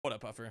What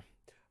up, Puffer?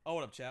 Oh,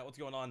 what up, chat? What's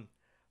going on?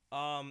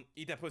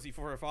 Eat that pussy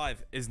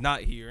 445 is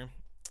not here.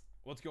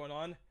 What's going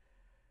on?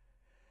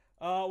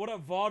 What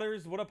up,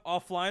 Vauders? What up,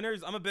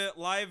 offliners? I'm a bit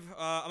live.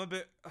 I'm a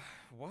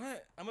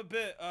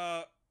bit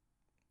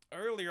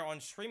earlier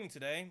on streaming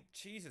today.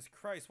 Jesus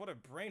Christ, what a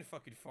brain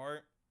fucking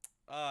fart.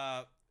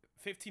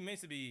 15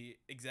 minutes to be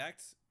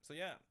exact. So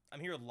yeah, I'm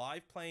here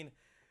live playing.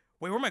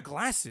 Wait, where are my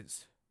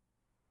glasses?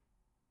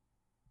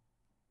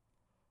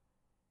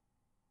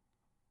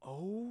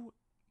 Oh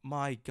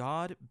my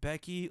God,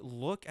 Becky,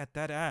 look at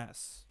that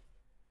ass.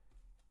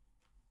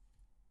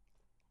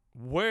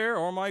 Where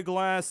are my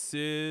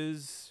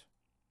glasses?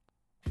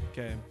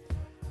 Okay.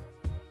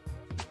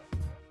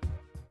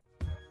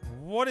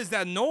 What is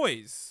that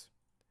noise?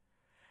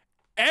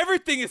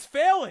 Everything is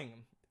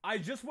failing. I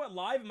just went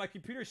live and my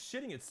computer's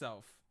shitting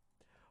itself.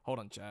 Hold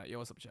on, chat. Yo,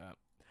 what's up, chat?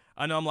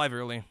 I know I'm live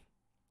early.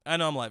 I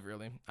know.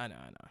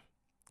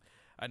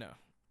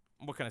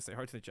 What can I say?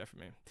 Hard to the chat for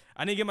me.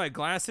 I need to get my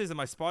glasses and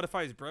my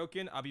Spotify is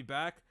broken. I'll be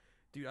back.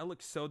 Dude, I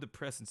look so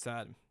depressed and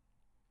sad.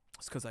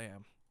 It's because I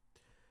am.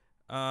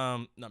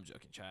 No, I'm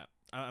joking, chat.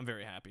 I'm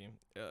very happy.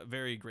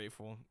 Very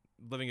grateful.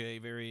 Living a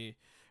very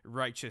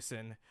righteous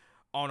and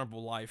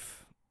honorable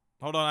life.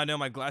 Hold on, I know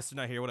my glasses are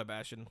not here. What up,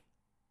 Ashton?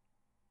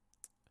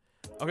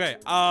 Okay,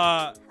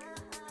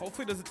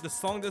 hopefully the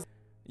song does.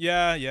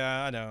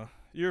 Yeah, I know.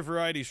 Your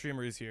variety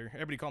streamer is here.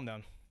 Everybody calm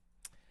down.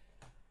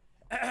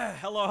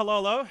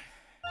 Hello.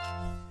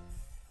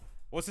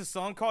 What's this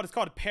song called? It's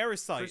called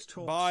Parasite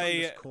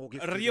by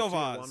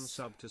Riovas.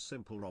 Sub to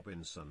Simple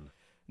Robinson.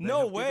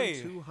 No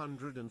way.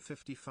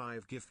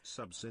 255 gift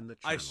subs in the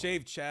channel. I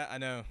shaved, chat. I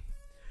know.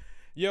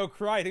 Yo,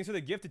 Cry, thanks for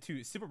the gifted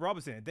to Super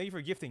Robinson. Thank you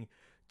for gifting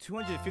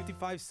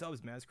 255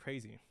 subs, man. That's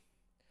crazy.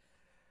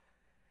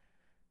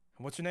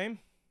 What's your name?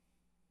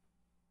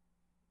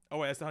 Oh,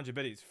 wait, that's the 100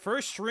 biddies.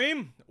 First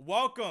stream?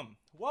 Welcome,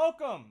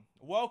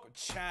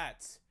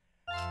 chat.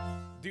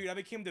 Dude, I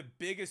became the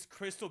biggest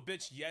crystal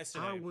bitch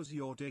yesterday. How was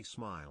your day,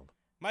 Smile?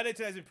 My day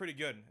today has been pretty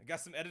good. I got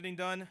some editing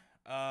done.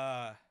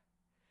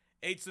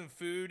 Ate some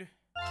food.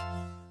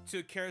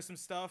 Took care of some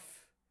stuff.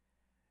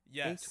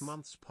 Yes. 8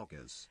 months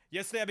poggers.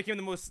 Yesterday I became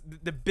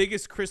the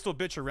biggest crystal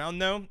bitch around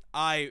though.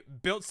 I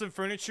built some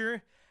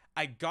furniture.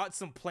 I got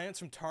some plants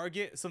from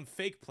Target. Some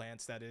fake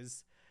plants, that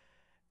is.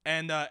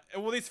 And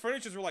well, these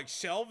furnitures were like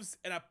shelves,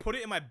 and I put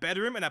it in my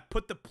bedroom, and I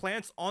put the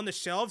plants on the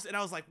shelves, and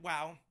I was like,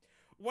 wow,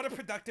 what a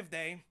productive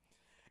day.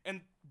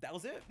 And that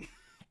was it.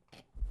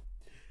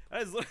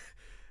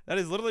 that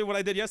is literally what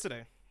I did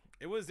yesterday.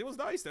 It was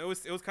nice though.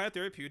 It was kind of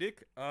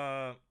therapeutic.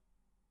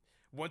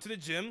 Went to the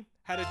gym,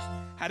 had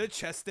a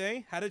chest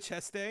day.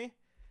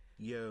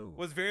 Yo.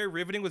 Was very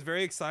riveting, was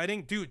very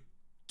exciting. Dude,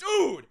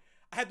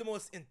 I had the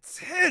most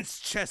intense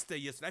chest day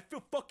yesterday. I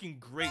feel fucking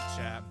great,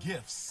 chap.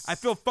 Gifts. I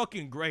feel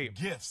fucking great.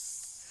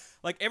 Gifts.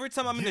 Like every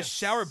time I'm in the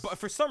shower, but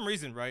for some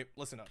reason, right?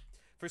 Listen up.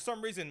 For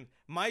some reason,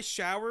 my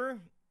shower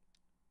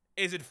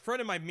is in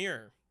front of my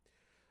mirror.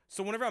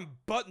 So whenever I'm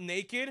butt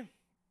naked,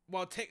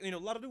 while taking,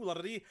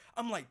 la-da-dee,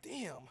 I'm like,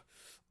 damn.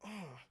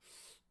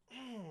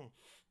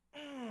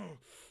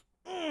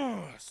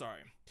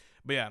 Sorry.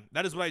 But yeah,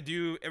 that is what I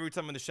do every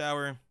time I'm in the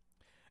shower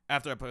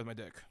after I play with my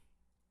dick.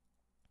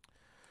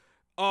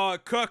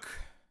 Cook.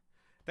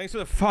 Thanks for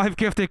the 5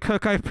 gifted,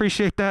 Cook. I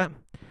appreciate that.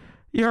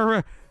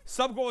 Your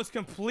sub goal is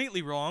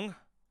completely wrong.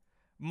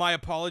 My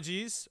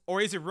apologies. Or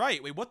is it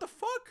right? Wait, what the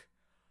fuck?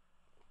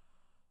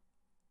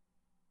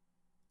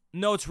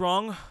 No, it's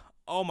wrong.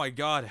 Oh my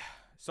God.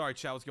 Sorry,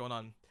 chat. What's going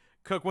on?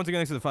 Cook, once again,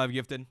 thanks for the 5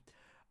 gifted.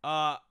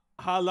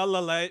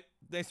 Halalale.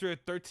 Thanks for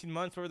 13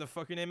 months, whatever the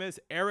fuck your name is.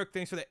 Eric,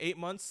 thanks for the 8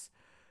 months.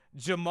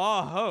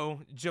 Jamaho.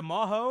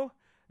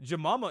 Your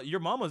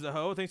mama's a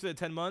hoe. Thanks for the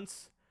 10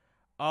 months.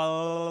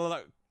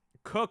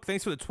 Cook,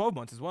 thanks for the 12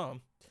 months as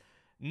well.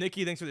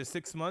 Nikki, thanks for the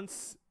 6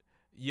 months.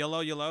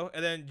 Yellow.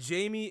 And then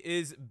Jamie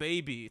is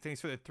baby. Thanks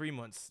for the 3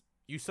 months.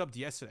 You subbed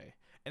yesterday.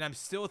 And I'm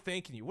still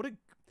thanking you. What a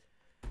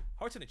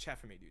hearts in the chat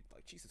for me, dude.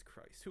 Like, Jesus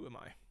Christ. Who am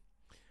I?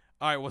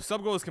 Alright, well,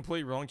 sub goal is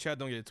completely wrong, chat.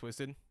 Don't get it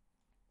twisted.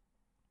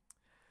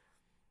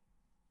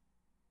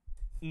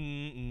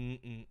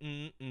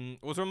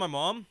 What's wrong with my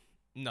mom?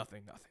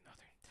 Nothing.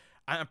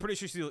 I'm pretty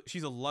sure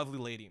she's a lovely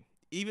lady.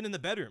 Even in the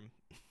bedroom.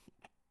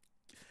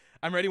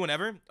 I'm ready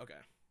whenever. Okay.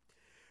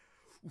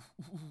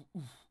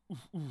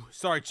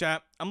 Sorry,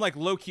 chat. I'm like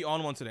low-key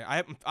on one today.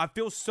 I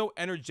feel so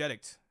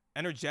energetic.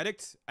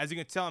 As you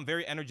can tell, I'm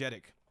very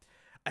energetic.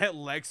 I hit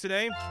legs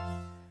today.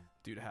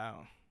 Dude,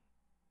 how?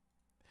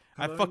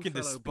 Hello, I fucking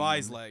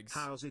despise Bean. legs.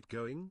 How's it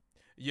going?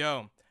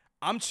 Yo,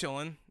 I'm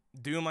chilling,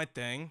 doing my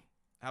thing.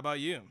 How about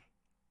you?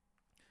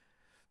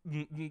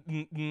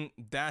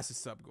 That's a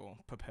sub goal,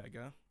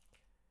 Papega.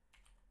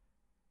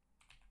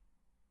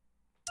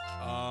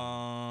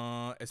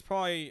 It's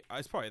probably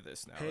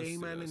this now. Hey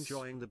man,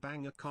 enjoying the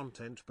banger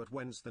content, but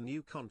when's the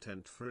new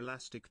content for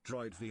Elastic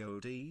Droid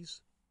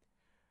VODs?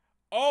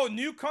 Oh,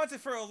 new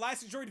content for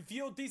Elastic Droid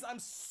VODs. I'm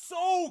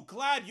so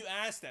glad you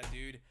asked that,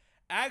 dude.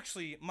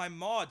 Actually, my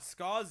mod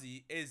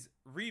Skazi is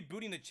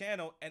rebooting the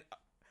channel and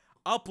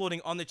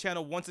uploading on the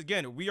channel once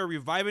again. We are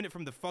reviving it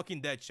from the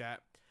fucking dead,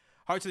 chat.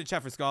 Hearts in the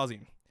chat for Scalzi.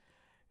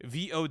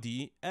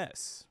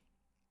 VODS.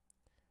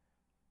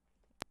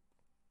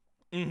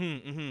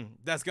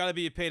 That's gotta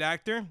be a paid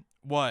actor?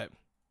 What?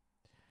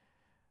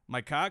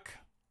 My cock?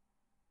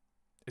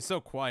 It's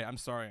so quiet. I'm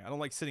sorry. I don't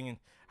like sitting in.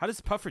 How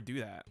does Puffer do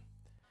that?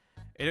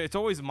 It's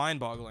always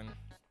mind-boggling.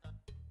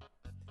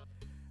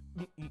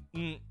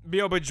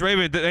 Yo, but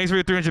Draven, thanks for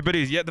your 300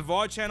 biddies. Yeah, the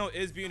VOD channel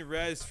is being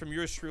rezzed from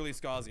yours truly,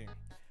 Scalzi.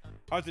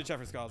 Hearts in the chat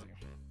for Scalzi.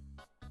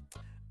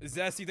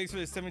 Zesty, thanks for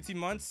the 17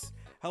 months.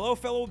 Hello,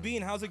 fellow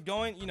bean. How's it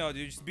going? You know,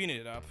 dude, just beaning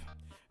it up.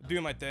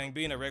 Doing my thing.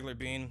 Being a regular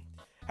bean.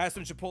 Had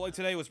some Chipotle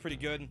today. Was pretty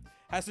good.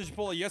 Had some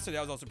Chipotle yesterday.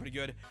 That was also pretty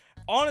good.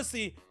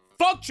 Honestly,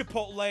 fuck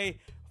Chipotle.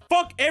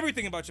 Fuck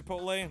everything about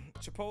Chipotle.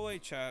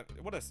 Chipotle chat.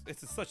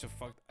 It's such a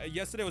fucked.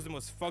 Yesterday was the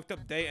most fucked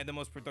up day and the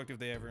most productive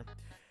day ever.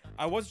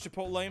 I was at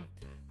Chipotle.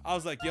 I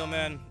was like, yo,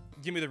 man,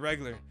 give me the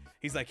regular.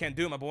 He's like, can't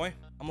do it, my boy.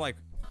 I'm like,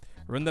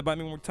 run that by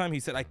me one more time. He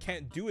said, I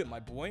can't do it, my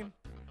boy.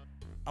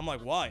 I'm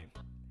like, why?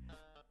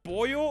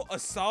 Pollo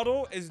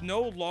asado is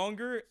no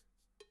longer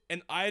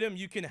an item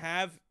you can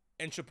have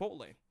in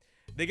Chipotle.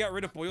 They got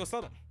rid of pollo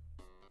asado.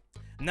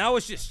 Now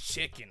it's just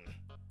chicken.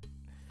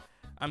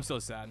 I'm so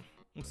sad.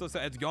 I'm so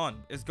sad. It's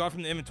gone. It's gone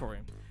from the inventory.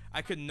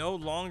 I could no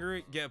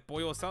longer get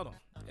pollo asado.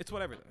 It's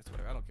whatever though. It's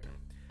whatever. I don't care.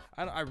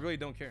 I really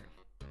don't care.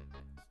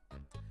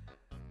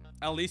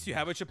 At least you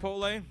have a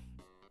Chipotle.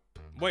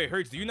 Wait,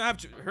 Hertz, do you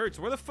not have Hertz?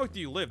 Where the fuck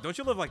do you live? Don't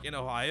you live like in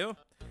Ohio?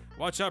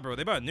 Watch out, bro.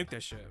 They about to nuke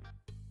that shit.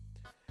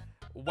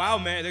 Wow,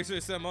 man. Thanks for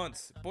the 7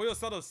 months. Pollo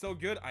asado is so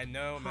good. I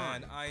know,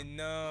 man. I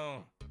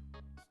know.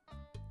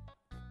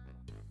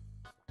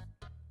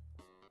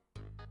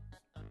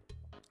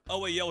 Oh,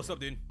 wait. Yo, what's up,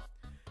 dude?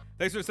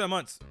 Thanks for the 7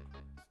 months.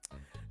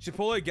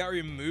 Chipotle got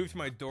removed from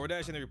my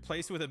DoorDash and they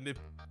replaced it with a mid.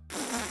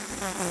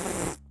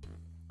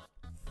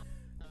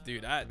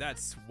 Dude,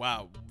 that's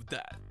wow.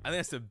 I think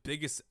that's the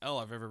biggest L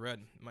I've ever read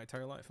in my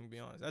entire life. I'm gonna be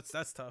honest.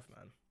 That's tough,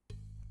 man.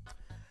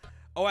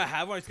 Oh, I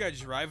have one. I just gotta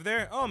drive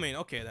there. Oh, I mean,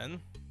 okay then.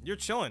 You're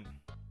chilling.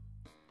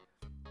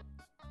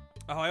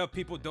 Ohio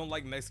people don't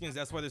like Mexicans.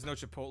 That's why there's no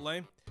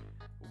Chipotle.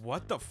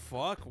 What the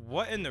fuck?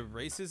 What in the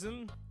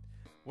racism?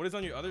 What is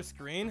on your other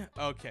screen?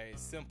 Okay,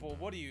 simple.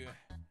 What do you?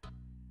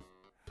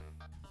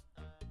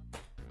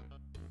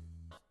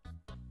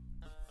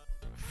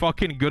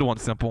 Fucking good one,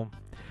 Simple.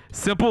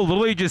 Simple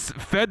literally just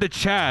fed the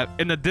chat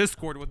in the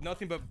Discord with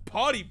nothing but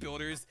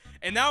bodybuilders,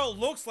 and now it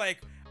looks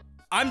like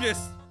I'm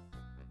just,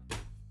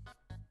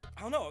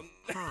 I don't know.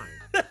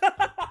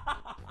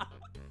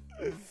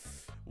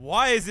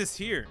 Why is this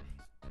here?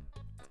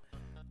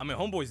 I mean,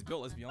 homeboy's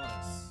built, let's be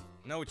honest.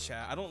 No,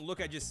 chat. I don't look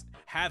at just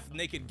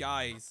half-naked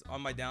guys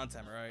on my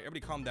downtime, alright?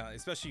 Everybody calm down,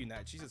 especially you,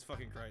 Nat. Jesus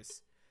fucking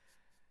Christ.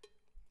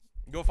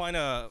 Go find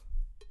a...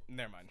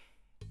 Never mind.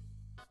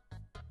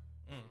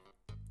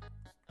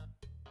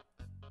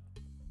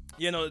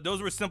 Yeah, no,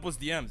 those were Simple's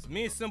DMs.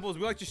 Me and Simple's,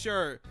 we like to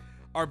share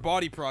our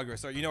body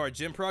progress, or, you know, our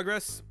gym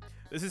progress.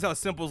 This is how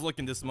Simple's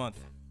looking this month.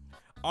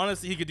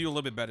 Honestly, he could do a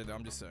little bit better, though.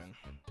 I'm just saying.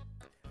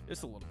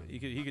 Just a little bit.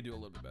 He could do a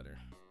little bit better.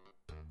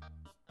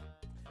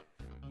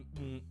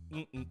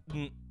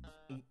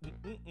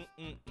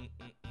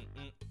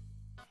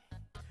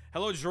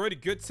 Hello,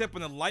 Droid. Good tip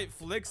when the light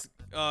flicks.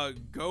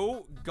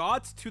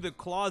 Got to the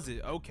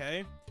closet.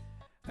 Okay.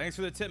 Thanks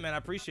for the tip, man. I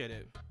appreciate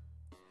it.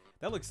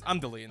 That looks... I'm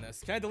deleting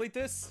this. Can I delete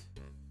this?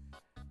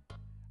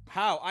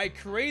 How? I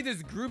created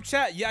this group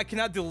chat? Yeah, I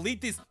cannot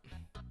delete this.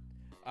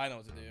 I know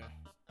what to do.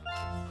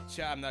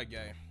 Chat, I'm not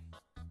gay.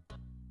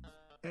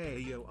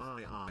 Ayo,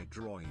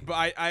 Droid.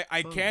 But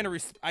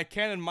I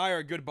can admire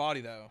a good body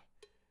though.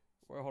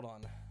 Wait, hold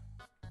on.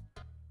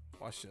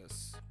 Watch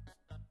this.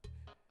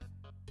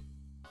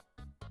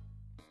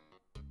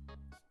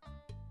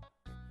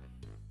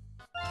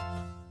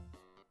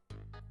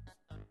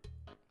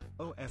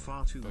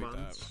 OFR 2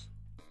 months. That.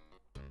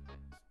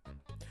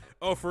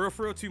 Oh, for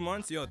real, 2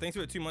 months? Yo, thanks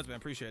for the 2 months, man.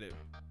 Appreciate it.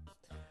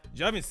 Did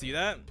you even see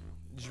that?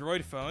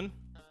 Droid phone.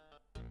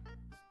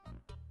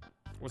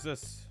 What's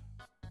this?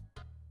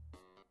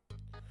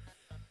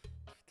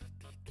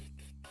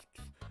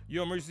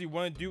 Yo, emergency,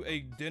 want to do a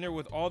dinner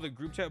with all the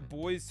group chat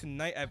boys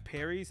tonight at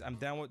Perry's? I'm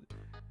down with...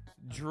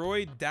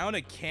 Droid, down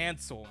to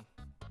cancel.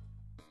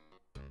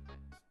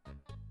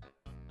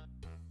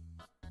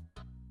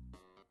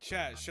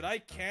 Chat, should I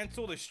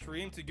cancel the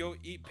stream to go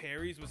eat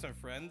Perry's with some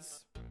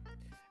friends?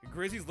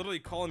 Grizzly's literally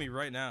calling me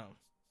right now.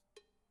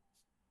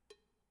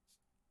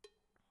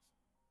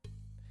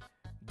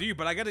 Dude,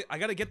 but I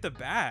gotta get the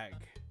bag.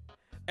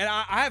 And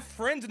I have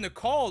friends in the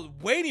call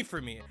waiting for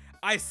me.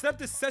 I set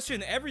the session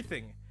and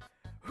everything.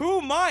 Who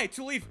am I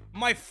to leave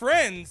my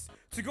friends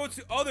to go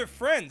to other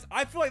friends?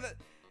 I feel like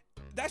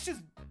that's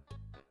just...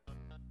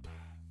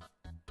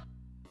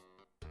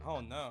 Oh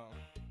no.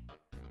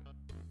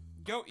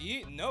 Go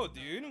eat? No,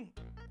 dude.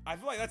 I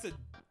feel like that's a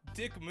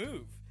dick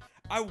move.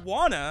 I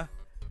wanna...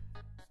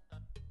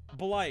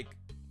 But like,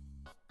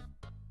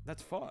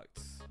 that's fucked.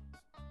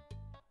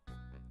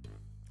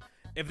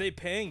 If they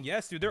paying,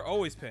 yes, dude, they're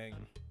always paying.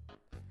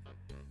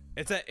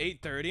 It's at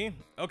 8:30.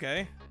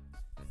 Okay.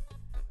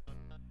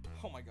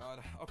 Oh my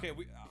god. Okay,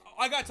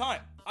 I got time.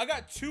 I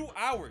got 2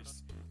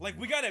 hours. Like,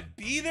 we gotta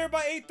be there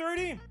by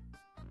 8:30?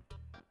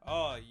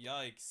 Oh,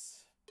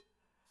 yikes.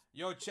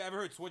 Yo, chat, ever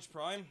heard Twitch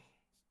Prime?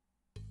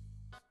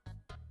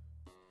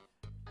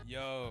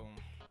 Yo.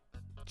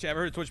 Chat,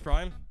 ever heard Twitch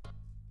Prime?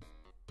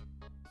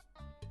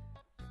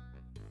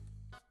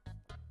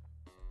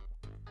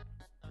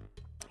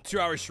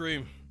 Two-hour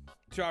stream.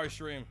 2-hour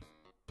stream.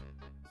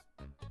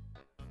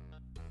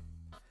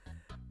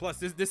 Plus,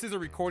 this is a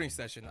recording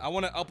session. I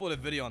want to upload a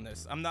video on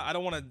this. I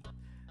don't want to...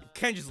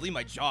 Can't just leave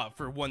my job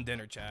for one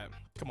dinner, chat.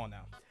 Come on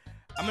now.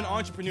 I'm an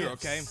entrepreneur,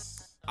 okay?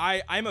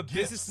 I'm a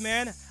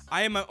businessman.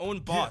 I am my own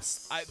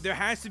boss. There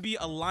has to be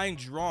a line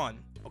drawn,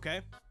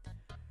 okay?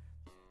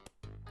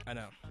 I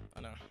know.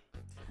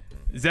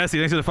 Zesty,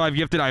 thanks for the 5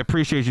 gifted. I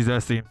appreciate you,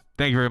 Zesty.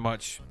 Thank you very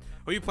much.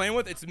 Who are you playing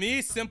with? It's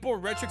me, Simple,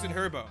 Rectrixx, and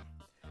Herbo.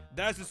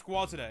 That's the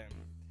squad today.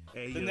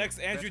 Hey, the next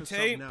Andrew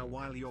Tate. Now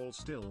while you're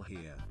still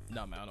here.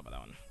 No, man, I don't know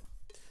about that one.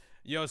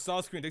 Yo, Saw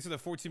Screen, thanks for the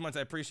 14 months.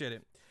 I appreciate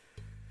it.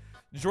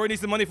 Droid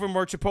needs the money for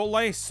more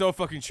Chipotle. So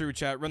fucking true,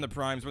 chat. Run the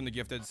primes, run the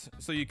gifteds.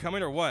 So you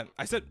coming or what?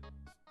 I thought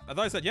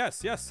I said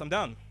yes. Yes, I'm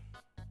down.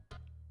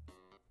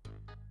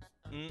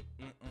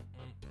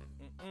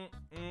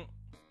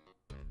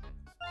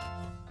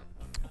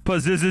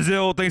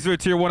 Pazizizil, thanks for the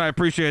tier 1. I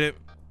appreciate it.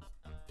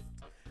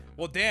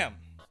 Well, damn.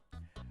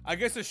 I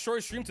guess a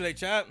short stream today,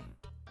 chat.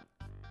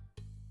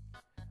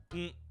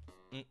 Hey,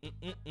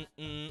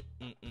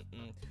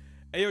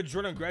 yo,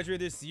 Jordan, graduated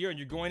this year and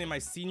you're going in my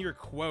senior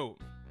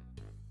quote.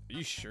 Are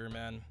you sure,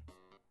 man?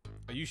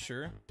 Are you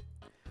sure?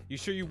 You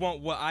sure you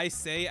want what I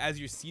say as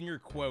your senior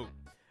quote?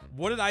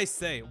 What did I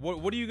say?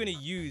 What are you going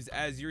to use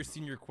as your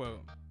senior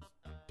quote?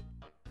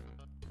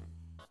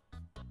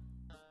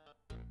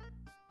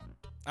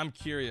 I'm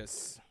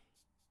curious.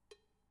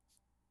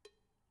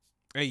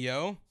 Hey,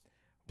 yo.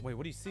 Wait,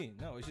 what do you see?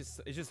 No, it's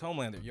just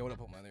Homelander. Yo, what up,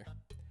 Homelander?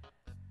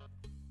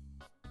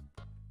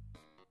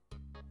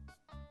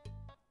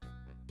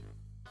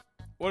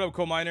 What up,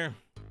 Coal Miner?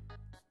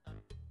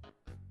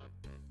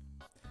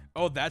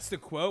 Oh, that's the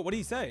quote? What did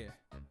he say?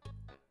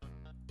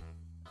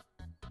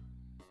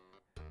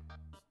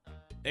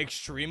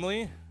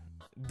 Extremely?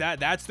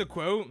 That's the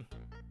quote?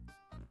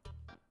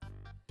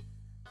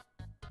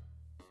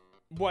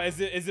 What, is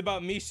it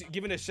about me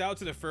giving a shout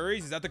to the furries?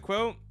 Is that the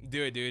quote?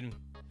 Do it, dude.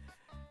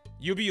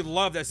 You'll be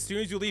loved. As soon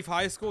as you leave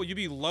high school, you'll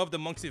be loved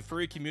amongst the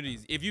furry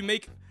communities. If you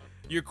make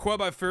your quote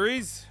about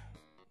furries,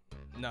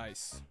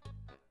 nice.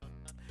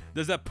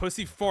 Does that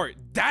pussy fart?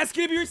 That's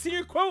gonna be your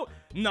senior quote?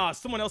 Nah,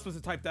 someone else must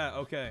have typed that.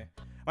 Okay.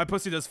 My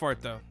pussy does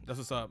fart, though. That's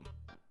what's up.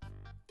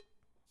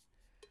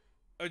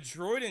 A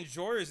droid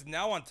enjoyer is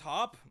now on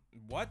top?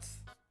 What?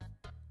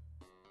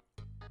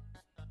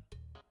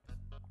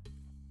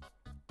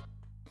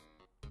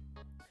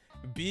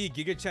 B,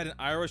 Giga Chat and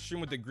IRL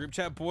stream with the group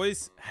chat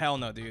boys? Hell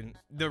no, dude.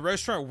 The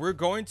restaurant we're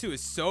going to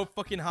is so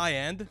fucking high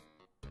end.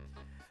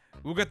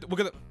 We'll get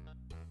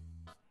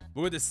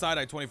the side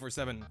eye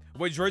 24/7.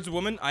 Wait, Droid's a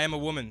woman? I am a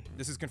woman.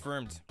 This is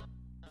confirmed.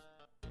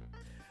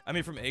 I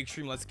mean, from Egg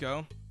Stream, let's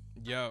go.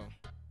 Yo.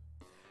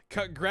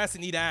 Cut grass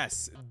and eat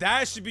ass.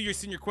 That should be your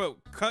senior quote.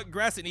 Cut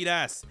grass and eat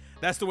ass.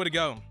 That's the way to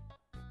go.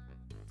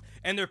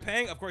 And they're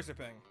paying? Of course they're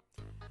paying.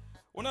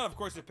 Well, not of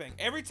course they're paying.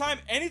 Anytime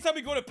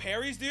we go to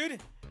Perry's,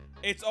 dude,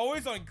 it's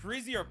always on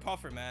Greasy or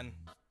Puffer, man.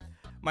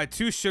 My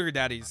 2 sugar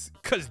daddies.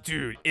 Cause,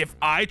 dude, if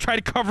I try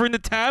to cover in the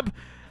tab,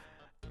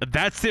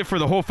 that's it for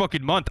the whole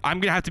fucking month. I'm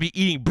gonna have to be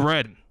eating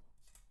bread.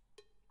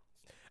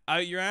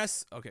 Your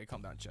ass? Okay,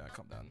 calm down, chat.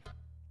 Calm down.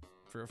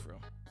 For real.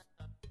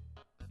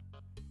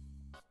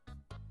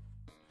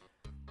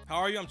 How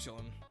are you? I'm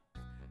chilling.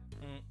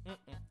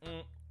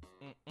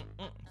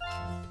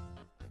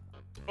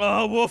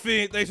 Oh,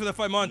 Wolfie, thanks for the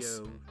 5 months.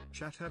 Yo,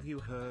 chat, have you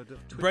heard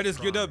of Twitch Bread is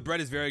good though. Prime?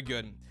 Bread is very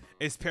good.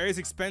 Is Perry's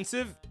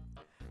expensive?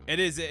 It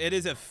is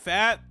a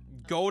fat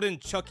golden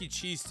Chuck E.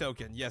 Cheese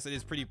token. Yes, it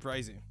is pretty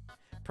pricey.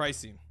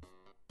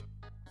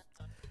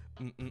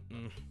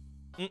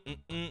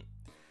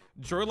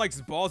 Droid likes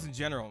balls in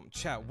general.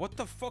 Chat, what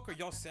the fuck are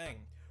y'all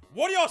saying?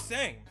 What are y'all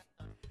saying?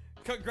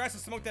 Cut grass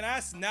and smoke that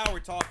ass? Now we're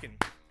talking.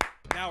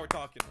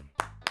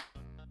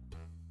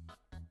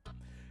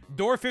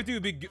 Door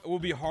 50 will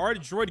be hard.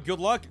 Droid, good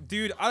luck.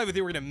 Dude, I don't even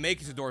think we're gonna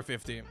make it to door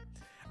 50.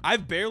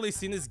 I've barely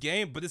seen this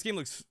game, but this game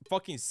looks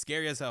fucking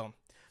scary as hell.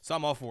 So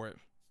I'm all for it.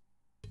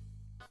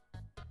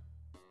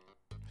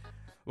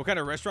 What kind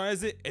of restaurant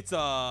is it? It's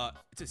a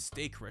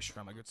steak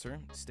restaurant, my good sir.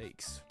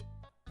 Steaks.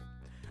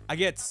 I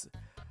get...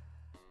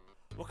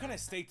 What kind of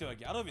steak do I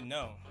get? I don't even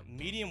know.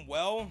 Medium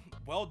well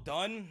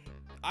done.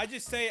 I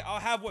just say I'll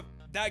have what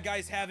that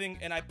guy's having,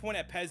 and I point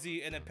at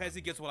Pezzy, and then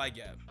Pezzy gets what I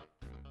get.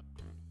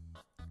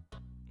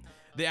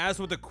 They asked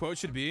what the quote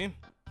should be.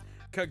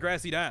 Cut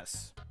grass, eat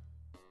ass.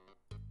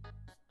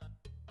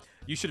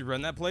 You should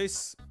run that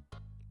place.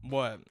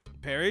 What?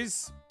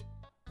 Perry's?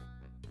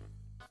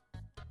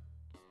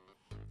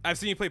 I've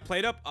seen you play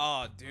Plate Up.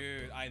 Oh,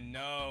 dude, I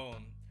know.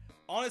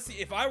 Honestly,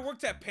 if I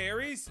worked at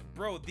Perry's,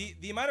 bro,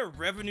 the amount of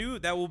revenue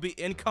that will be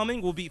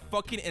incoming will be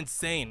fucking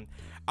insane.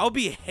 I'll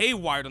be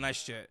haywired on that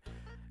shit.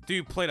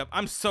 Dude, Plate Up.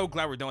 I'm so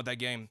glad we're done with that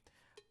game.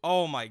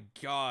 Oh my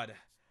god.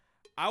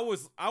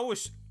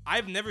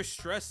 I've never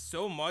stressed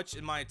so much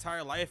in my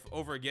entire life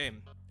over a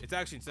game. It's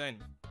actually insane.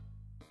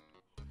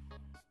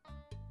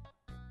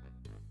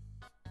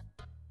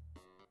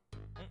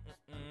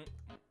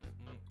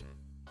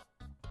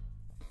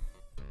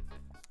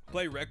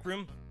 Play Rec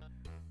Room?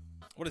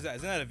 What is that?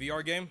 Isn't that a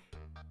VR game?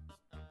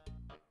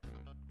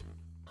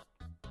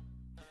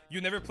 You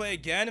never play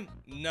again?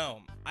 No.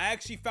 I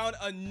actually found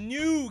a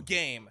new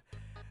game.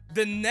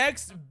 The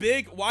next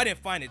big... Well, I didn't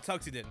find it.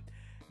 Tuxie did.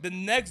 The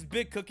next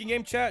big cooking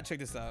game, chat. Check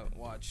this out.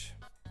 Watch.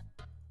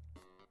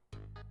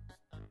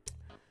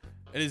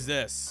 It is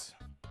this.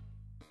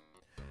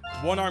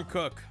 One-arm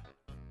cook.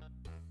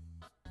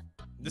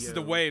 This is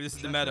the wave. This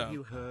is the meta. Have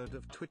you heard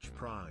of Twitch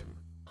Prime?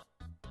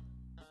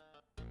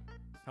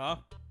 Huh?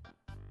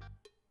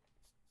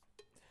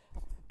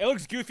 It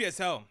looks goofy as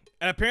hell.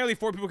 And apparently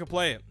 4 people can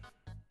play it.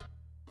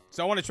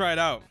 So I want to try it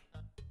out.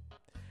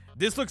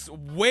 This looks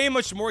way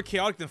much more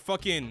chaotic than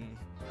fucking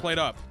played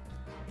up.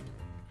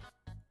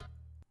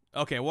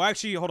 Okay, well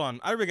actually, hold on.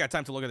 I don't really got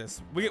time to look at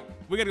this. We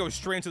gotta go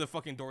straight into the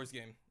fucking Doors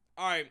game.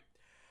 Alright.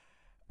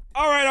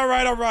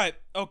 Alright.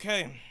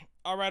 Okay.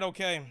 Alright,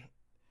 okay.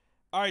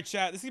 Alright,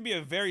 chat. This is gonna be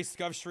a very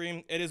scuff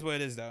stream. It is what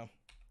it is, though.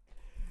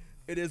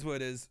 It is what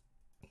it is.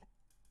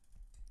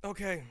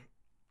 Okay.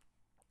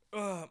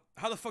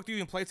 How the fuck do you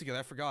even play together?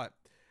 I forgot.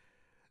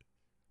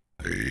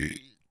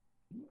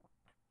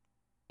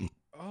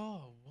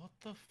 Oh, what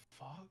the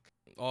fuck?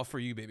 All for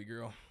you, baby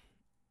girl.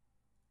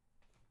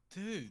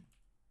 Dude,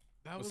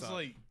 that What's was up?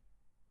 like...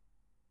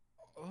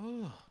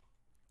 Oh.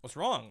 What's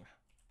wrong?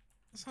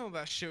 That's how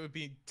that shit would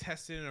be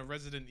tested in a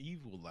Resident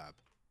Evil lab.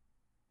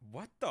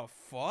 What the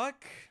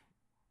fuck?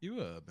 You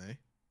heard me.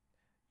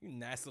 You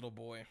nasty little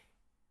boy.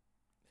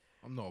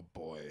 I'm not a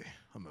boy.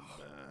 I'm a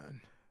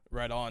man.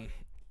 Right on.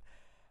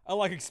 I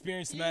like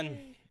experienced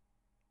men.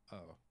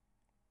 Oh.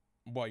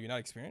 What, you're not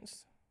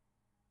experienced?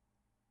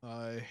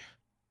 I.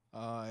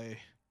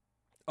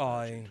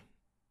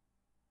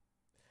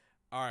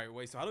 Alright,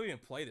 wait, so how do we even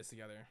play this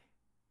together?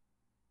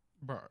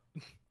 Bro.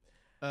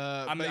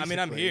 I'm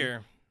basically,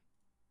 here.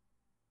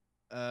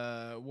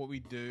 What we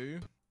do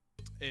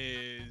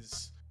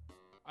is,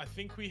 I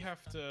think we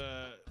have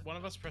to, one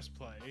of us press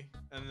play,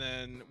 and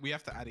then we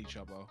have to add each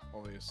other,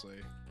 obviously.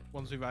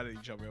 Once we've added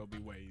each other, it'll be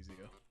way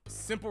easier.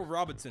 Simple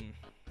Robinson.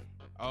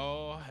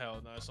 Oh,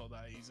 hell no, it's not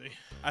that easy.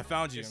 I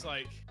found you. It's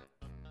like,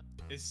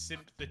 it's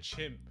Simp the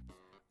Chimp.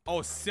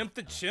 Oh, Simp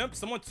the Chimp?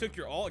 Someone took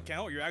your alt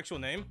account, your actual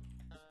name?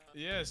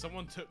 Yeah,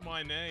 someone took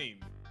my name.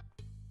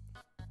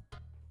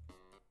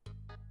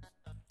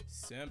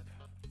 Simp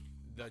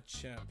the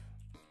Chimp.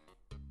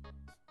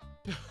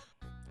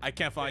 I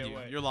can't find you.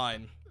 wait. You're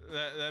lying.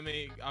 Let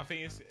me, I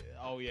think it's,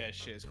 oh yeah,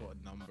 shit, it's got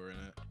a number in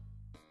it.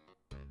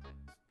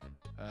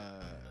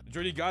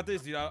 Jordy, you got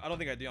this? Dude, I don't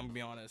think I do, I'm gonna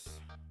be honest.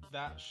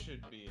 That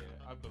should be it,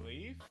 I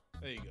believe.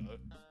 There you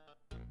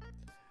go.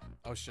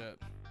 Oh, shit.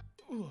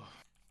 Ooh.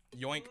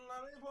 Yoink.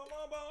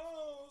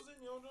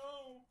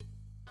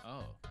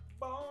 Oh.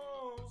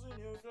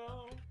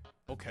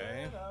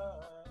 Okay.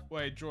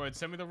 Wait, Droid,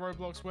 send me the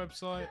Roblox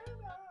website.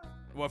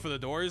 What, for the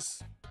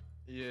doors?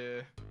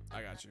 Yeah.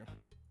 I got you.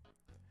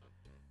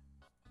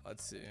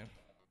 Let's see.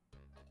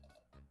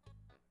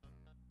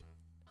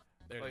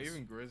 There it Like, is.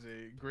 even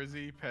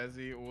Grizzy,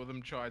 Pezzy, all of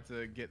them tried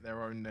to get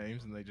their own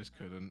names and they just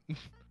couldn't.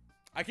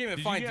 I can't even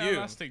Did find you you. get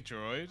Elastic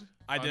Droid?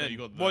 I Oh, did. No, you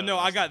got the Well, no,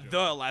 I Elastic got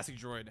the Elastic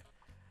Droid.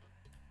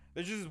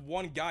 There's just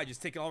one guy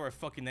just taking all of our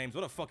fucking names.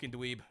 What a fucking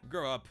dweeb.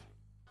 Grow up.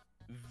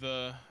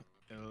 The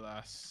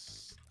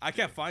Elastic I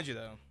can't find you,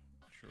 though.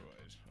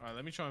 Droid. Alright,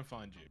 let me try and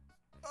find you.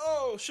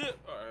 Oh, shit.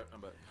 Alright,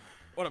 I'm back.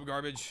 What up,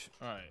 garbage?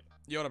 Alright.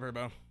 Yo, what up,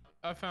 Herbo?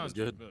 I found That's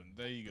you. good. Boom.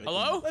 There you go.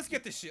 Hello? Let's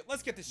get this shit.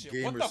 Let's get this shit.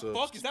 Gamer What the subs.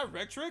 fuck? Is that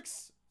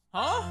Rectrixx?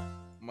 Huh?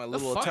 My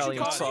little fuck you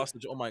Italian got?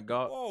 sausage. Oh my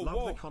god. Whoa, Love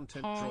whoa. the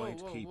content, Oh,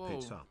 Droid. whoa, Keep whoa.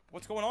 it up.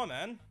 What's going on,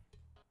 man?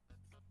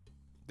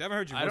 I haven't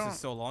heard your I voice in don't-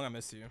 so long. I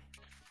miss you.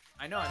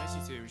 I know, I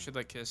miss you too. We should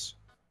like kiss.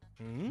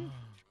 Hmm?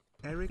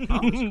 Eric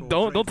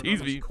Don't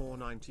tease me. Core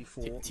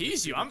 94.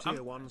 Tease you? I'm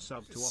Tier 1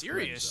 sub to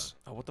serious.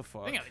 Oh, what the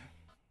fuck? I think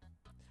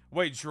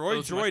Wait, Droid,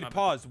 Oh, too much, my Droid, bad.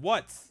 pause.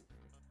 What?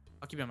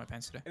 I'll keep it on my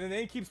pants today. And the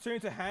name keeps turning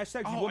to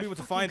hashtags. You Oh, won't be I able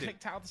to fucking find it.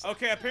 clicked out the-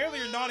 Okay, apparently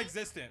you're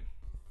non-existent.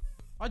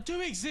 I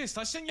do exist.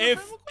 I sent you a If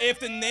friend request.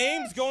 the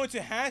name's going to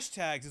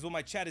hashtags is what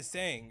my chat is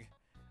saying,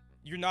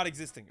 you're not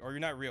existing or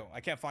you're not real.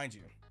 I can't find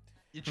you.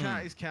 Your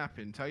chat is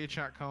capping. Tell your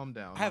chat calm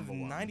down. I have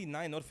number one.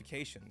 99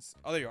 notifications.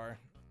 Oh, there you are.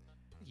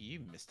 You,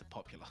 Mr.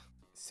 Popular.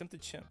 Simp the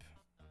Chimp.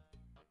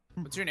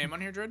 What's your name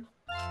on here, Droid?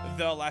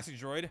 The Elastic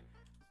Droid.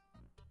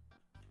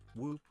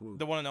 Whoop whoop.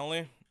 The one and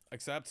only.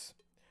 Accept.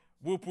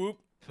 Whoop whoop.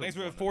 Thanks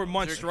for the one 4 and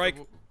month Is there strike.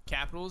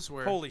 Capitals?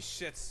 Where? Holy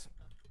shit.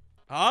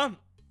 Huh?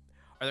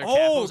 Are there Oh,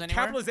 capitals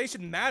anywhere?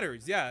 capitalization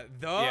matters. Yeah.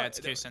 The Yeah, it's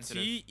case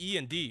sensitive. T, E,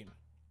 and D.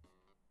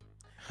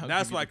 I'll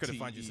That's give why you I couldn't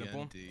find you, the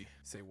Simple. TEND.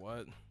 Say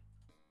what?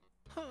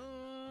 Put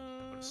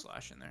a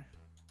slash in there.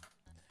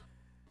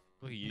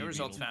 Look at you, No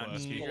results little found.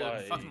 Bursky. You're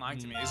fucking lying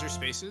to me. Is there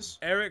spaces?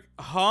 Eric,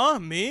 huh?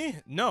 Me?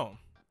 No.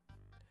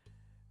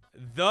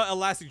 The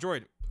Elastic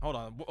Droid. Hold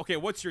on. Okay,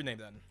 what's your name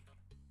then?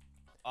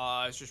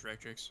 It's just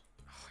Rectrixx.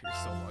 You're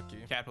so lucky.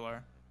 Capital.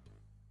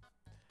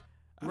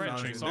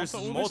 Rectrixx, There's after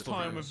all this multiple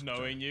time variants. of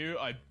knowing you,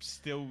 I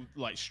still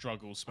like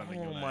struggle spelling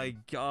your Oh name. my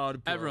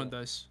god, bro. Everyone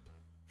does.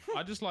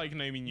 I just like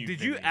naming you.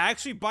 Did you Vinny.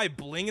 actually buy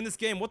bling in this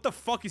game? What the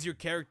fuck is your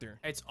character?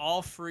 It's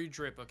all free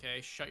drip, okay?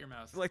 Shut your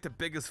mouth. You're like the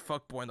biggest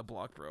fuckboy in the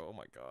block, bro. Oh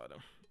my god.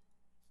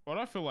 Well,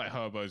 I feel like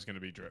Herbo's gonna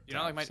be dripped. You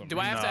know, like my. out for some Do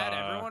I have to add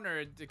Nah. everyone,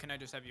 or can I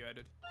just have you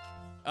added?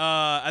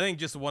 I think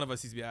just one of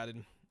us needs to be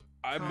added.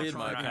 I made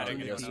my trying to account add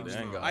yesterday. teams,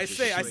 and bro. got I this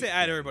say shit.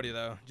 add everybody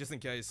though, just in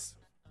case.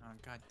 Oh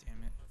god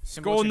damn it.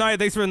 Skull Knight,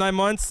 thanks for the 9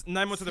 months.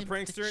 9 months with the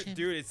prankster,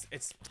 dude.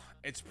 It's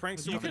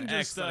prankster You with can an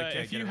X just, that I can't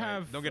if get you it right.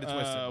 have, Don't get it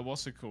twisted.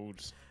 what's it called?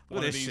 Look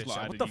One at of this these shit, like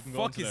Sean. added, What you the can go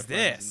fuck onto is their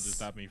friends this? And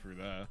just add me through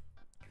there.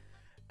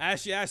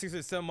 Ashley, thanks for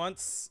the 7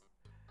 months.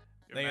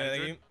 Your Thank you,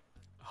 manager? thank you.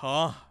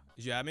 Huh?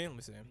 Did you add me? Let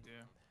me see. Yeah.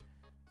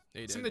 Yeah,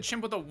 you It's in did. the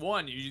chimp with a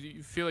 1.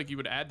 You feel like you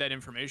would add that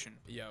information.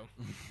 Yo.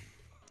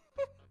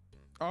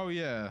 Oh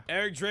yeah.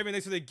 Eric Draven,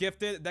 thanks for the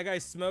gifted. That guy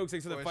smokes.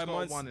 Thanks for the it's 5 got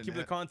months. one in Keep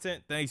the it.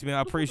 content. Thanks, man.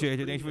 I appreciate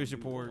it. Thanks for your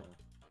support.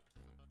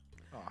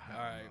 Oh, hell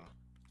Alright. no.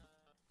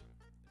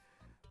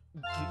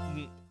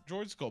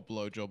 Droid's got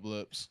blowjob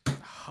lips.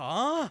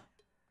 Huh?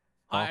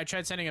 I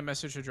tried sending a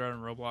message to Droid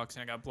on Roblox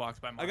and I got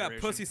blocked by I moderation.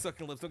 got pussy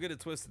sucking lips. Don't get it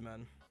twisted,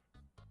 man.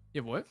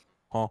 You have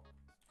what?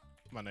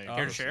 My name. Oh.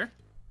 Care to share?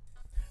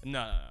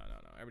 No.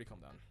 Everybody calm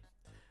down.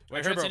 I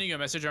Wait, tried Herbo. sending you a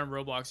message on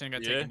Roblox and it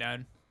got Yeah? taken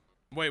down.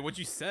 Wait, what'd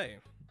you say?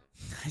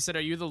 I said,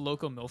 "Are you the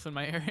local MILF in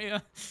my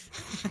area?"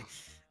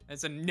 I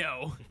said,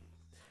 "No."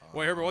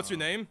 Wait, Herbert, what's your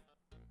name?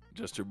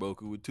 Just your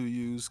Boku with 2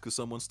 U's because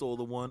someone stole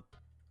the one.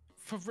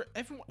 For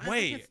everyone.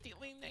 Wait.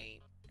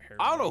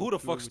 I don't know who the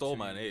fuck stole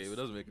my name. It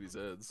doesn't make any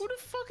sense. Who the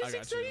fuck I is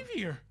got you.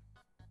 Xavier?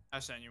 I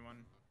sent you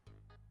one.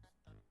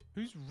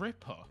 Who's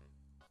Ripper?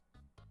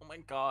 Oh my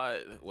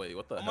god. Wait,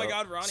 what the Oh hell? my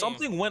god, Ronnie.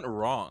 Something went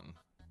wrong.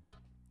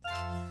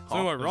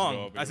 Something went Let's wrong.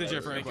 go, I sent you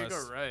a baby. friend Make it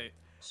request. go right.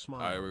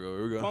 Smile. Alright,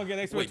 here we go. Pumpkin,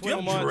 thanks for Wait, do you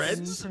 21 have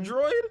months. dreads,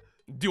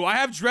 Droid? Do I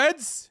have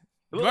dreads?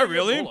 It Do looks I like you-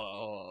 really? hold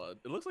on.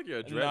 It looks like you're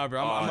a dread. Nah,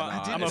 bro.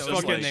 I'm a it's just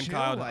fucking like- named chill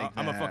Kyle. like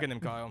I'm a that. fucking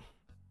named Kyle.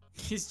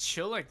 He's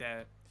chill like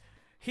that.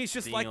 He's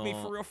just like me,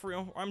 Damn. for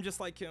real. I'm just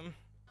like him.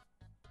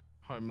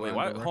 Wait,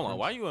 why? Hold on.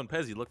 Why you and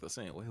Pezzy look the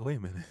same? Wait a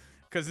minute.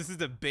 Because this is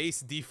the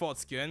base default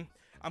skin.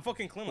 I'm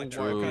fucking clean like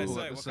True. What can I Look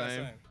say? the What can I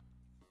same. say?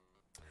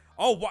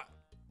 Oh, what?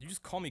 You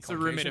just call me It's a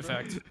Caucasian, roommate bro?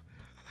 effect.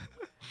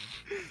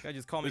 Yeah,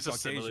 just call me Let's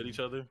assimilate Caucasian. each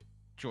other.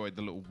 Droid,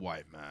 the little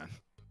white man.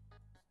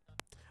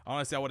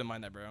 Honestly, I wouldn't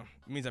mind that, bro.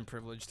 It means I'm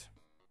privileged.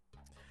 Me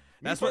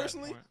That's what-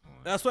 personally,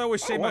 That's why I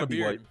always I shave don't my wanna be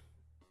beard. white.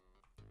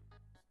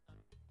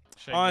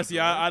 Shake Honestly,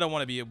 the I don't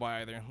want to be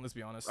white either. Let's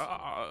be honest.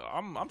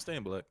 I'm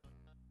staying black.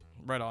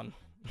 Right on.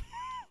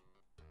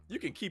 You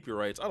can keep your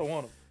rights. I don't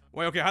want them.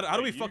 Wait, okay. How do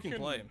we Wait, you fucking can-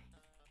 play?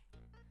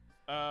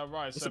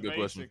 Right, That's so a good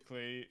question.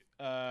 basically,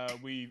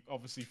 we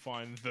obviously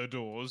find the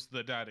doors,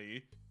 the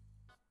daddy,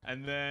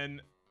 and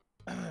then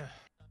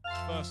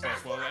first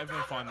off, well,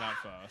 everyone find that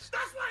first.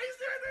 That's why he's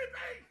the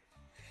MVP.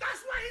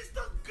 That's why he's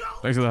the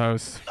GOAT. Thanks for the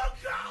house. Uh,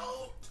 The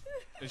GOAT.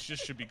 It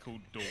just should be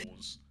called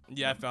doors.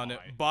 Yeah, I found it.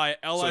 Why? By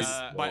LS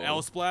by whoa.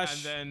 L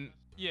Splash. And then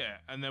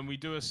and then we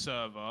do a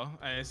server,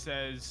 and it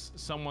says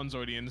someone's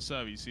already in the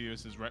server. You see, who it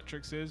says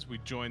Rectrixx is. We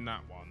join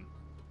that one.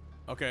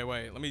 Okay,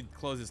 wait. Let me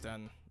close this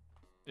down.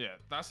 Yeah,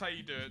 that's how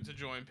you do it to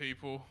join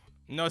people.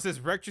 No, it says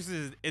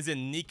Rectrixx is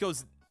in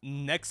Nico's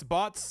next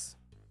bots.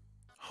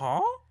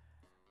 Huh?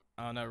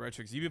 I don't know,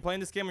 Rectrixx. You been playing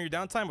this game on your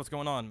downtime? What's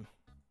going on?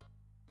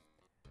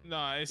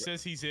 No, it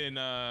says he's in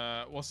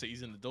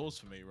he's in the doors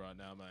for me right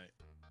now, mate.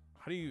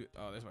 How do you?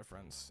 Oh, there's my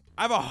friends.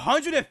 I have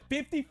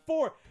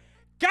 154.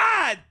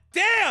 God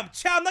damn,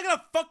 Chow, I'm not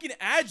gonna fucking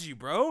add you,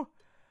 bro.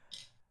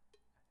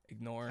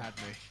 Ignore. Add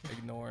me.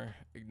 Ignore.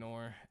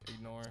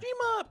 Stream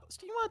up.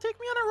 Take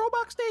me on a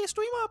Roblox day.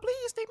 Stream up,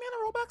 please. Take me on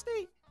a Roblox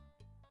day.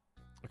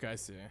 Okay, I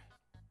see.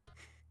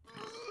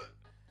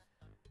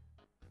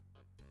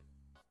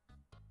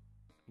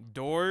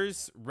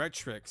 Doors,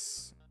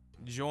 Rectrixx.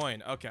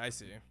 Join. Okay, I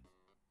see.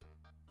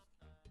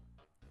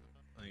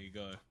 There you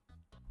go.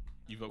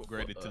 You've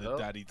upgraded the to the hell?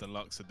 Daddy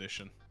Deluxe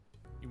edition.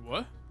 You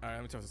what? Alright,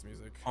 let me turn this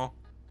music.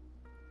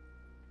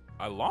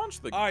 I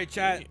launched the. All right,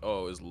 chat. game.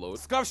 Oh, it's load.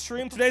 Scuff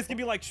stream today's gonna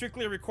be like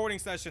strictly a recording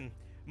session.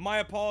 My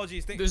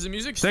apologies. Does the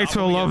music Thanks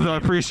stop for the when we love, get though. I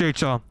leave?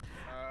 appreciate y'all.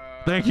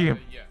 Thank you.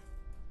 Yeah.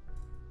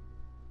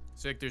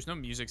 So like, there's no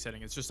music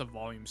setting. It's just a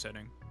volume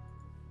setting.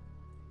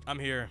 I'm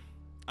here.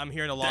 I'm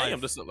here in a live. Damn,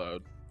 this is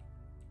loud.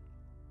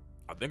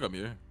 I think I'm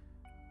here.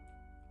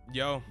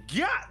 Yo,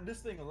 Yeah, this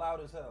thing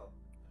loud as hell.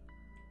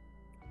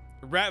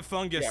 rat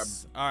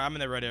fungus. All right, I'm in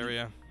the red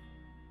area.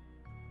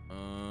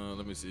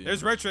 Let me see.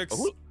 There's Rectrixx. Oh,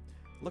 who-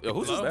 Look Yo, at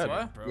who's this. this Hello?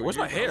 bad? Bro, Wait, where's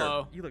you- my hair?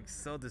 Hello? You look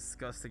so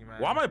disgusting, man.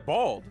 Why am I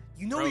bald?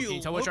 You know Bro, what can you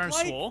you tell look which arm's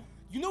like? swole?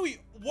 You know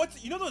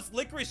what's you know those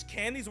licorice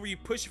candies where you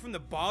push it from the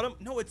bottom?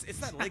 No, it's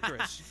not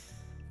licorice.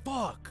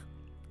 Fuck.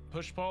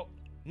 Push pop.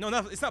 No,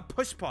 it's not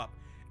push pop.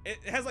 It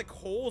has like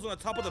holes on the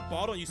top of the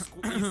bottle, and you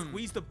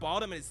squeeze the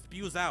bottom, and it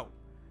spews out.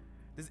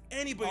 Does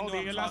anybody Oh, know? the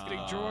what I'm talking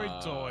elastic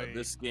droid toy.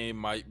 This game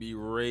might be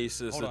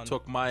racist. Hold on. It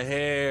took my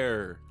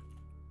hair.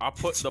 I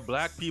put the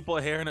black people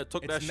hair and it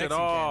took It's that shit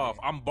Mexican off.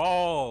 candy. I'm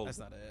bald. That's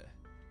not it.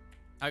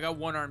 I got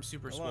one arm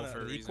super swole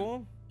for a reason.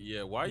 Equal?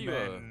 Yeah, why you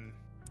Man.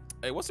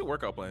 Hey, what's your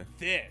workout plan?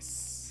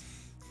 This.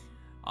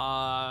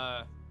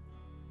 I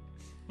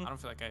don't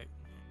feel like I.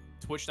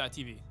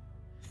 Twitch.tv.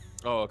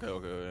 Oh, okay,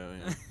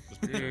 yeah.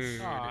 Just pretend.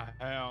 Dude. Oh,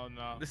 hell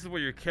no. This is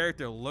what your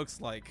character looks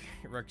like,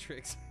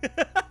 Rectrixx.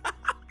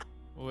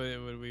 What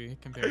are we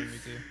comparing me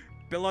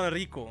to? Belon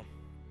Rico.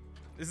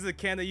 This is a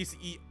can that used to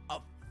eat a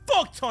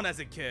fuck ton as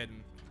a kid.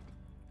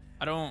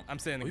 I don't. I'm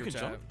saying in the We group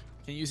can chat. jump?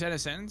 Can you use that in a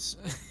sentence?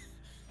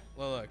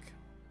 Well, look.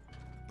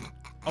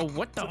 Oh,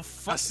 what the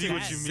fuck? I see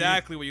what you mean.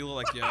 Exactly what you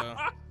look like, yo.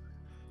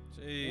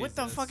 What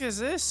the Jesus. fuck is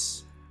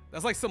this?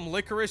 That's like some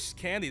licorice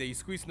candy that you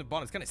squeeze from the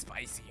bottom. It's kind of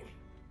spicy.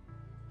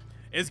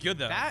 It's good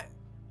though. That?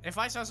 If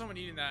I saw someone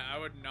eating that, I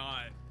would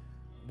not.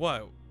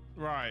 What?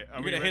 Right. Are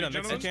You're we gonna hit ready, a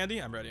Mexican gentlemen? candy?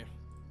 I'm ready.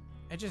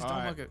 It just All don't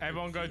right, look.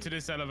 everyone go to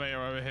this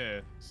elevator over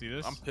here. See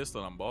this? I'm pissed that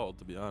I'm bald,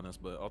 to be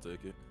honest, but I'll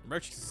take it.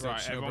 Rectrixx is so Right,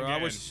 chill, everyone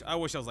bro. get I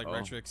wish I was like Oh.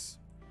 Rectrixx.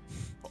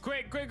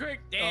 Quick. Damn,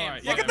 All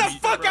right, Yeah, fuck get the me,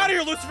 fuck bro. out of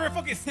here, Lucifer!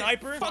 Fucking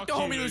sniper! Fuck the you,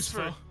 homie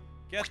Lucifer.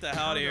 Get the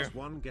hell out of here. Does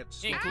one get Ain't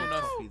smacked cool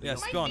enough. coffee the Yeah,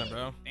 other spill on it,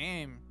 bro.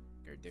 Damn.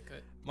 Your dick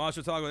cut.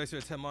 Monster Taco next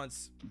year 10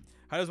 months.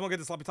 How does one get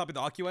the sloppy toppy the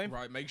Akiway?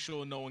 Right, make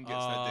sure no one gets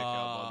that dick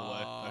out, by the way.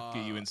 That'll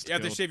get you You insta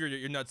have to shave your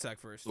nutsack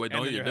first. Wait, and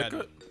no, then your dick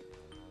cut?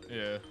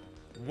 Yeah.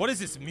 What is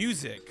this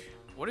music?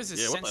 What is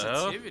this Yeah, what the hell?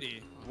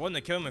 sensitivity? Wasn't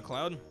it Kevin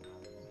McLeod?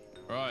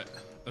 Right,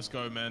 let's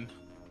go, man.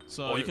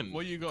 So Oh, you can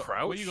what you got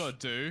to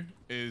do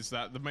is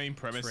that the main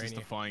premise is to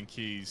Trainee. find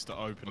keys to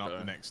open up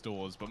the next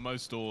doors, but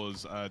most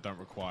doors don't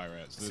require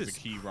it. So This there's is a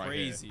key right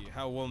crazy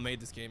how well made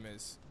this game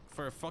is.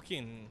 For a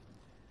fucking...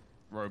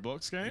 here.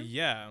 Roblox game?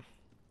 Yeah.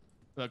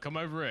 Look, come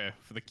over here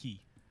for the key.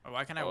 Oh,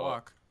 why can't I Oh.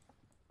 walk?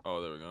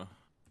 Oh, there we go.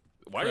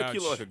 Why your key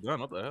look like a gun?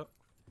 What the hell?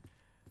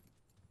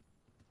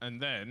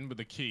 And then with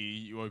the key,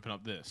 you open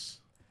up this.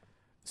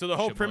 So the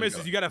whole Shit, premise boy,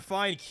 is go. you gotta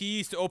find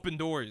keys to open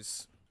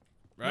doors.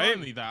 Not Right?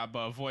 only that, but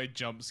avoid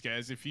jump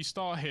scares. If you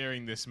start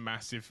hearing this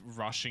massive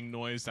rushing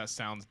noise that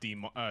sounds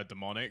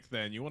demonic,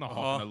 then you want to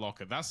hop in a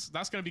locker. That's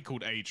gonna be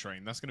called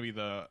A-Train. That's gonna be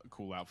the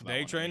call out for The that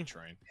A-Train? one.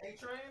 A-Train.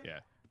 A-Train? Yeah.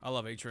 I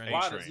love A-Train. Why?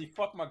 Why does he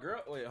fuck my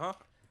girl? Wait, huh?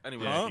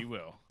 Anyway. Yeah, Huh? he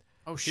will.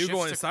 Oh, You shit.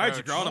 go inside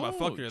your girl, I'm about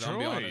to Oh, fuck you, I'm gonna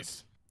be Droid.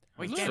 honest.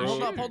 Wait, Look. damn, So-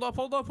 hold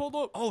up.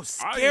 Oh, I'm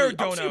scared seeing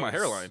donuts. my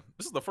hairline.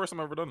 This is the first time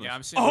I've ever done this. Yeah,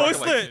 I'm seeing. Oh, my it's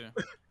hairline, lit.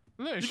 too.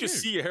 Look, You shoot. can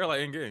see your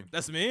hairline in game.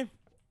 That's me?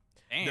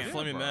 Damn. The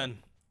Flaming bro.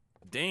 Man.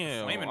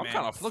 Damn, Flaming I'm man.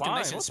 kind of Looking fine.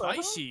 nice and What the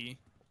hell? spicy.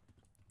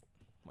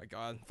 My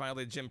God,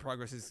 finally gym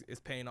progress is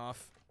paying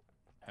off.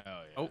 Hell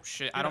yeah. Oh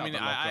shit! Get I don't out mean. the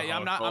locker,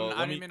 I'm not. Hog. I Let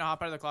didn't me- mean to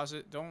hop out of the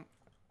closet. Don't.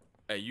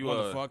 Hey, you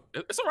What the fuck?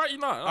 It's alright, you're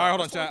not. Alright,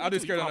 hold on, chat. I'll do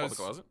scared on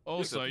donuts.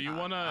 Also, you I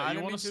wanna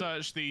didn't mean to.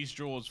 search these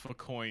drawers for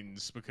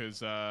coins because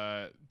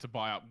to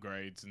buy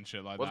upgrades and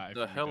shit like that. What if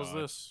the you hell is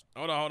die. this?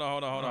 Hold on.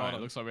 Alright,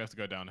 looks like we have to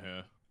go down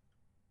here.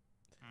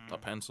 A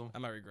pencil? I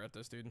might regret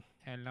this, dude.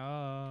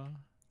 Hello.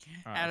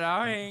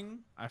 Allowing.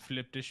 I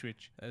flipped the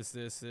switch.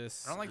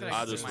 This. I don't like that. I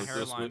I can just see my looked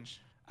this hairline. switch.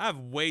 I have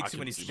way I too can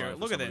many see scare. mine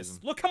for Look at some this. reason.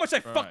 Look how much I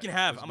Alright, fucking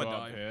have. let's I'm gonna go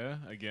up die. here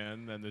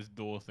again. Then this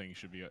door thing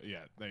should be. Yeah,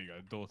 there you go.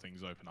 Door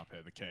things open up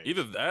here. The cave.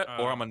 Either that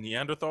or I'm a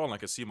Neanderthal and I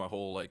can see my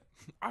whole like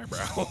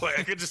eyebrow. Like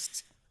I could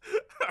just.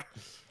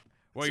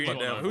 Where See you my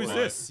going? damn Who's foot.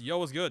 this? Yo,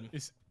 what's good?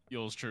 It's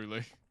yours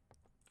truly.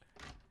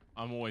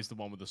 I'm always the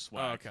one with the Oh,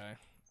 swag. okay.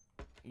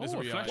 Oh, This is a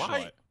where you are.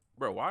 flashlight. Why,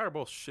 bro? Why are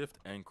both shift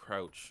and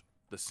crouch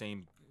the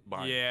same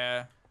bind?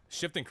 Yeah.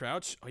 Shift and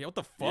crouch? Oh, yeah, what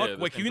the Yeah, fuck? the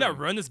Wait, can same you not thing.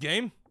 run this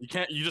game? You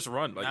can't. You just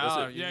run. Like No,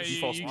 that's it. you Yeah, just you,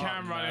 fall you smart.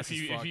 can run Nah, if this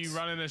is you fucked.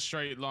 run in a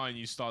straight line.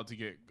 You start to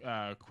get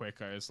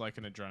quicker. It's like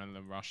an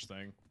adrenaline rush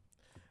thing.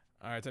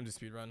 Alright, time to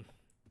speed run.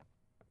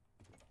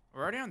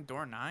 We're already on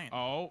door 9.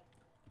 Oh,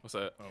 What's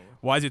that?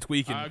 Why is it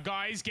tweaking?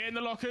 guys, get in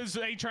the lockers.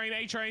 A-Train.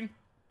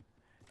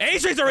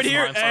 A-Train's already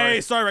here! mine, sorry.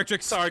 Hey, sorry,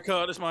 Rectrixx. Sorry,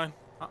 cuz. It's mine.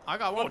 I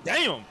got Oh one.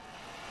 damn.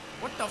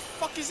 What the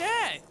fuck is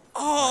that?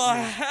 Oh,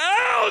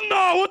 hell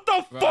no! What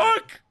the Right.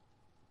 fuck?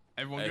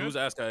 Everyone Hey, good? who's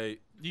ass guy?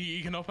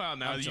 You can hop out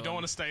now. I'm You don't chilling.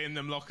 want to stay in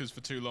them lockers for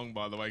too long,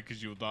 by the way,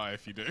 because you'll die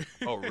if you do.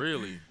 Oh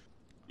really?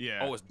 Yeah.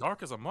 Oh, it's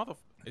dark as a mother.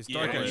 It's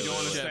Yeah, dark you as don't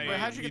want to shit. stay. Wait,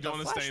 how'd you get don't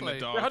the want to stay in the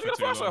flashlight? dark. Wait, how'd you get a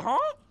for too flashlight, long.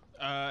 huh?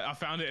 I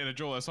found it in a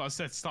drawer. That's why I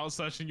said start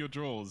searching your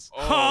drawers.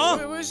 Huh?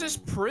 Wait, what is this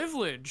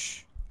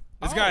privilege?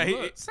 This Oh, guy,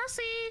 look.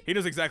 Sassy. he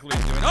knows exactly what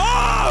he's doing.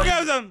 Oh,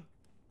 guys,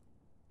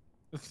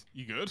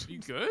 You good? You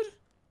good?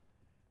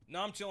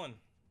 No, I'm chilling.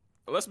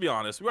 Let's be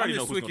honest. We I'm already know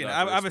just who's tweaking. gonna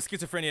I die have a first.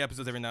 schizophrenia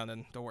episodes every now and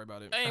then. Don't worry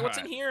about it. Hey, what's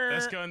in Alright, here?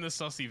 Let's go in the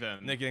sussy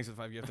then. Nick getting to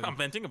 5 gifted. I'm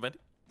venting. I'm venting.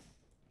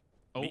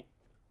 Oh,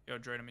 Yo,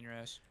 Droid, I'm in your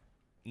ass.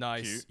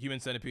 Nice. Cute. Human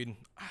Centipede.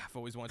 I've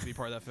always wanted to be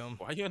part of that film.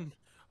 Why you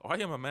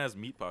in my man's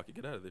meat pocket?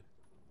 Get out of there.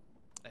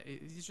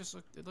 It just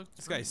looked. It looked.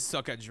 This guy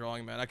suck at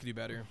drawing, man. I could do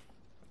better.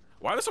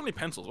 Why are there so many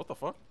pencils? What the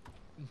fuck?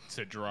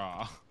 to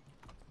draw.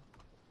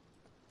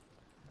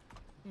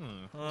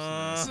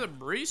 This is a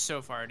breeze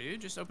so far,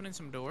 dude. Just opening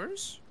some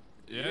doors.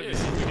 Yeah, Yeah. this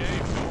is the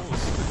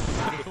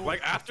game. Cool.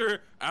 Like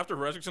after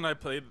Rectrixx and I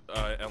played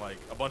and like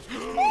a bunch.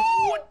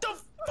 What the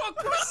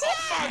fuck was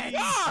that?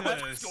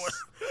 Jesus.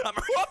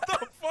 What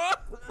the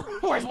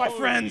fuck? Where's my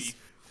friends?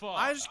 fuck?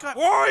 I just got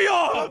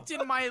Wario! poked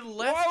in my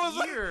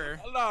left ear.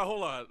 Nah,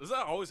 hold on. Does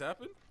that always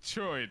happen?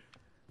 Droid.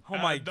 Oh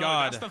my no,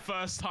 god. That's the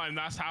first time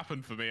that's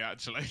happened for me,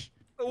 actually.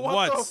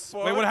 What? the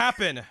fuck? Wait, what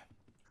happened?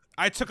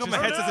 I took off my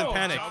headsets in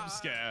panic. Jump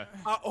scare.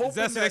 I opened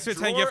That's an that extra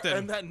 10 drawer gifted.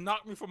 and that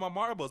knocked me from my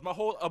marbles. My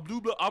whole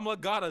Ablubla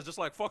Amagata is just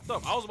like fucked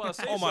up. I was about to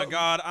say Oh my something,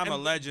 god, I'm a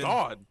and legend.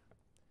 God.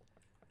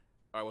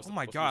 All right, Oh what's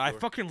my the god, I story?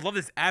 fucking love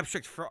this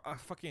abstract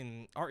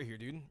fucking art here,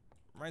 dude.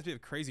 Reminds me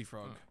of Crazy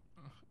Frog.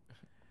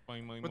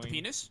 Boing, boing, With the boing.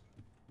 penis?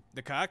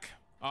 The cock.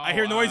 Oh, I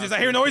hear noises. I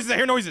hear noises. I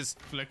hear noises.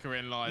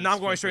 Flickering lights. Now I'm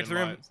going straight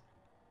flickering through him. lights.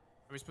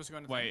 Are we supposed to go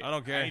into Wait, I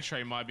don't care.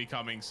 A-Train might be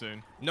coming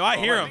soon. No, I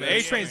hear my him. God.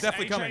 A train's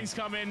definitely coming. A-Train's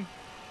coming.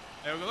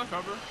 There we go,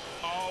 cover.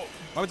 Oh,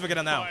 Why would we get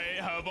on now? wait,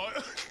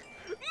 Herbo.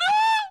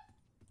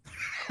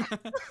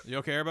 You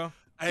okay, Herbo?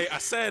 Hey, I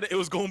said it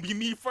was gonna be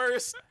me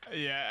first.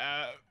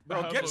 Yeah.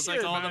 Bro, get Herbo's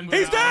shit, like man. all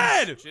He's the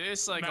dead!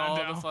 Just like Man all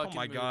down. the Oh fucking Oh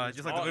my god, movies.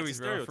 just like Oh, the it's a movies,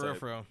 bro. For real, stereotype.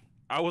 for real.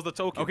 I was the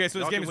token. Okay, so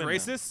this Y'all game can is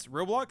win racist?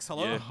 Roblox?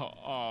 Hello? Yeah.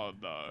 Oh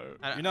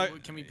no. You know,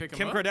 Can we pick him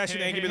Kim up? Kardashian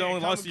ain't gonna be the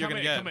only lawsuit you're come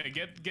gonna here, get. Come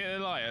here, get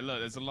a lighter. Look,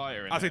 there's a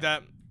lighter in I'll take there.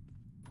 that.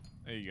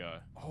 There you go.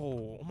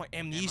 Oh my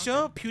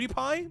amnesia?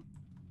 PewDiePie?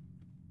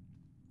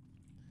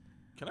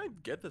 Can I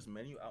get this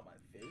menu out my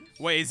face?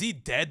 Wait, is he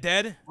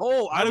dead?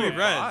 Oh, How do we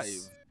revive.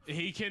 res?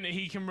 He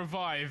can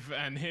revive,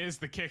 and here's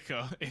the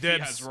kicker: if Dibs. he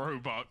has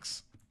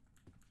Robux.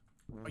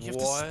 You have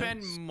to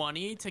spend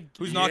money to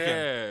Who's knocking?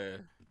 Yeah.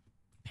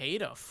 pay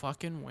to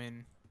fucking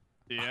win.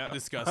 Yeah.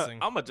 Disgusting.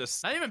 I'ma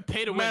just. Not even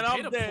pay to Man, win, pay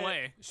I'm to dead.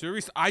 play. Should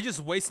we? I just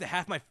wasted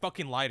half my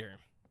fucking lighter.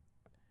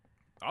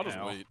 I'll just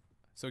Yeah. wait.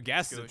 So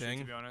gas is a Go shoot, to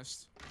thing. be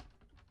honest.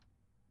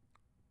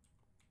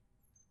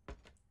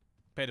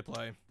 Pay to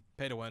play.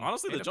 Pay to win.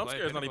 Honestly, Pay the to jump play,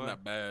 scare is pay to not even play.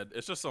 that bad.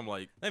 It's just some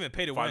like. Not even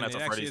pay to Five win. Nights It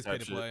at actually Freddy's is pay type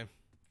to shit. play.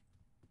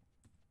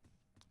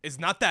 It's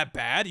not that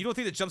bad. You don't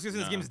think the jump scares in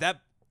this No. game is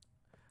that?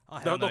 Oh,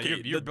 hell no.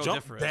 Okay, You're the built jump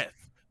different. death.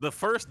 The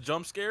first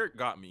jump scare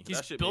got me. He's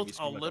That shit made me built a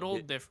scream like little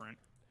bitch. different.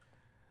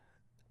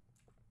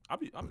 I'm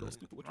real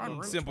stupid. What you We're on mean?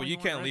 route Simple. You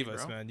 21 can't already, leave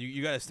us, bro. man.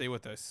 You gotta stay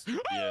with us. Yeah.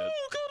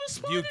 Oh god, a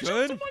spider You jumped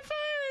good? on my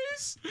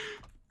face.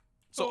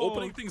 So Oh.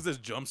 opening things is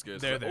jump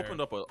scares. They're So I there.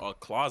 opened up a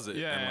closet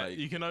Yeah, and like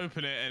you can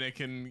open it and it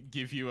can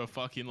give you a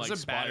fucking like There's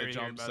a spider battery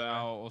here, jumps by the way.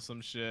 out or some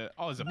shit.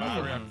 Oh, there's a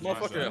battery. I'm just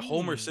motherfucker like-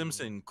 Homer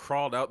Simpson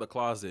crawled out the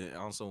closet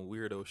on some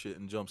weirdo shit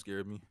and jump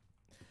scared me.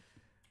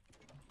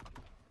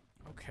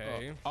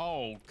 Okay.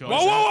 Oh god. Whoa,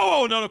 whoa, whoa,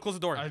 whoa! No, close the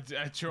door. A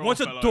drawer Once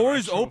a fell door over,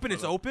 is a drawer open,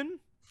 it's fell over. open.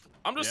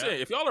 I'm just Yeah.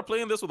 saying, if y'all are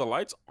playing this with the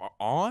lights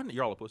on,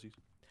 y'all are pussies.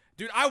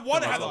 Dude, I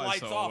want to The have the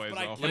lights lights are off, always but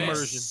I off. can't.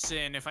 Immersion.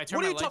 Listen, if I turn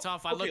What are my you lights talk-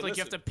 off, I Okay, look like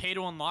you have listen. to pay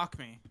to unlock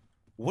me.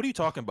 What are you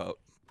talking about?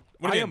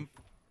 What do you I mean?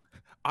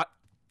 am.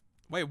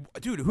 Wait,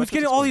 dude, who's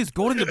getting all these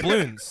golden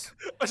doubloons?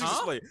 Let's just Huh?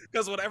 explain.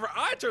 Because whenever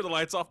I turn the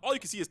lights off, all you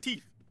can see is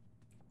teeth.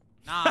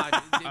 Nah,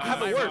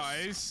 have it worse.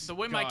 Guys, the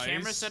way my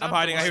camera's set I'm up.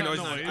 hiding. I hear it's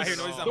noises. not I hear noises.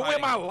 so- I'm The way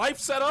hiding. my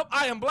life's set up,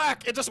 I am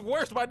black. It's just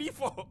worse by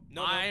default.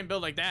 No, I no. ain't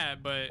built like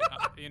that, but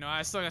you know,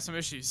 I still got some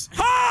issues.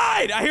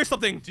 Hide! I hear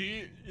something. Do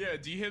you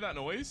hear that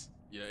noise?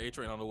 Yeah,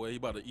 A-Train on the way. He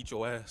about to eat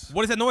your ass.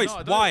 What is that noise? No,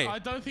 I Why?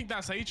 don't think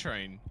that's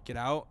A-Train. Get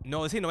out.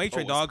 No, this ain't no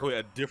A-Train, Oh, dog. Wait,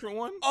 a different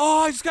one?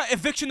 Oh, I just got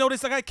eviction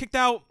notice. I got kicked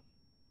out.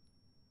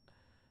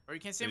 Or you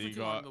can't stay Yeah, for you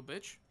too long, got- little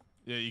bitch.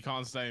 Yeah, you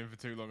can't stay in for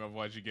too long,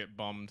 otherwise you get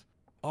bummed.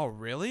 Oh,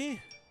 really?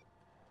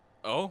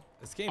 Oh,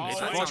 This game Oh, is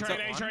fucked fucked up. up.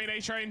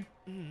 A-Train.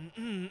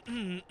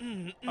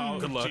 Oh,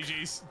 Good luck.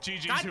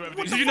 GG's, God, whoever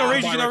what this Did you is. know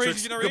rage? Did Goodbye, you know rage? Rectrixx.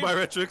 Did you know rage? Goodbye,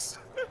 Rectrixx.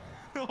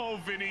 Oh,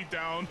 Vinny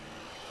down.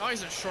 Oh,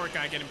 he's a short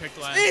guy getting picked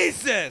last.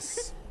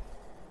 Jesus!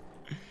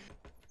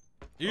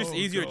 You're just Oh,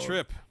 easier God.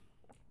 trip.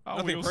 Oh,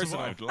 Nothing we all personal.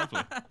 survived.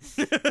 Lovely.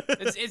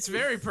 It's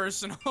very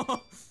personal. Wait, can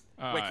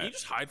you Alright.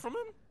 just hide from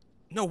him?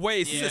 No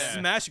way. Is this a Yeah.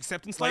 smash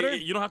acceptance Like, letter?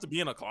 you don't have to be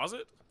in a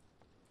closet?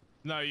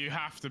 No, you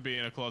have to be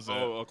in a closet.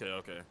 Oh,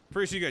 okay.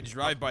 Pretty sure you get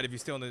drive-by if you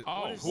still in the.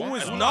 Oh, Who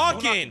what is the-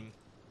 knocking?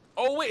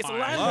 Oh, wait, it's a Hello?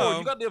 landlord.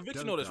 You got the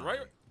eviction Don't notice, die. right?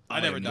 I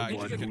never am died. the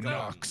one Just who kicked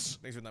out. knocks.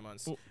 Thanks for 9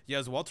 months. Oh. Yeah,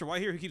 is Walter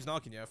White here? Who keeps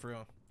knocking? Yeah, for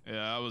real. Yeah,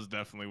 that was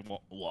definitely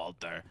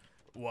Walter.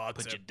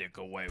 Walter, Put your dick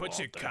away, put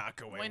your Walter.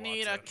 cock away. We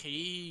need a Walter.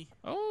 key.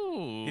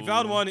 Oh. He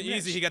found one yes.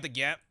 easy. He got the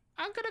gap.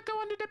 I'm gonna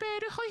go under the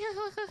bed.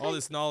 All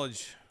this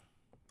knowledge.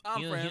 I'm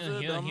Here, friends here,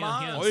 with here, the here,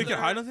 monster. Oh, you can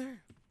hide on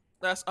there?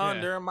 That's Yeah.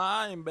 under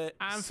my bed.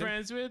 I'm Sim-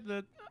 friends with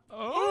the.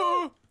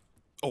 Oh.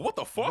 Oh, what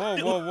the fuck? Whoa,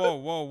 whoa, whoa,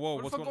 whoa, whoa. What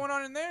the What's fuck going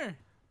on in there?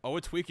 Oh,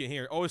 it's tweaking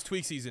here. Oh, it's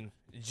tweak season.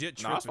 Jit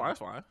tripping. Nah, it's fine, it's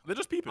fine. They're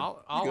just peeping.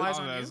 All You eyes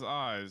good? on there's you.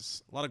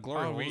 eyes. A lot of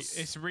glory Oh, holes.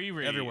 it's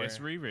Riri. everywhere. It's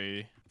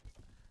Riri.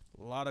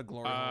 A lot of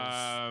glory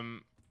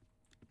holes.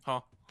 Huh?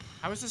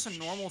 How is this a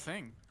normal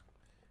thing?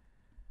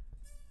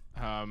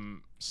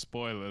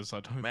 Spoilers. I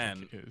don't Man,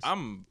 think it is.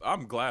 I'm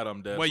glad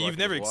I'm dead. Wait, so I you've can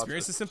never just watch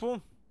experienced it. this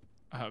simple?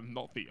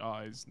 Not the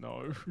eyes.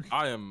 No.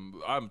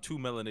 I'm too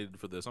melanated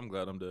for this. I'm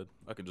glad I'm dead.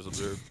 I can just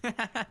observe.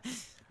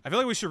 I feel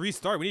like we should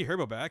restart. We need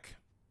Herbo back.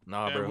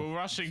 Nah, Yeah, bro. we're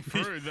rushing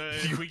through.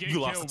 If we get you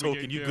killed, lost the we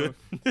token. get You killed.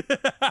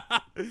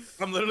 good?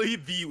 I'm literally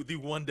the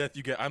one death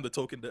you get. I'm the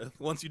token death.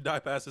 Once you die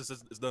past this,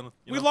 it's done.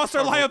 You We know? lost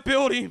our Sorry, bro.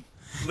 liability.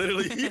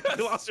 Literally, you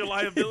lost your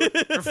liability.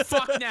 You're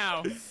fucked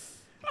now.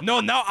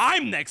 No, now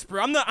I'm next,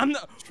 bro. I'm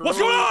not. What's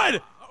going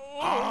on?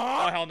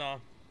 Oh hell no.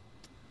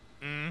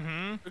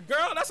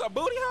 Girl, that's a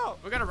booty hole.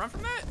 We gotta run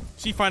from that.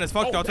 She fine as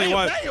fuck. Though, I'll tell you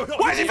what. Damn.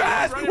 Why is he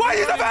fast? Why is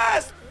he so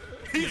fast?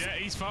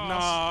 He's fast.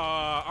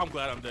 Nah, I'm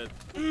glad I'm dead.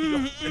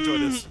 Enjoy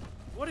this.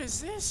 What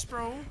is this,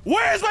 bro?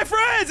 Where's my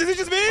friends? Is it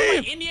just me?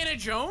 Like Indiana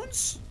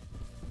Jones?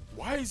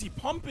 Why is he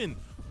pumping?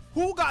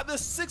 Who got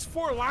this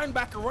 6'4"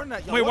 linebacker running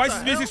that? Yo, Wait, what why is the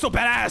this music hell? so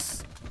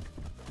badass?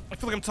 I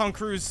feel like I'm Tom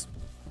Cruise.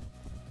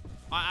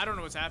 I don't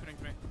know what's happening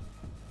to me.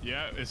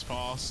 Yeah, it's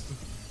fast.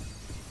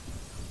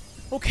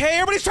 Okay,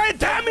 everybody's trying to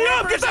dam me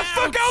up. Get the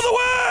fuck out of the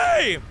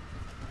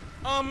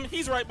way!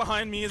 He's right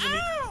behind me, isn't he?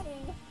 Ow!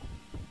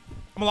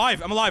 I'm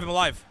alive. I'm alive. I'm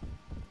alive.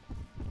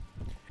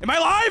 Am I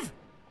alive?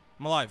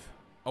 I'm alive.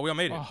 Oh, we all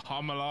made it. Oh,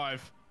 I'm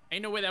alive.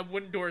 Ain't no way that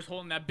wooden door is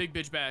holding that big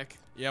bitch back.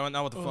 Yeah, well,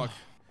 now what the fuck?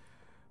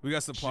 We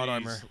got some plot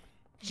armor.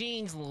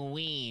 Jeez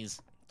Louise.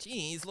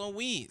 Jeez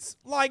Louise.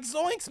 Like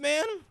Zoinks,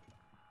 man.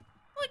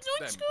 Like Zoink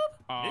Damn. Scoop.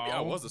 Maybe I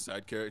was a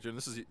side character, and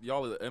this is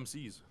y'all are the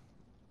MCs.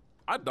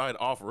 I died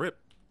off rip.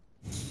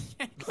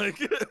 Like,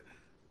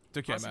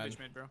 Took care, Awesome man. bitch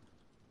mid, bro.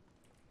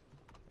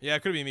 Yeah,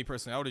 it could be me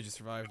personally. I would have just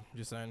survived.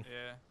 Just saying.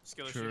 Yeah,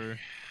 skill issue. True.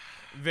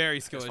 Very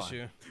skill That's fine.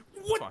 issue.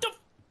 What the?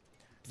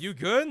 You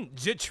good?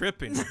 Jit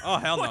tripping. Oh,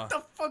 hell no. What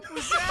the fuck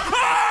was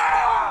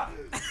that?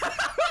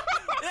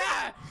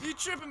 Yeah, you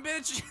tripping,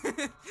 bitch.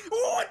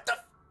 What the?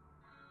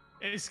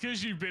 It's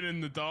because you've been in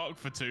the dark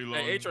for too long.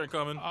 hey, A-Train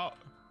coming.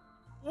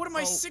 What am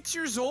I, 6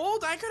 years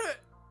old? I could've.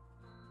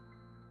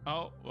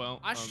 Well.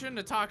 I shouldn't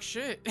have talked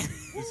shit.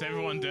 Is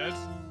everyone dead?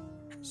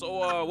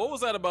 So, what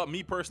was that about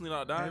me personally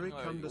not dying? Eric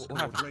Like, underscore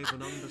what happened?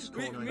 Raven underscore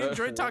Me and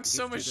 94 Droid talked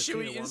so much gifted a shit,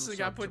 we tier 1 instantly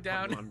sub got put to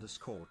Pablo down.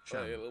 underscore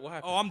chan. What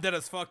happened? Oh, I'm dead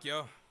as fuck,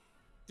 yo.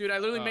 Dude, I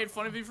literally made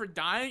fun of you for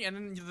dying, and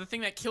then the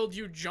thing that killed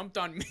you jumped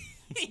on me.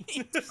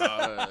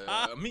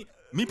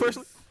 Me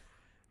personally?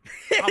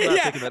 I'm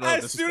not taking that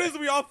out. As soon as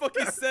we all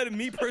fucking said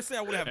me personally,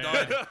 I would have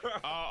died.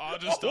 I'll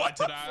just die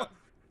to that.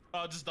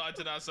 I'll just die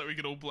to that so we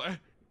can all play.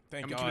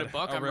 Thank I'm God. keeping it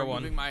buck. A I'm real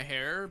removing one. my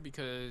hair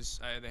because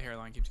the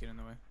hairline keeps getting in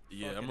the way.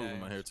 Yeah, I'm Fucking moving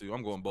A. my hair too.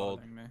 I'm going bald.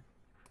 Bothering me.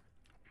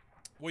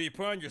 Will you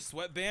put on your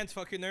sweatbands,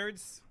 fucking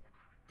nerds?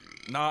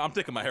 Nah, I'm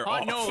taking my hair Oh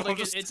off. no, I'm like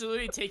just- it's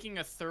literally taking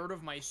a third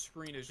of my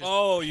screen. Is just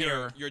Oh,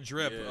 hair. your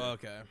drip. Yeah. Oh,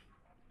 okay.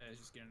 Yeah,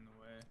 it's just getting in the way.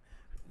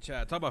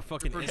 Chat, talk about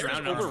fucking Super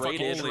Instagram. drowning.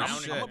 overrated. Fucking I'm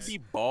drowning. gonna be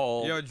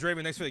bald. Yo,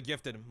 Draven, thanks for the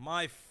gifted.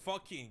 My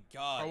fucking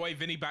God. Oh wait,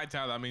 Vinny backed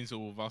out. That means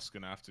all of us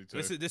gonna have to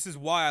too. This is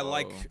why I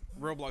like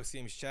Roblox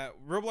games, chat.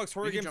 Roblox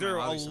horror You can games jump are in a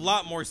lobby sometime.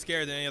 lot more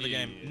scary than any other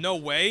game. Yeah. No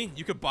way.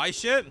 You could buy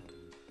shit?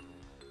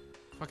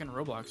 Fucking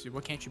Roblox, dude.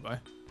 What can't you buy?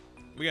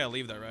 We gotta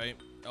leave that, right?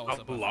 Oh, what's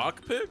A up, Huffy?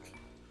 block pick?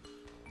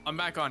 I'm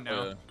back on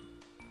now.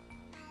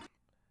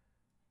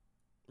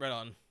 Right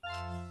on.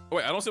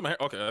 Wait, I don't see my hair.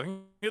 Okay, I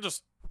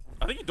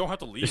think you don't have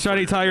to leave.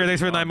 Shiny Tiger,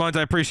 thanks for the 9 months.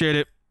 I appreciate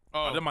it.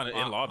 I didn't mind it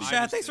in lobby.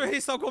 Chat, thanks for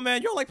hitting Suckle,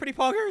 man. You don't like pretty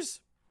poggers?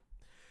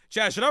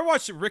 Chat, should I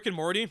watch Rick and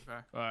Morty?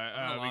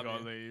 Alright, we lobby.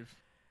 gotta leave.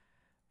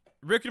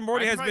 Rick and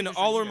Morty I has probably been just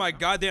all read over you my guys,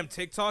 goddamn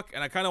TikTok,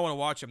 and I kind of want to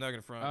watch it. I'm not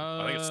gonna front.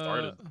 I think it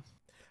started.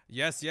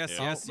 Yes, yes,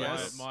 Yeah. yes,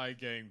 yes. My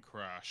game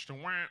crashed.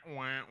 Wah,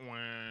 wah,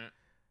 wah.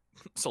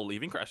 So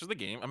leaving crashes the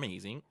game.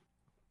 Amazing.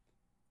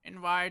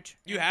 Invite.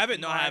 You have it?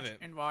 No, I haven't.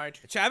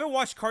 Invite. Chat, I haven't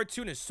watched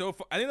cartoon in so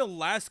far. I think the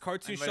last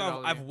cartoon Invited show all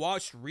of I've you.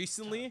 watched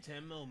recently.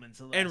 10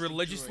 moments. And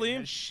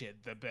religiously?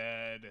 Shit the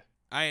bed.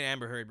 I ain't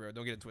Amber Heard, bro.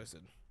 Don't get it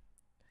twisted.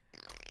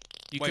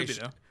 You Wait, could be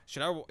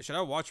though. should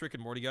I watch Rick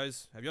and Morty,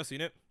 guys? Have y'all seen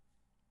it?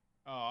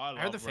 Oh, I love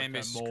heard the fan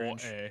Rick base and is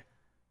cringe. Morty.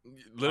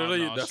 Literally,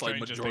 no, that's like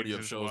Stranger majority Things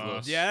of is shows.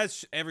 worse. Though. Yeah,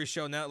 that's every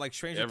show now. Like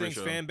Stranger Every Things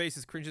show. fan base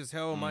is cringe as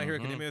hell. My Hero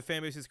Academia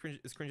fan base is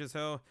cringe as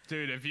hell.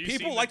 Dude, if you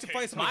People seen like the to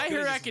find TikTok- something My good,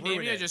 Hero just ruin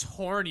Academia it. just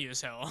horny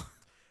as hell.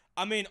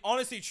 I mean,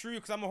 honestly, true,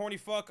 because I'm a horny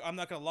fuck. I'm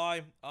not gonna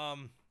lie.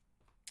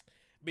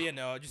 But yeah,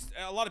 no, just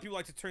a lot of people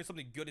like to turn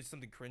something good into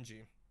something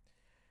cringy.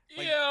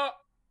 Like- Yeah.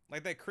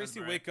 Like that Chrissy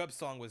right. Wake Up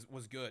song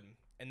was good,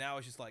 and now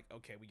it's just like,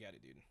 okay, we got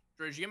it, dude.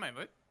 Droid, did you get my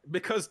invite?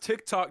 Because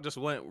TikTok just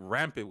went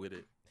rampant with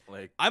it.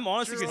 Like, I'm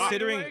honestly Droid,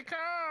 considering. wake up.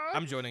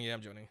 I'm joining. Yeah,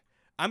 I'm joining.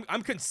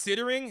 I'm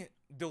considering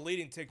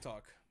deleting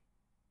TikTok.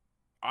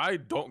 I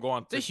don't go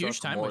on It's a TikTok huge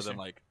for time more waster. than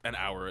like an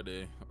hour a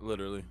day,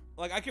 literally.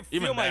 Like I can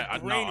Even feel my that,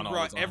 I'm brain not rot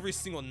always on. every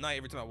single night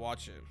every time I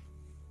watch it.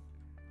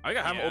 I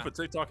haven't Yeah. opened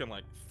TikTok in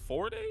like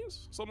 4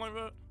 days, something like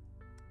that.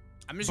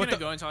 I'm just But gonna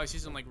the- go until I see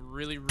some like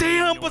really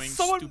Damn, but annoying,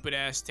 someone- stupid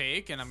ass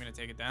take, and I'm gonna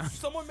take it down.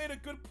 Someone made a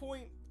good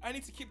point. I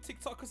need to keep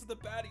TikTok because of the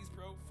baddies,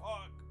 bro.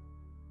 Fuck.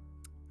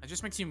 It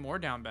just makes you more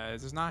down bad.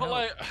 It does not But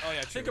help. like, Oh,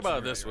 yeah, think true, about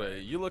it true, this right, way: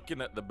 right. you looking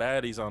at the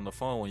baddies on the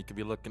phone when you could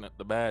be looking at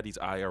the baddies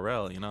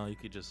IRL. You know, you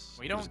could just.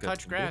 We you don't just get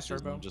touch some grass,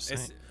 bitches, Herbo. I'm just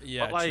It's saying.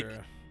 yeah, But, like- true.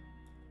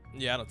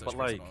 Yeah, I don't touch But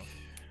grass at like,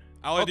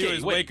 all I do okay,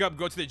 is wait. wake up,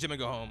 go to the gym, and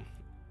go home.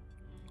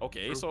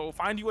 okay, so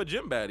find you a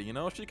gym baddie. You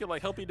know, she could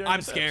like help you during. I'm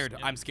your steps. scared.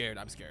 I'm scared.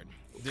 I'm scared.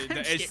 I'm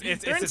It's scared.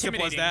 it's They're as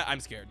simple as intimidating. that. I'm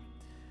scared.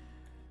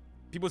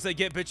 People say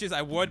get bitches.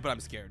 I would, but I'm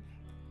scared.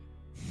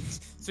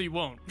 So you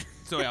won't.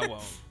 So yeah, I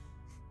won't.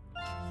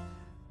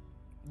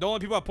 The only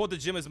people I pull at the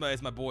gym is my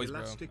boys, bro.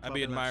 Elastic I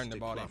be love, admiring their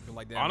elastic body. love.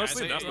 Like, damn,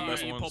 Honestly, Yeah, that's the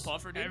best you ones. pull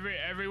puffer, dude.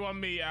 Everyone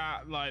meet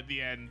at like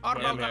the end. Auto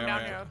Yeah, come yeah, down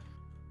yeah. here.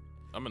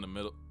 I'm in the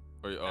middle.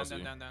 Or, oh, Down,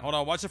 see. down. Hold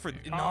on, watch it for. No,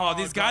 Oh,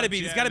 these gotta God,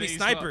 be Jenny's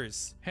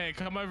snipers. Hey,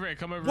 come over here.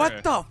 Come over here.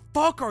 What the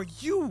fuck are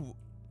you?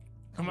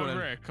 Come over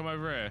here. Come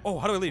over here. Oh,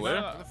 how do I leave? Where?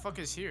 What the fuck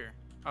is here?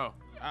 Oh.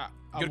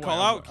 Good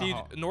call out. Can you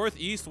north,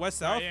 east, west,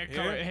 south? Yeah,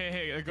 Here?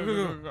 hey,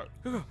 go.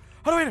 Go.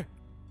 How do I enter?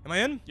 Am I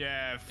in?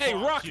 Yeah. Hey,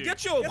 fuck Rock, you.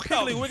 get your Get the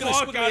wiggly wiggly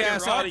fuck squiggly outta here,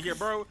 ass Rock. out of here,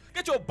 bro.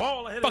 Get your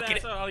ball headed Fucking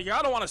ass out of here.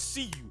 I don't want to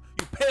see you.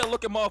 You pale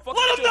looking motherfucker.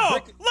 Let him know!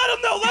 Let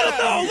him know! Let him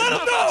know! Let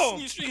him know!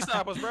 You street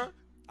snappers, bro.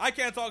 I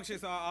can't talk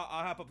shit, so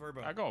I'll hop up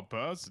Herbo. I got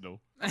personal.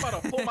 I'm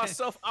about to pull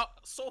myself out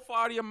so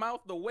far out of your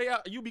mouth the way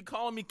you be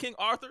calling me King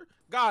Arthur.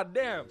 God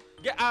damn.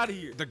 Get out of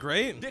here. The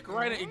great? Dick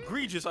right and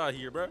egregious out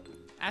here, bro.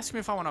 Ask me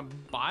if I want to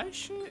buy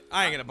shit?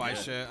 I ain't gonna buy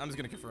shit. I'm just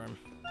gonna confirm.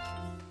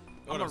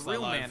 I'm a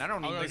real man. I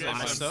don't need I'll go to get buy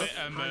some stuff.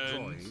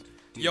 vitamins.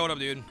 Yo, what up,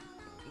 dude?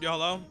 Yo,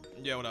 hello?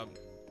 Yo, what up?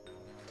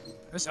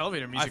 This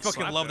elevator I music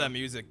fucking slapped, love though. that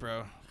music,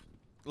 bro.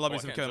 Love me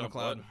I some can't Kevin jump,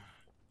 McLeod. bud.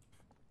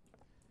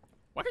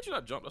 Why can't you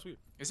not jump? That's weird.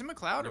 Is it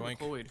McLeod or Yoink.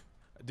 McLeod?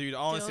 Dude,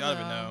 honestly, I don't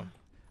even know.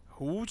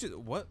 Who just,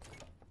 what?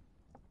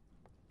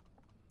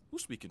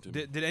 Who's speaking to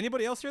me? Did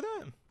anybody else hear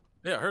that?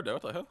 Yeah, I heard that.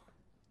 What the hell?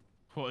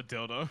 What a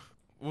dildo.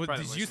 What,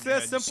 Probably did you listen, say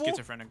that yeah, simple?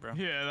 Schizophrenic, bro.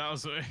 Yeah, that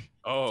was it.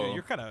 Oh. Dude,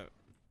 you're kind of.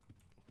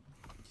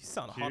 You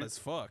sound hot Cute. as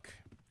fuck.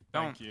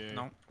 Don't. you.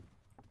 No.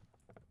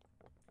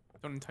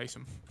 Don't entice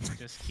him.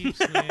 Just keep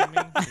slamming.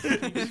 Just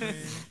keep slamming.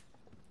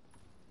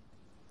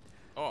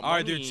 Oh, All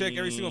right, dude, money. check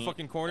every single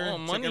fucking corner.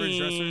 Oh, check every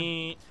dresser.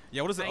 money.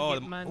 Yeah, what is it? I Oh,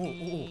 get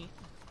money.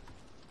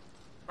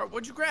 Bro,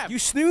 what'd you grab? you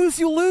snooze,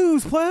 you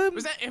lose, pleb.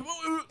 Was that?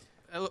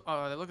 Oh,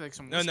 that looked like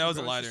some. No, whiskey, it was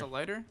a bro. It's just lighter. a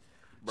lighter.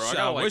 Bro, I Shit,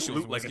 gotta I like wish it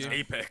was loot like it's whiskey.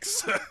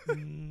 Apex.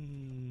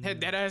 Head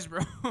dead ass,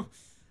 bro.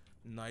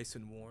 Nice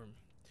and warm.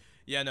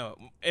 Yeah, no.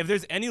 If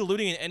there's any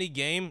looting in any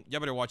game, y'all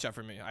better watch out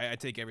for me. I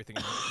take everything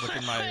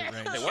within my range.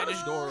 Hey, why I this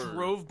just door?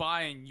 drove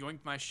by and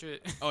yoinked my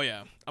shit. Oh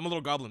yeah, I'm a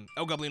little goblin.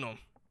 El Goblino.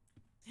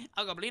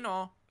 El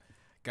Goblino.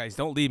 Guys,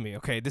 don't leave me,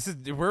 okay?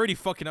 We're already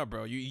fucking up,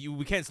 bro.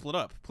 We can't split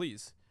up,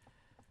 please.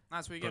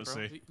 That's what you get, bro.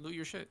 Pussy. Loot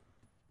your shit.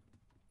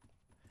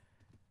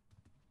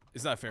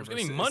 It's not fair, I'm bro.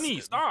 getting money.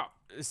 Stop.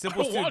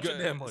 Simple's I'm too watching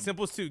that money.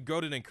 Simple's too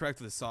goaded and correct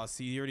with the sauce.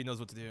 He already knows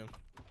what to do.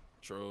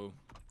 True.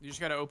 You just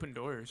gotta open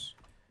doors.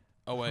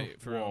 Oh wait,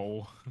 for real.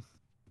 Whoa.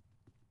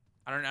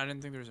 I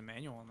didn't think there was a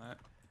manual on that.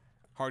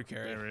 Hard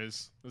carry. There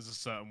is. There's a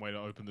certain way to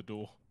open the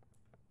door.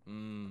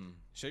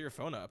 Shut your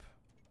phone up.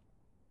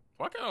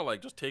 Why can't I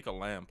like just take a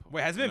lamp?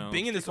 Wait, has it been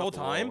binging this stick whole off the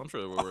wall? time? I'm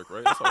sure it will work,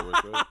 right? That's how it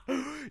works, right?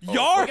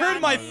 Y'all fuck.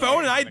 heard my phone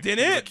and I There's a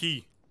didn't?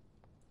 key.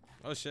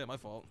 Oh shit, my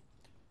fault.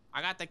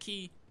 I got the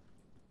key.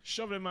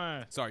 Shove it in my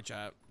ass. Sorry,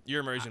 chat. You're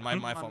immersion. My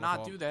I'm fault. gonna My not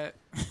fault. do that.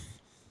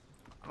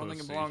 I don't think it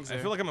Pussy. belongs I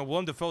there. feel like I'm in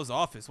Willem Dafoe's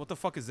office. What the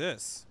fuck is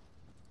this?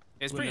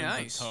 It's pretty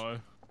William nice. Toe.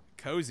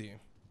 Cozy. It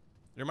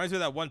reminds me of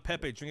that one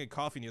Pepe drinking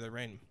coffee near the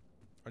rain.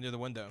 Or near the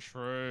window.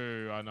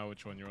 True. I know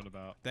which one you're on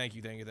about. Thank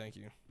you.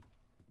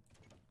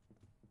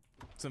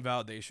 Some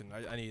validation.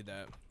 I needed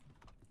that.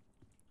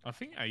 I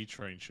think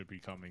A-Train should be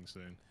coming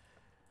soon.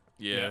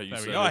 Yeah, you there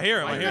we said go. Oh, I it. hear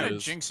him. Why I you hear gotta him.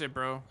 jinx it,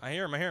 bro? I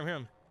hear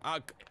him. How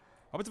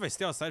about if I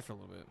stay outside for a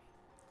little bit?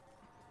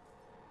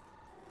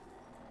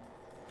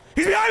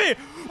 He's behind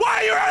me! Why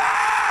are you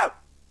running?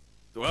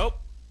 Well,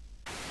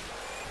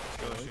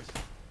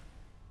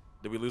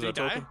 did we lose Did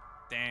our he die? token?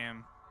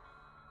 Damn.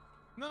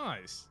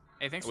 Nice.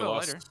 Hey, thanks We for the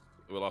lost. lighter.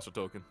 We lost our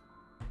token.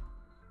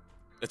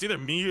 It's either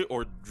me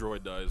or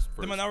Droid dies The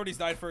first. minorities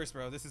died first,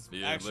 bro. This is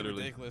Yeah, actually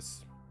literally.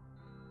 ridiculous.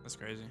 That's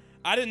crazy.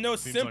 I didn't know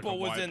Seems like Simple a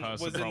was white in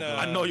person the. problem.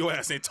 I know your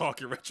ass ain't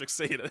talking. Rectrixx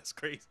say that. That's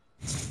crazy.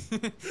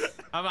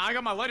 I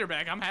got my lighter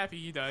back. I'm happy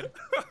he died.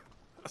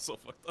 That's so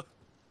fucked up.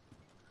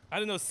 I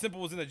didn't know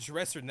Simple was in the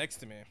dresser next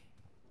to me.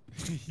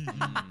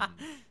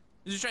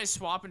 Did you try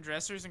swapping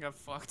dressers and got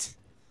fucked?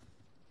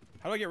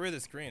 How do I get rid of the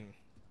screen?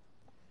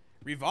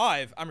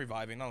 Revive? I'm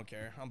reviving. I don't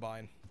care. I'm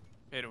buying.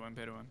 Pay to win.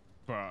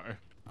 Bro.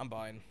 I'm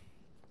buying.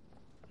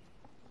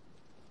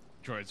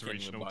 Droid's Can't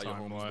reaching even all buy your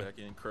time homies low. back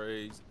in.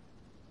 Crazy.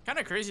 Kind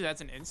of crazy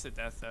that's an instant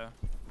death though.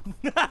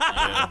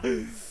 Yeah.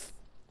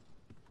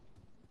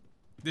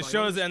 This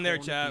show doesn't end there,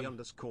 chat.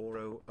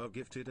 _O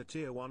gifted a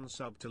tier 1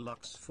 sub to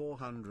Lux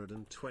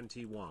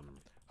 421.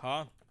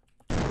 Huh?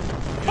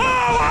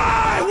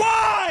 Oh,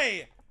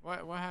 why?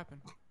 What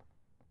happened?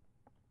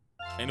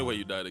 Ain't no way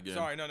you died again.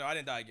 Sorry, no, I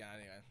didn't die again.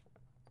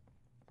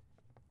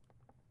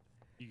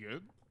 You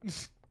good?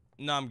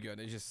 No, I'm good.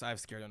 It's just I have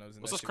scared nose.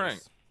 What's this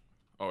crank?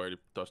 Oh, I already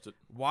touched it.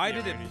 Why Yeah,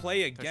 did it already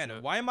play touched again? it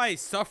up. Why am I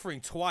suffering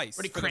twice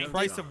Already for the cranked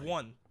price it. of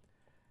one?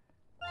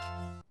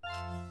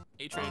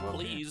 A-Train, Oh, okay.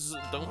 please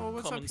don't Oh,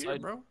 what's come up inside. here,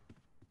 bro?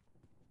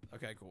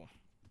 Okay, cool.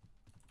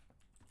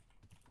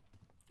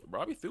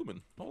 Robbie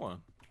Thuman. Hold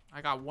on.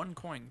 I got 1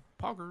 coin.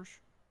 Poggers.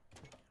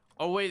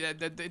 Oh wait,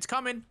 it's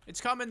coming. It's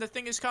coming. The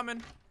thing is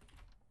coming.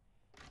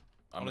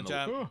 I'm Hold in on,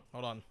 chat. the,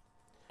 Hold on.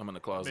 I'm in the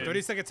closet.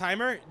 30-second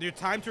timer. Your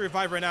time to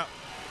revive right now.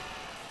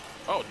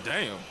 Oh,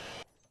 damn.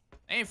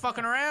 I ain't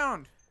fucking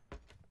around.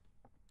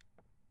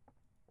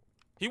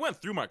 He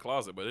went through my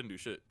closet, but didn't do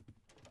shit.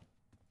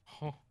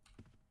 Huh.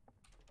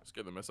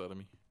 Scared the mess out of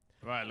me.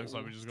 Right, looks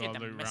like we just Get got the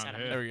loot mess around out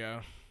of here. There we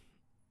go.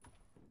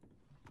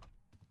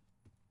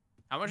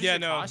 How much Yeah, does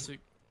it no. cost?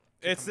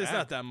 It's come not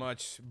back? that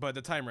much, but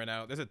the time ran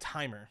out. There's a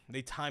timer.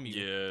 They time you.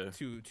 Yeah.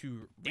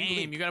 To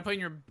Damn, you gotta put in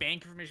your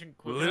bank information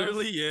quick.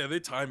 Literally, yeah, they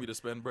time you to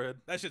spend bread.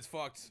 that shit's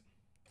fucked.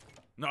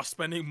 Not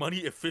spending money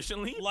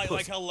efficiently. Like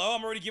hello,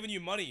 I'm already giving you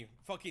money.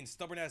 Fucking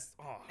stubborn ass.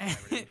 Oh,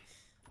 whatever, dude.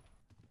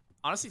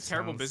 Honestly,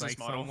 terrible Sounds business like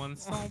model.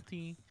 someone's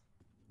salty.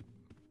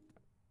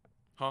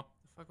 Huh?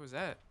 The fuck was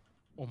that?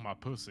 Oh, my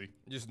pussy.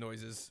 Just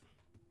noises.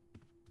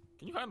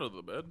 Can you handle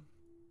the bed?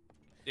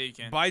 Yeah, you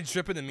can. Buy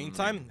drip in the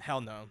meantime?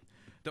 Hell no.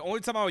 The only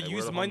time I would Hey, where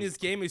use the money in homies? this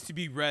game is to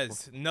be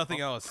res. Nothing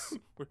else.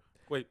 Wait.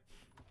 Wait,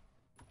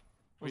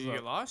 What's you up?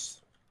 get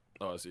lost?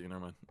 Oh, I see. Never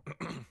mind.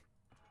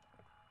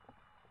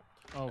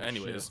 Oh,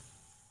 Anyways. shit.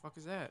 Fuck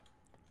is that?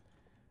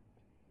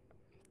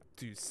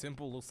 Dude,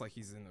 Simple looks like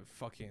he's in a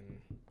fucking.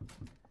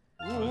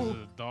 Oh, this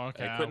is a dark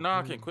Hey, alley. quit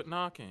knocking. Quit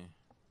knocking.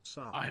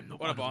 Sup? I'm the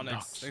What up, one who Onyx?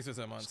 knocks. Thanks for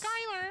 7 months.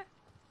 Skylar.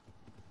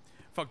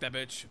 Fuck that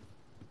bitch.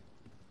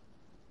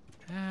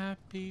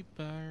 Happy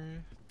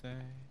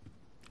birthday.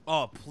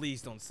 Oh,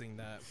 please don't sing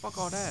that. Fuck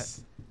all that.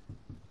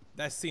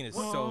 That scene is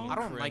so I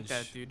don't like cringe.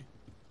 that, dude.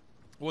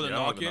 Well, the Yeah, I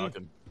don't like the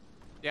knocking?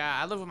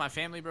 Yeah, I live with my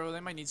family, bro. They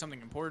might need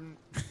something important.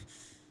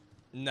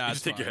 Nah, You it's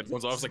just take your fine.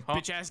 headphones off. It's like, huh?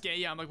 Bitch ass gay.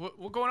 Yeah, I'm like,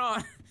 what's going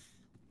on?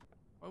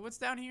 Well, what's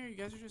down here? You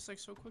guys are just like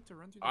so quick to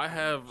run through. The I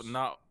have doors.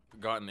 not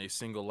gotten a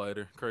single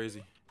lighter.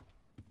 Crazy.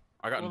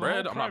 I got Well,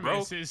 bread. the I'm whole not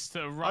broke. premise is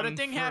to run Oh, the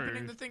thing through.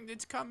 happening. The thing,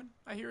 it's coming.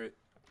 I hear it.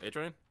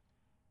 A-Train?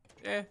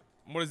 Yeah.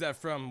 What is that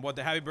from? What,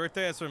 the happy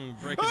birthday? That's from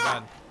Breaking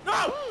Bad.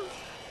 No!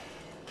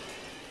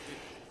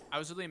 I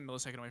was literally a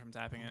millisecond away from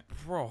tapping it.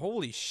 Bro,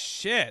 holy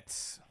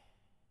shit.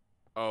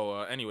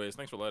 Oh, anyways,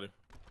 thanks for the lighter.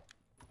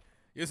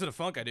 Here's to the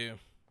funk I do.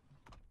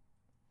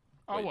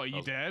 Oh, Wait, what, you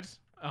oh. dead?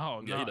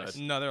 Oh, Yeah, he nice.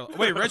 died. No, they're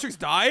wait, Rectrixx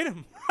died?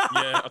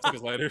 Yeah, I took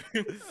his lighter.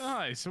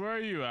 Nice. Where are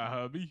you at,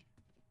 hubby?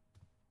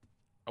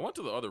 I went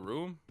to the other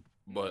room,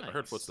 but I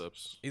heard Nice.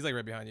 footsteps. He's like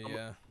right behind you,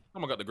 yeah.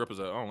 Someone got the grippers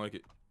out. I don't like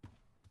it.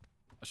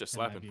 That shit That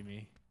might slapping. be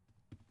me.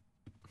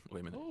 Wait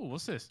a minute. Oh,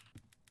 what's this?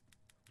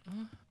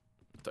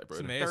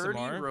 Typewriter. Some 30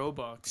 ASMR.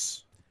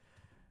 Robux.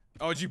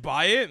 Oh, did you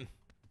buy it?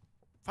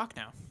 Fuck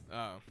now.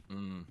 Oh,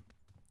 Mm.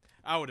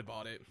 I would have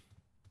bought it.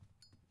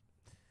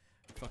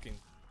 Fucking.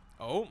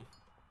 Oh,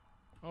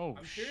 Oh,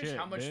 I'm shit, curious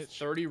how much bitch.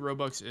 30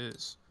 Robux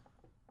is.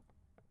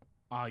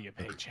 Oh, your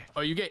paycheck.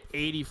 Oh, you get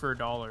 80 for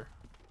 $1.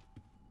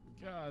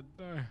 God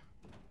damn.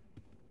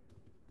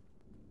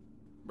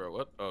 Bro,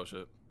 what? Oh,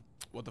 shit.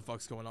 what the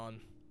fuck's going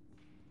on?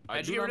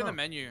 How'd do you get not rid of the know.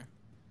 menu?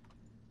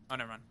 Oh,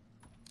 never mind.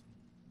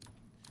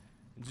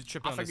 Just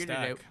tripping I on the figured it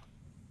stack.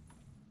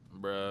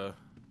 out. Bruh.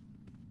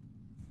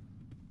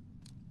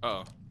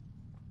 Uh-oh.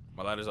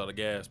 My lighter's out of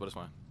gas, but it's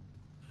fine.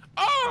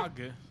 Oh,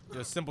 good.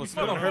 Just simple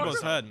spit on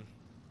Herbo's head.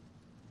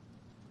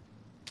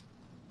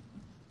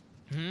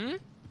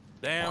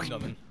 Damn.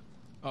 Nothing.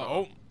 Uh-oh.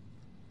 Oh,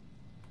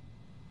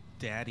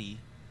 Daddy.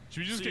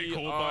 Should we just See, get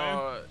caught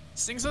by him?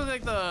 Things look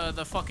like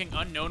the fucking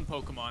unknown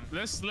Pokemon.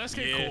 Let's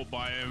get yeah. caught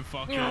by him.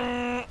 Fuck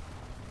it.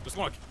 Just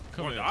want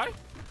Come to here. die?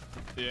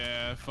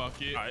 Yeah,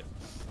 fuck it. Alright.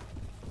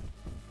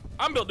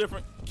 I'm built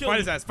different. Kill fight me.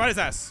 his ass! Fight his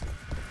ass!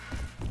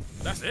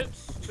 That's it.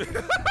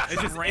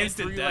 It's just Ran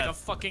instant through you like a death.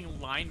 fucking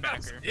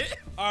linebacker. It?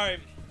 All right.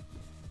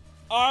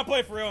 Oh, I'm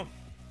playing for real. All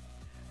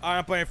right,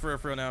 I'm playing for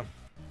real now.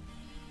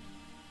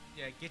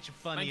 Yeah, get your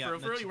Like, funny for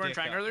up. real, you weren't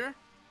trying earlier?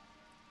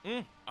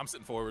 I'm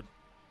sitting forward.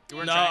 You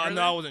weren't No, trying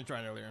no, I earlier? wasn't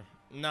trying earlier.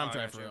 No, I'm Oh,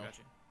 trying gotcha, for real.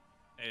 gotcha.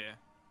 Yeah, yeah.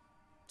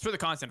 It's for the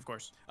content, of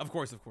course. Of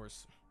course, of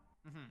course.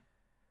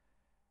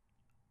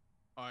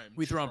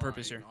 We threw on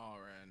purpose here.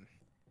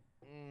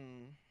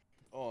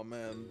 Oh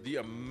man, the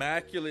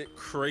immaculate,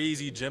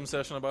 crazy gym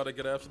session about to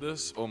get after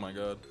this. Oh my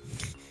god.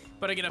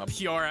 But I get a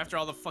PR after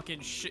all the fucking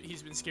shit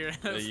he's been scared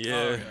of. Yeah.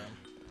 Oh, yeah.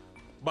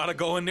 About to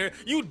go in there.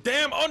 You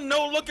damn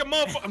unknown looking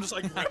motherfucker. I'm just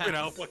like ripping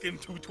out fucking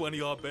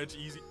 220 off bench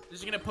easy.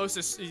 Just gonna post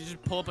this. You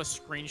just pull up a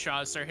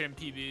screenshot, start hitting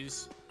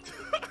PBs.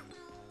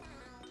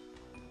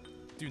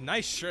 Dude,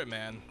 nice shirt,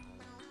 man.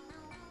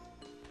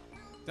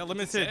 That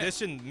limited Sick.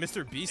 edition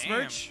Mr. Beast Damn.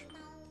 merch.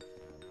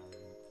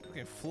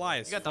 Fucking fly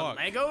as You got fuck.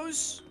 the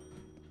Legos?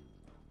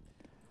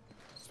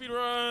 Speed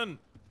run.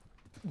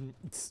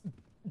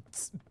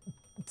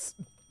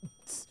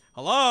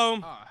 Hello?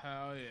 Oh,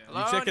 hell yeah.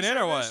 Hello, You checking any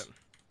in or what? service?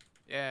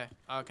 Yeah.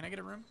 Can I get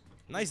a room?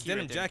 Nice Key right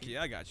denim there, jacket. key.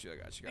 Yeah, I got you. I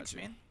got you. Got Thanks, you.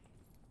 man.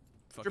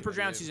 Fucking Stripper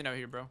John idiot. season out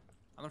here, bro.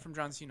 I learned from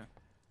John Cena.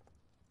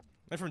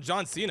 I'm from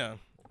John Cena.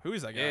 Who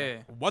is that guy? Yeah.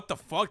 What the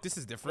fuck? This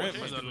is different.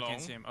 Was it People long?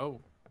 can't see him. Oh.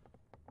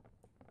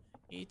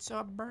 It's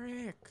a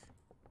brick.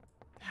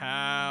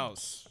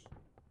 House.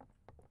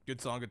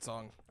 Good song. Good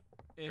song.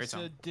 It's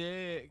song. a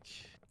dick.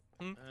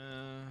 Hmm?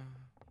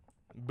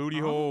 Booty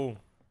hole.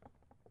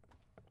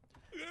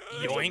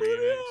 Yoink.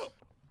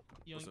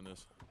 What's in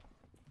this?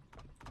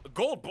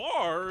 Gold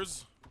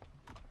bars.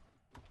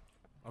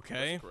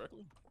 Okay.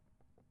 Correctly.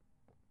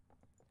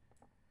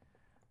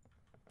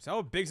 So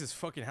how big's this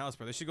fucking house,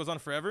 bro? This shit goes on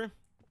forever?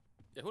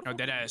 Yeah, who the Oh, fuck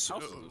dead made ass.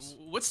 house is this?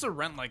 What's the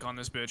rent like on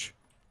this bitch?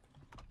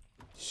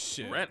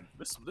 Shit. Rent.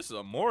 This is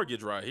a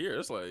mortgage right here.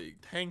 It's like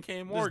 10K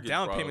There's mortgage.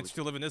 down probably. payments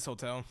to live in this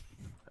hotel.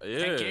 Yeah.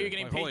 10K, you're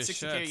getting Like, paid holy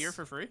 60K a year shits.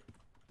 for free?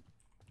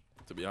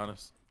 to be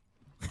honest.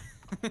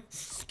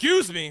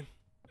 Excuse me.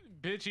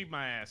 Bitch, eat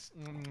my ass.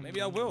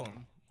 Maybe I will.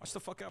 Watch the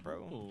fuck out,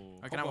 bro.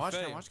 Oh, can I watch?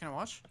 Can I watch? Can I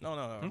watch?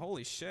 No.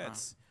 Holy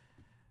shit.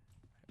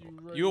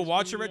 You You will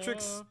watch it, raised me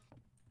Rectrixx? up.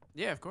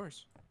 Yeah, of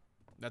course.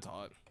 That's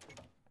hot.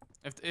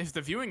 If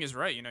the viewing is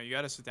right, you know, you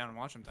gotta sit down and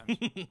watch sometimes.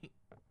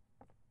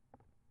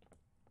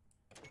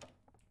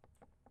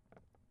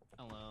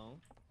 Hello.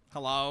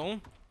 Hello.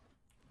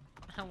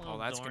 Hello. Oh,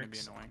 that's gonna be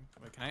dorks. annoying.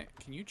 Wait,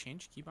 can you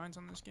change keybinds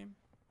on this game?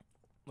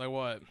 Like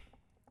what?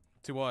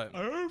 To what?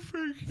 I don't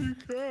think you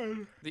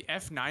can. The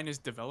F9 is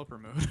developer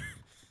mode.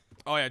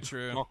 Oh yeah,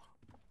 true.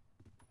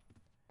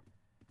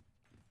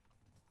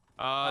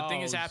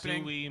 Thing is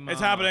happening.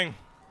 It's happening.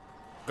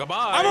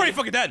 Goodbye. I'm already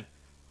fucking dead.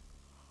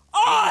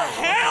 Oh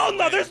hell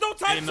no! There's no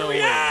time Ain't to no way.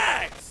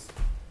 react.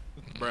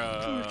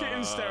 Bruh.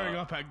 Getting staring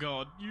up at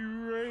God.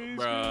 You raised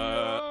me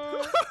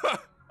Bruh.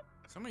 up.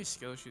 So many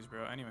skill issues,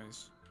 bro.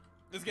 Anyways.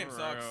 This game For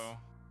sucks. real.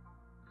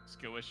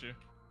 Skill issue.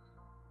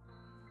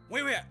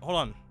 Wait, hold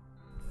on.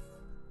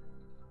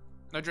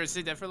 No, Droid,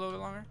 stay dead for a little bit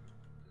longer.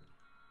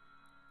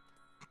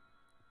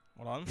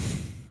 Hold on.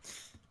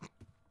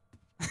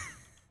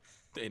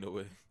 Ain't no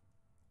way.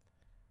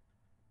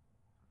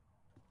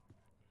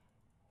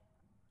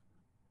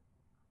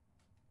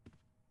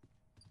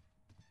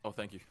 Oh,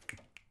 thank you.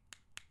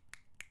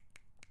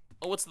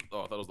 Oh, what's the?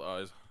 Oh, I thought it was the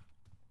eyes.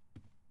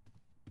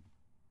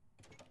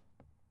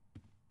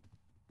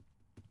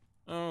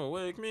 Oh,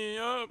 wake me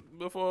up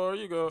before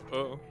you go.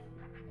 Oh.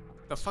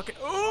 The fucking.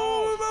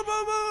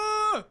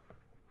 Oh!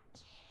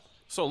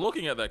 So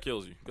looking at that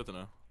kills you. Good to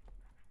know.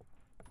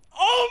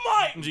 Oh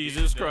my!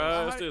 Jesus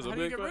Christ How is do a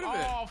you big. get rid of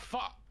it? Oh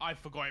fuck! I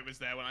forgot it was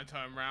there when I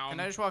turned around. Can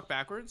I just walk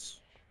backwards?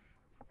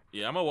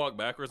 Yeah, I'm gonna walk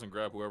backwards and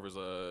grab whoever's.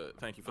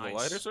 Thank you for Nice. the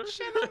lighter, sir.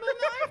 Gentlemen,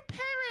 I've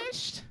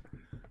perished.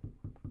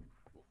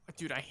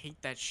 Dude, I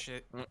hate that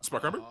shit.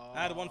 Spark rubber.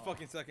 I had 1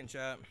 fucking second,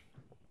 chat.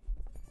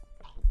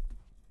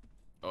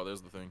 Oh,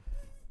 there's the thing.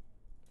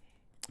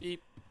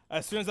 Eat.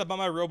 As soon as I buy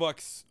my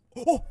Robux.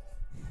 Oh!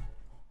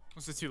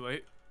 Was it too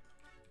late?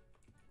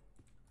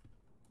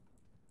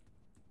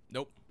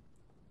 Nope.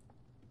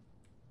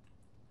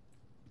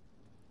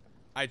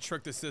 I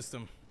tricked the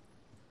system.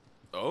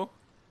 Oh.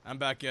 I'm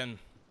back in.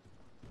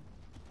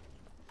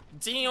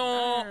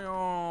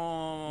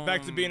 Damn.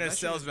 Back to being a That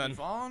shit has salesman. been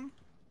fallen?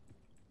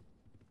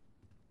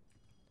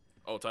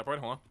 Oh, type right.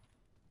 Hold on.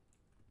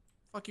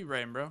 Fuck you,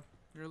 Ryan, bro.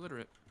 You're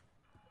illiterate.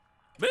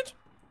 Bitch.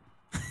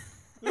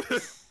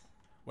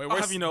 Wait, I'll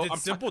where's have you know, did I'm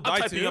Simple I'm die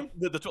typing too?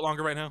 up the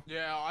longer right now.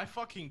 Yeah, I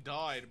fucking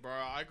died, bro.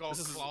 I got This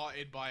is-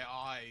 clotted by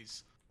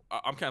eyes.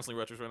 I'm canceling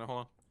Rectrixx right now.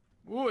 Hold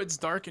on. Ooh, it's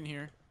dark in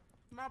here.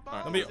 My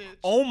Let Let me, balls itch.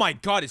 oh my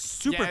god, it's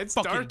super Yeah, it's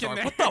fucking dark dark.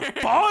 in What there. the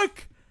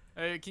fuck?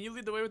 Hey, can you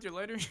lead the way with your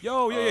lighter?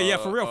 Yo, yeah,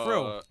 for real.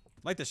 uh,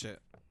 Like this shit.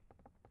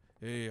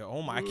 Yeah.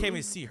 Oh my, I can't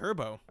even see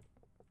Herbo.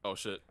 Oh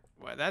shit.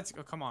 What? That's.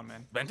 Oh, come on,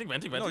 man. Venting. No,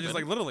 just venting.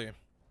 like literally.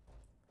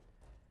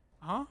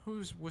 Huh?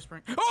 Who's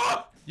whispering?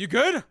 Oh! You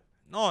good?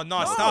 No,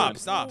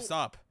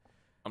 stop.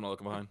 I'm not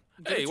looking behind.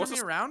 Did Hey, it what's turn me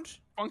this around?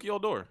 funky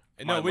old door?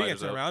 No, My we can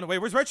lighter's turn out. around. Wait,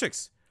 where's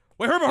Rectrixx?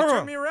 Wait, Herbo, It Herbo.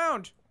 turned me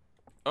around.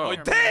 Oh,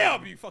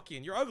 Damn, you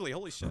fucking, you're ugly.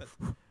 Holy shit.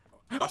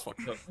 that's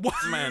fucked up. What?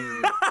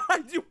 Man,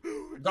 You-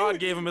 God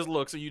gave him his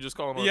looks, and you just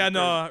call him. Yeah, ugly.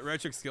 no,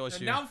 Rectrixx skill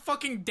issue. Now I'm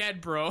fucking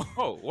dead, bro.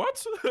 Oh,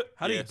 what?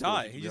 How did Yeah, he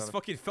die? to He be just honest.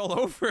 fucking fell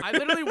over. I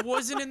literally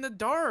wasn't in the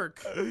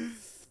dark.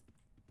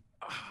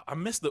 I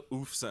missed the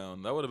oof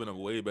sound. That would have been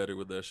way better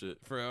with that shit.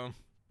 For real.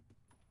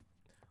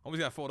 Almost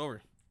got fold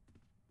over.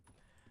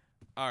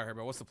 Alright,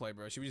 Herbo, what's the play,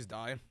 bro? Should we just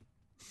die?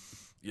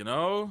 You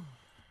know,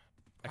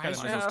 I Why kinda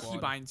is miss there the a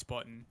squad. keybinds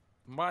button?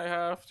 might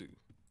have to.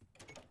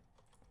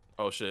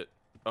 Oh shit.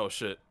 Oh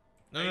shit.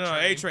 No,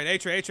 A-train.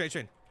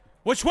 A-train.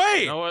 Which way?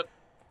 You know what?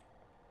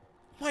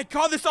 My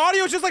god, this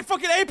audio is just like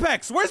fucking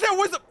Apex. Where's that?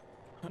 Where's the?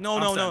 No,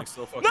 I'm no. standing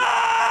still, fuck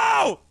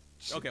No!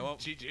 Okay, well.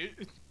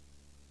 GG.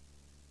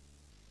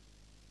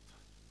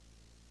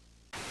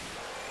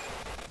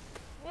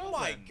 Oh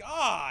my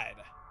god.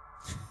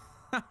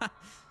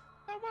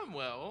 That went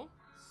well.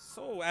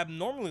 So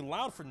abnormally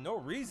loud for no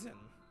reason.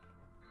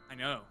 I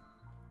know.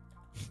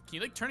 Can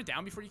you like turn it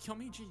down before you kill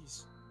me?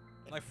 Jeez.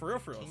 Like for real.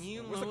 Can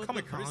you Where's the lower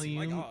comic the courtesy?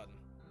 My volume? god.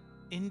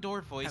 Indoor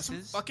Have some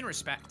voices. fucking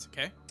respect,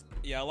 okay?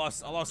 Yeah, I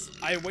lost.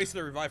 I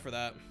wasted a revive for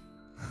that.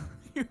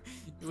 You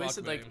Fuck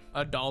wasted me.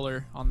 like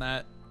 $1 on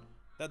that.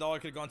 That dollar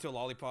could have gone to a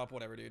lollipop,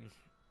 whatever, dude.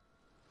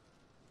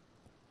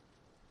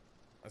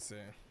 Let's see.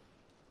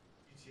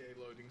 GTA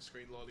loading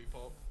screen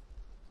lollipop.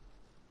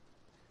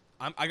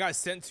 I got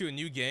sent to a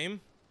new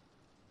game.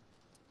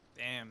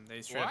 Damn,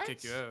 they straight up What?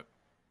 kicked you out.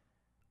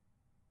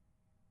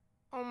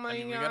 Oh my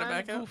mean, we god, gotta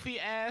back out? goofy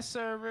ass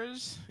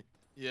servers.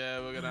 Yeah,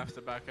 we're gonna have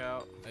to back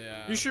out.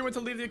 Yeah. You sure you want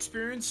to leave the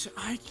experience?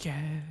 I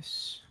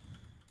guess.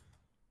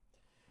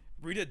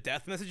 Read the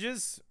death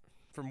messages?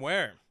 From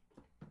where?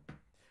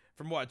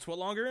 From what? Twit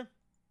longer?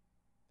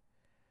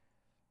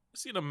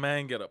 Seen a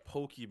man get a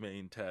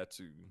Pokemon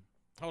tattoo.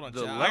 Hold on,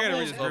 The chat. I gotta read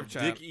levels this group of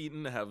chat. dick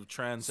eating have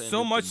transcended.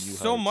 So much, to new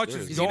so heights. much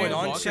There is is going gonna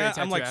on, walk chat.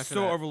 tattoo I'm like after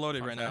so that.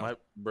 overloaded right now. My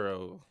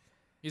bro.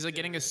 He's like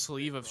getting a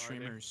sleeve of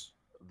streamers.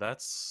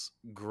 That's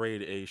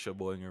grade A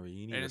sheboingery.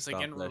 You need And to it's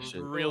stop like in that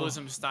shit.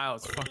 realism style.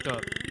 It's fucked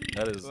up.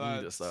 That is, you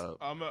need to stop.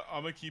 I'm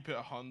gonna keep it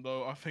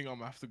hundo. I think I'm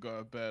gonna have to go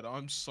to bed.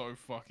 I'm so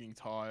fucking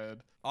tired.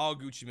 All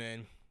Gucci,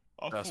 man.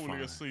 I'm That's falling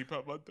fine. asleep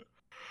at my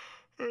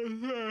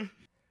bed.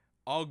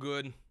 All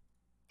good.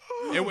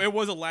 It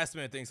was a last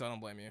minute thing, so I don't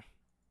blame you.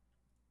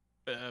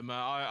 Yeah, man,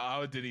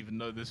 I didn't even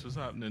know this was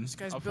happening. This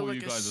guy's I built thought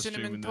you like a guys are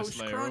cinnamon streaming this toast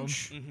later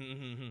crunch.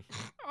 on.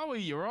 Oh,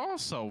 you're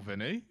arsehole,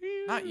 Vinny.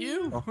 Not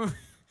you.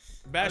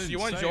 Bash, you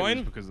want to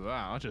join? Because of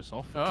that, I just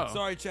offered. Oh.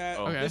 Sorry, chat.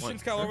 Oh, Okay. This what?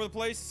 stream's kind of all over the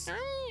place.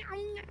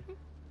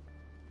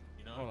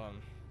 You know? Hold on.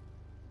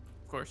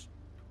 Of course.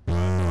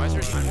 Why is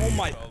there? Oh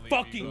my I'll leave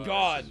fucking you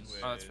god! guys.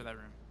 Oh, that's for that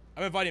room.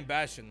 I'm inviting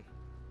Bastion.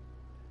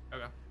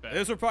 Okay.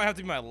 This will probably have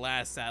to be my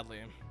last, sadly.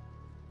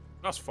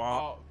 That's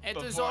fine. Oh, It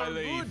is before I all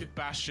leave, good.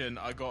 Bastion,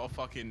 I got a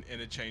fucking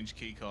interchange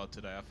key card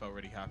today. I felt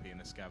really happy in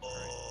the scav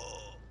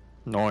crate.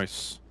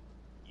 Nice.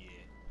 Yeah.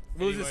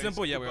 Was it Anyways,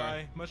 simple? Yeah, we are.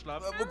 goodbye. Much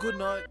love. Have a good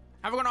night.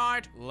 Have a good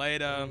night.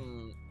 Later.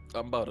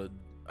 I'm about to,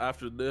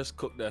 after this,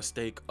 cook that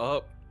steak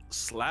up,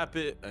 slap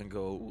it, and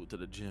go to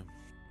the gym.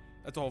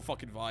 That's a whole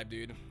fucking vibe,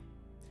 dude.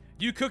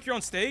 Do you cook your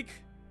own steak?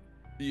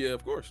 Yeah,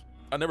 of course.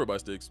 I never buy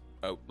steaks.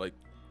 I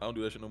don't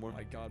do that shit no more. Oh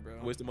my god, bro.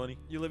 Wasting money.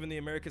 You live in the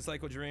American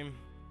Psycho dream.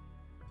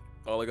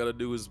 All I gotta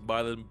do is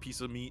buy the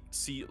piece of meat,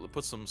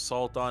 put some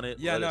salt on it,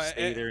 Yeah, let no, it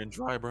stay there and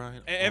dry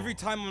brine. Every Oh,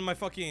 time on my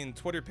fucking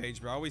Twitter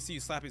page, bro, I always see you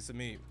slapping some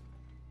meat.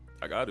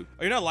 I gotta.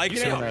 Oh, you're not liking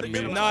You it? said that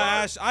meat. No,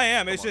 Ash, I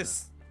am. Come It's on,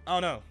 just, I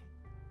don't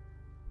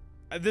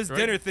know. This Right.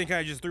 dinner thing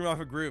kind of just threw me off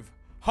a groove.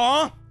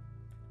 Huh?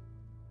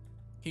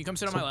 Can you come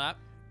sit on my lap?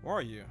 Where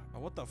are you? Oh,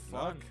 what the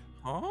fuck?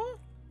 Huh?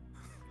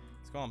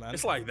 What's going on, man?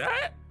 It's like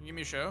that? Can you give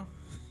me a show?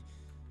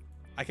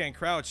 I can't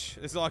crouch.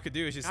 This is all I could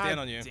do is just stand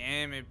on you.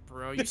 Damn it,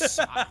 bro. You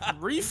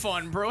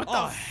refund, bro. What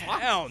Oh, the fuck?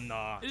 hell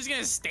nah. You're just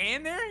gonna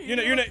stand there?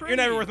 You're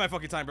never worth my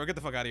fucking time, bro. Get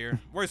the fuck out of here.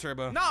 Where's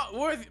Herbo? Not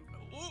worth.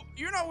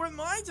 You're not worth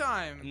my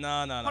time.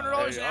 No, no, no.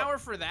 $100 Hey, an hour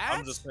for that?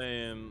 I'm just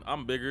saying,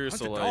 I'm bigger,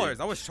 so $100. like,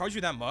 I was charge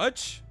you that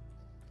much?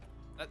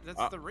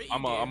 That's the rate.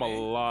 I'm you a gave me.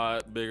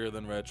 lot bigger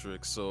than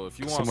Rectrixx. So if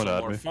you want Someone some add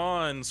more me.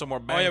 fun, some more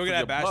bang yeah, for we're gonna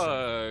your add Bastion.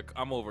 buck,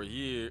 I'm over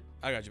here.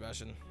 I got you,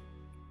 Bastion.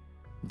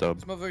 Dub.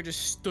 This motherfucker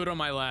just stood on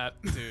my lap.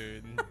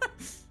 Dude.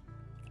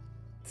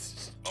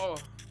 Oh.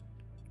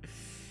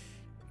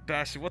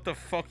 Bastion, what the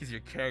fuck is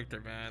your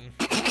character, man?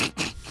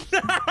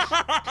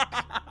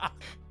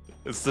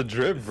 It's the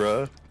drip,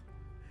 bro.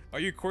 Are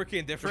you quirky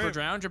and Drip or different?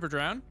 drown, drip or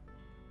drown.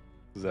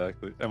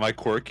 Exactly. Am I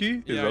quirky?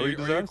 Is Yeah, that are what you, you are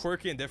just you asked?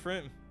 quirky and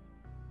different?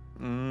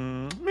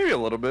 Maybe a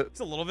little bit.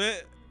 Just a little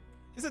bit.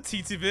 Just a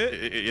teensy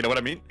bit. You know what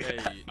I mean? Hey,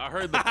 I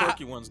heard the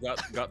quirky ones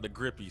got the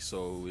grippy.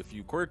 So if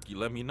you quirky,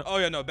 let me know. Oh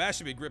yeah, no, Bash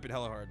should be gripping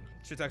hella hard.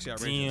 Shit's actually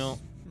outrageous.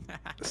 Damn,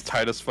 It's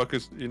tight as fuck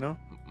as, you know?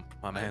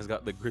 my man's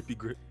got the grippy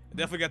grip.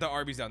 Definitely got the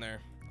Arby's down there.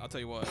 I'll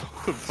tell you what.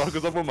 What the fuck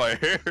is up with my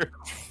hair?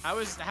 How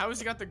has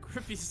he got the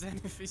grippies then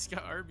if he's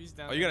got Arby's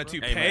down Oh, you got a there,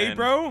 bro? toupee, Hey, man.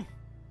 bro?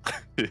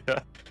 Yeah.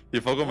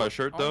 You fuck with my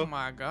shirt, though? Oh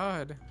my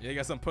god. Yeah, you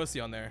got some pussy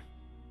on there.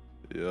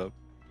 Yeah.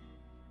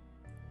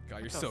 God,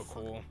 you're the so fuck?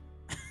 cool.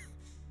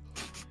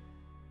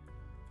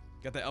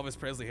 Got the Elvis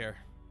Presley hair.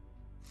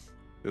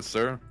 Yes,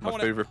 sir. My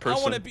favorite I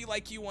want to person. be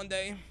like you one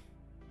day.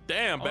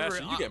 Damn, Oh,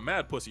 Bastion, you I- get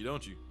mad pussy,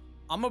 don't you?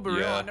 I'm gonna be real.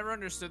 Yeah. I never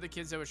understood the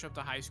kids that would show up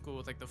to high school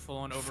with like the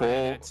full-on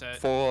overhead headset.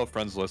 Full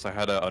friends list. I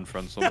had to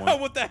unfriend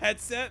someone. With the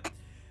headset.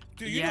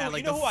 Dude, you Yeah, know,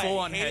 like you know the who I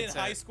full-on hated in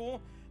headset. high school?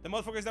 The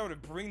motherfuckers that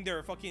would bring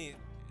their fucking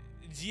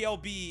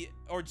GLB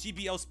or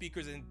GBL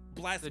speakers and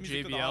blast The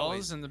music through the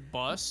hallways. JBLs and the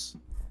bus.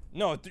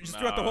 No, just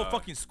throughout the whole Nah.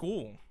 fucking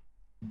school.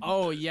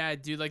 Oh yeah,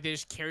 dude. Like they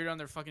just carried it on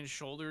their fucking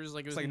shoulders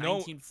like it was like, no-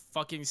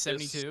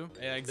 1972.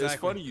 Yeah, exactly.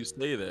 It's funny you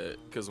say that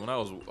because when I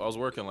was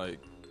working like,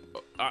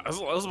 this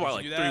was about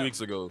like you do 3 that? weeks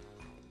ago,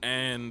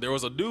 and there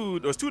was two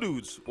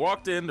dudes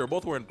walked in. They're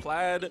both wearing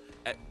plaid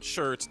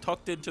shirts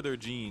tucked into their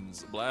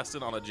jeans,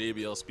 blasting on a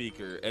JBL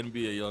speaker,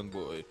 NBA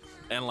YoungBoy,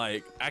 and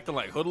like acting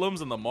like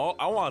hoodlums in the mall.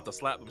 I wanted to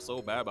slap them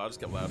so bad, but I just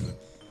kept laughing.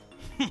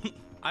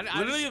 I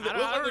Literally, just, the- I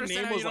don't other understand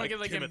name how was, you don't like, get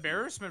like Timothy.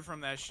 embarrassment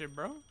from that shit,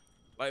 bro.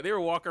 Like they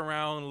were walking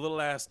around little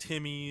ass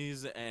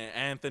Timmys and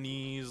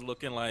Anthony's,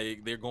 looking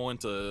like they're going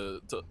to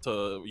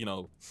you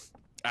know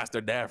ask their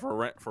dad for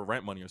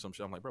rent money or some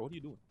shit. I'm like, bro, what are you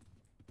doing?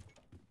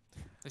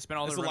 They spent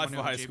all That's their the life money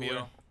of a on high JBL.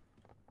 schooler.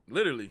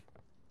 Literally.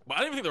 But I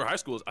didn't even think they were high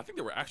schools. I think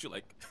they were actually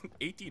like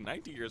 18,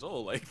 19 years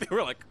old. Like they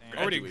were like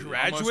Already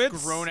graduated.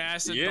 graduates? Grown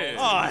ass adults. Yeah.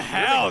 Oh,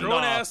 hell no.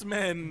 Grown ass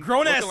men.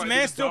 Grown-ass looking like man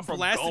they just still got from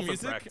blasting golfing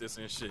music? practice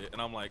and shit.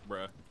 And I'm like,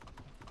 bruh,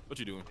 what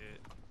you doing?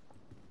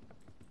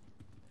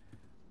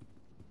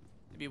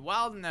 It'd be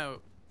wild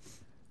note.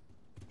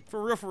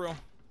 For real, for real.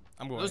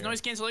 I'm going. Those here.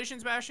 noise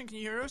cancellations, Bastion. Can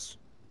you hear us?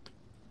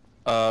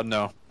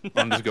 No.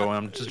 I'm just going.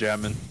 I'm just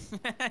jamming.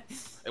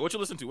 Hey, what you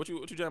listen to? What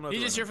you jamming out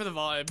He's to just right here for the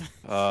vibe.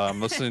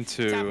 I'm listening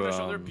Tap on the to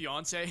shoulder,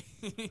 Beyonce.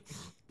 We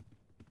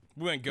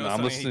went ghost Nah, I'm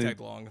hunting, he listening- tagged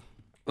long.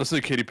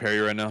 Katy Perry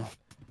right now.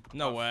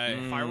 No way.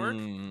 now? Firework?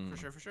 Mm. For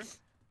sure, for sure.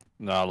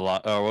 Not a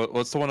lot.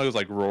 What's the one that was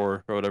like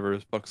Roar or whatever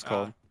the fuck's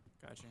called?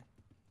 Gotcha.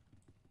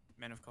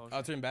 Man of Culture.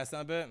 I'll turn bass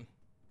down a bit.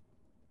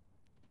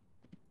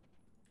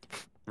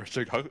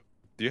 Richard,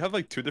 do you have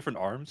like 2 different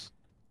arms?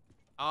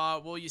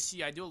 Well, you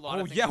see, I do a lot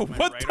Oh of things yeah, with my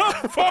what right the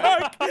arm.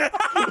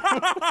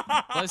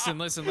 fuck?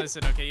 Listen.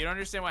 Okay, you don't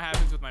understand what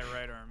happens with my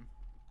right arm.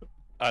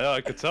 I know,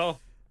 I could tell.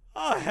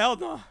 Oh hell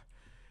no.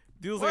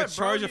 Dude looks like a What,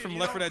 bro? charger You- from you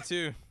Left 4 don't- Dead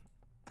 2.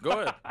 Go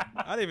ahead.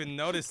 I didn't even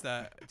notice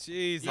that.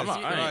 Jesus I'm not- I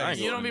ain't- I ain't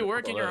Christ. You don't be going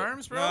working about your that.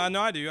 arms, bro?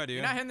 No, I do. You're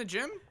not hitting the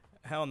gym?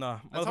 Hell no.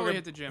 I thought we Motherfucker,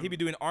 hit the gym. He be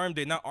doing arm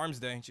day, not arms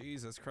day.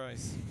 Jesus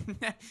Christ.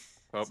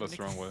 Oh, that's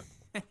the wrong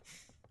way.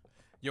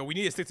 Yo, we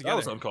need to stick That together.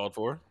 was uncalled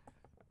for.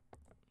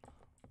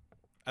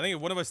 I think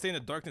if one of us stay in the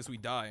darkness, we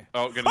die.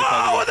 Oh, get in the Oh,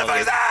 closet. what the fuck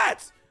is that?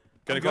 Get in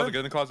the I'm closet. good. Get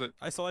in the closet.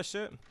 I saw that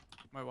shit.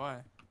 Why? Why?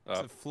 It's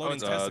a floating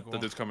testicle. The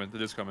dude's coming. The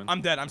dude's coming.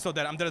 I'm dead. I'm so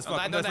dead. I'm dead as fuck.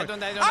 I'm Don't dead as die, fuck. don't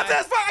die, I'm don't dead die.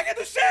 as fuck. I get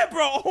the shit,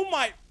 bro. Oh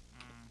my.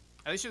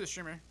 At least you're the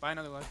streamer. Buy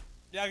another life.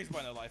 Yeah, I can just buy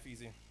another life.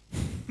 Easy.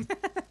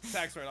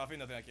 Tax write off. Ain't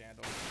nothing I can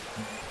handle.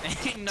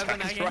 Ain't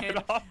nothing I can Right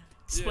handle. off.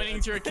 Spinning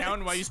into your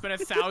account while you spend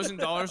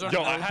 $1,000 on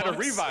Yo, I had a Roblox.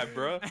 revive,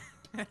 bro.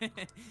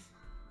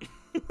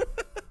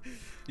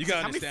 You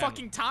gotta How many understand.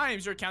 fucking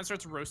times your account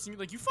starts roasting you?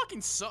 Like, you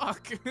fucking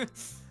suck.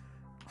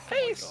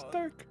 Hey,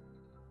 Stark.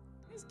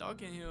 This dog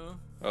can heal.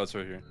 Oh, it's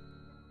right here.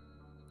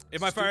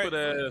 If my fire,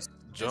 Stupid ass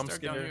jump This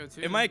dog down scare. here,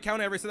 too. if my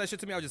account ever said that shit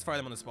to me, I'll just fire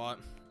them on the spot.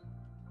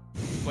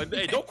 Like,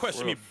 hey, don't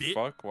question me, What the bitch.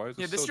 fuck? Why is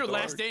Yeah, it this is so your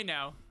last dark? day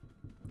now.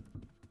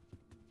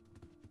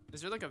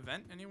 Is there like a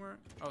vent anywhere?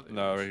 Oh, there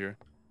No, it is. right here.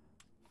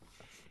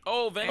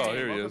 Oh, Van. Oh,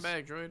 here he Welcome is.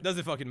 back, Droid.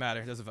 Doesn't fucking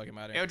matter. Doesn't fucking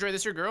matter. Hey, Droid,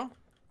 this your girl?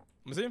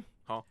 Let me see.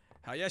 Huh?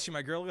 Hell yeah, she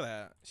my girl. Look at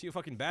that. She a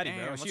fucking baddie, Damn,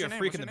 bro. what's She her a name?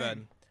 freak What's in the her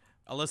bed.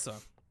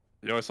 Alyssa.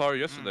 Yo, I saw her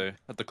yesterday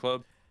at the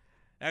club.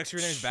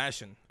 Actually, her name's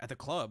Bastion. At the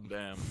club.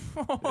 Damn.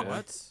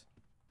 What?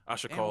 I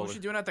should Damn, call what was her.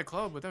 she doing at the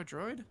club without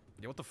Droid?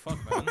 Yeah, what the fuck,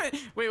 man?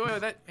 wait,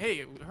 that.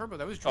 Hey, Herbo,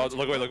 that was Oh, Droid.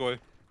 look away, look away.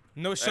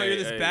 No show, Hey, you're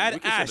this hey, bad. we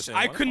can share the Ash, same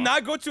I one. could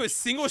not go to a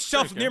single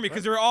shelf okay, near me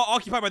because they were all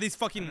occupied by these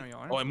fucking. No,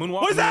 y'all Oh, aren't. and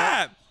moonwalk. What is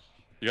that?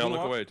 You gotta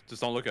look Moonwalk? away.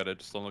 Just don't look at it.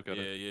 Just don't look at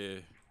Yeah, it. yeah.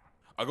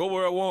 I go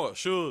where I want.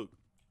 Shoot.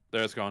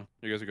 There, it's gone.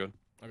 You guys are good.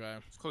 Okay.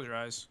 Just close your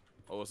eyes.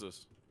 Oh, what's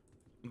this?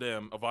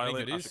 Damn, a violent.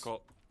 I goodies? should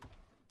call.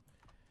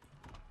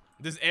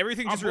 Does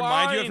everything I'm just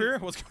remind you of blind.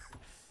 her? What's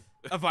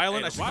a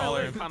violent? Hey, I should call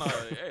her. Kinda,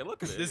 hey,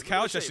 look at it. This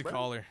couch, I should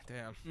call her.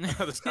 Damn.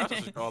 This couch, I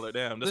should call her.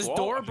 Damn. This wall,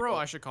 door, I should bro, call-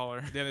 I should call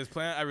her. Damn, this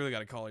plant, I really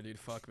gotta call her, dude.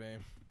 Fuck me.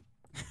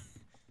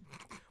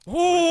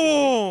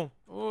 Oh!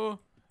 Oh,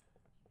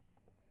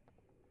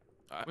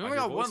 we I only can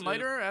got one voice it.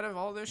 lighter out of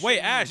all this. Wait,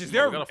 shit. Ash, is We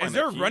there gotta find is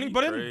there a that running key.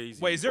 button?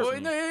 Crazy. Wait, is there? Oh,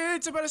 no,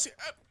 it's about to.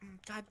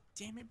 God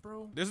damn it,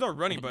 bro. There's no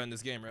running button in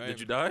this game, right? Did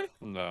you die?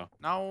 No.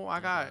 No, I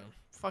got Okay.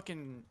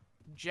 fucking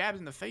jabs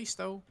in the face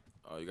though.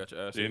 Oh, you got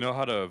your ass. Do you know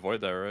how to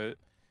avoid that, right?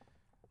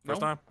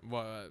 First No. time?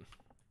 What?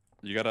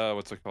 You gotta,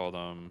 what's it called? If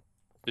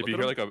Look you at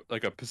hear him?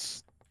 like a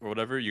piss or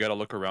whatever, you gotta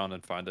look around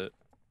and find it.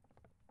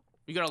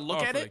 You gotta look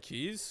Oh, at for the it.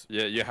 keys?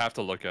 Yeah, you have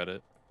to look at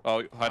it.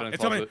 Oh, hide in the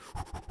It's coming.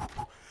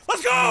 closet.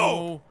 Let's go!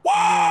 No,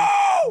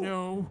 Whoa!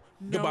 no,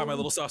 no. Goodbye, my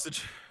little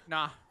sausage.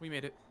 Nah, we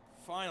made it.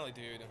 Finally,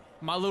 dude.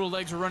 My little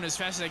legs are running as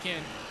fast as I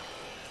can.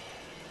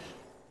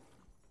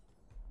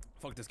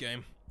 Fuck this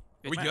game.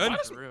 Are Bitch, we man, good? why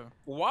for real.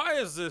 Why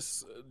is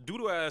this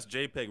doodle ass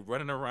JPEG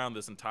running around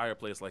this entire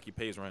place like he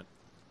pays rent?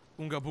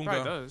 Boonga Probably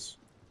boonga. does.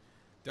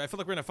 Dude, I feel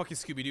like we're in a fucking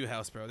Scooby-Doo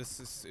house, bro. This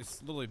is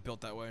it's literally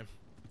built that way.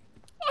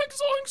 Like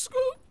zoink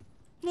scoop.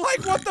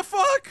 Like what the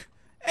fuck?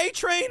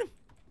 A-Train?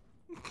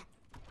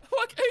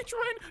 Like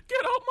A-Train, get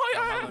out my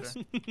Got my ass.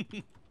 letter.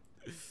 Can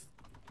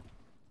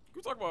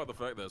we talk about the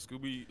fact that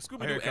Scooby Here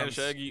Doo it and comes.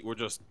 Shaggy were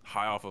just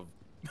high off of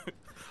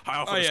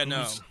Oh the yeah,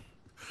 no. scoops?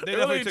 They They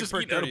definitely really took just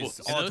perk eat edibles.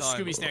 30s And all the those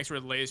time. Scooby snacks were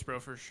laced, bro,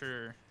 for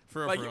sure. For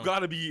real, Like for you real.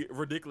 gotta be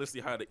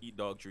ridiculously high to eat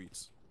dog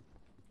treats.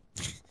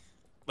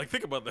 Like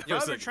think about that. Y'all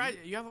for a ever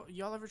second. tried?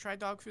 Y'all ever tried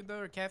dog food though,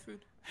 or cat food?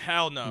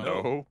 Hell no.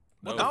 No.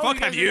 What No. the Oh, fuck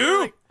guys have are you?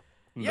 like-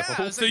 Yeah,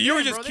 I was So like, you were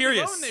 "Damn, just bro, they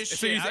curious. loving this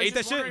So you shit." just I was ate that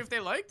just wondering shit? if they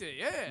liked it.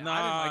 Yeah, Nah,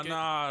 I didn't like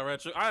nah,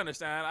 Retro. I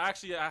understand.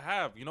 Actually, I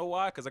have. You know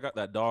why? Because I got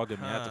that dog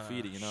in me. I have to Huh.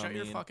 feed it. You know Shut what I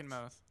your mean? fucking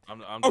mouth. I'm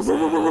just saying,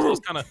 I was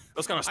kind of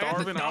I got the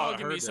starving.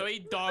 dog in me, so I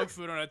eat dog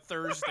food on a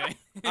Thursday.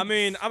 I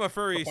mean, I'm a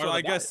furry, A so part of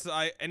I the guess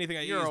anything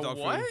I eat You're is a dog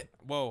what? food.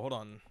 Whoa, hold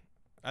on.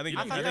 I think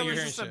I I thought think that you're was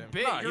hearing just a shit.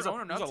 bit. Nah, You're he's a-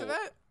 owning he's up a- to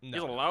that? He's a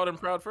No. loud and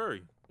proud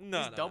furry.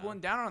 No, He's no, doubling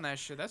no. down on that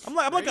shit. That's I'm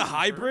like a crazy, bro.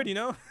 hybrid, you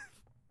know?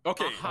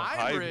 Okay. A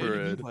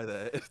hybrid. By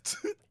that.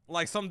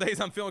 Like some days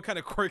I'm feeling kind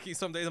of quirky,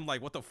 some days I'm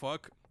like, what the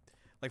fuck?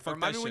 Like fuck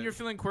Remind that me when shit. you're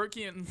feeling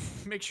quirky and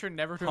make sure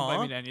never to Huh?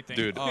 invite me to anything.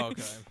 Dude. Oh,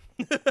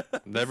 okay.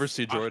 Never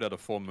see Droid at a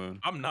full moon.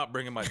 I'm not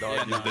bringing my dog.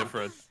 Yeah, He's nah.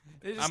 different.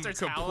 It just I'm starts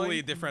completely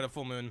howling. different at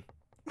full moon.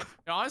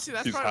 Honestly,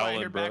 that's He's probably why I howling,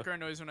 hear bro. background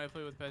noise when I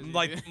play with Pezzy.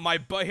 Like my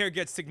butt hair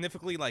gets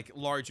significantly like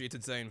larger. It's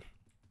insane.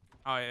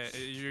 oh yeah,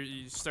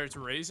 you starts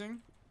raising.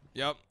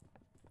 Yep.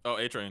 Oh,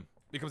 A-Train.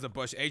 Becomes a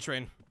bush.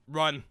 A-Train.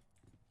 Run.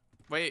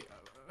 Wait,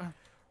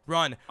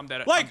 Run. I'm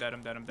dead. Like- I'm dead.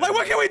 I'm dead. I'm dead. Like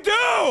what can we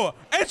do?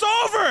 It's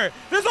over.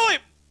 There's only.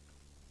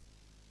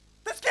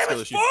 This game Skill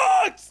is issue.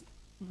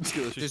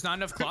 fucked. There's not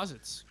enough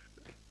closets.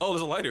 Oh,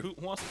 there's a lighter. Who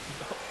wants?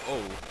 Oh,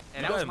 And you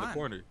that got was in the mine.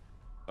 corner.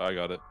 I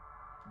got it.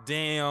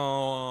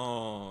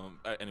 Damn.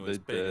 They Anyways,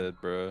 bacon.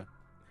 did, bro.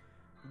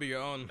 Be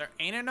your own. There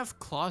ain't enough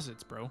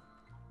closets, bro.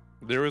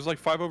 There was like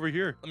 5 over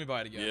here. Let me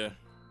buy it again. Yeah.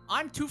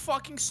 I'm too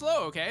fucking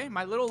slow, okay?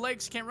 My little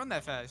legs can't run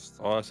that fast.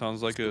 Oh, that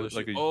sounds like Skill a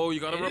issue. Oh, you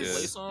gotta It is.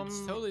 replace them. It's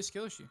totally a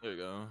skill issue. There you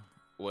go.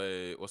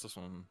 Wait, what's this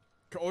one?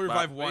 Can only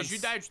revive Wait, once. did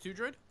you die too,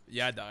 Droid?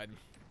 Yeah, I died.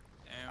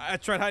 Damn. I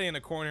tried hiding in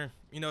a corner.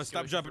 You know,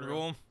 stop, issue jump, for and real.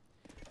 roll.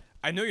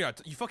 I know you're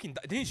not. You fucking.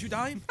 Didn't you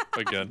die?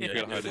 Again. Yeah, You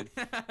gotta hide it.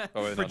 Oh, wait,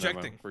 no, never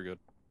Projecting. mind. We're good.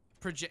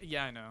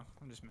 Yeah, I know.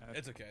 I'm just mad.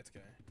 It's okay. It's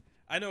okay.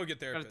 I know a good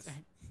therapist.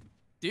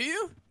 Do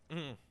you?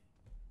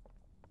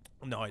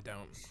 No, I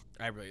don't.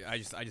 I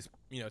just,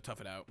 you know,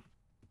 tough it out.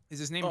 Is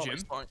his name Oh, Jim?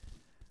 it's fine.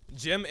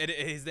 Jim.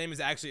 His name is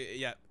actually.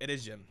 Yeah, it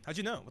is Jim. How'd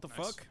you know? What the Nice.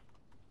 fuck?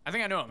 I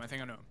think I know him. I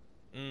think I know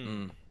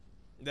him.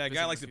 That Visit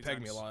guy him likes a to few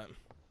peg me a times. lot.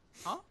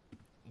 Huh?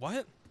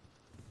 What?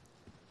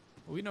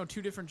 Well, we know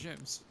 2 different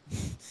Jims.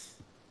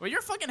 Well,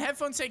 your fucking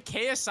headphones say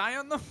KSI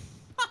on them?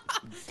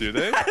 Do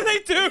they? They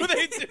do.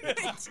 They do.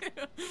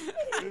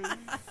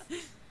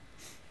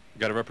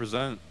 Gotta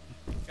represent.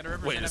 Gotta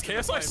represent Wait, is after the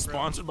KSI fight, bro.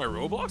 sponsored by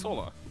Roblox? Hold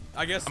on.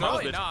 I guess so.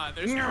 Probably bitch. not.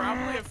 There's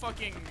probably a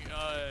fucking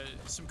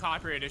some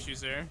copyright issues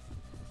there.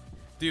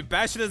 Dude,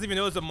 Bastion doesn't even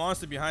know there's a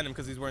monster behind him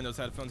because he's wearing those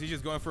headphones. He's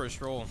just going for a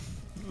stroll.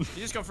 You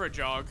just go for a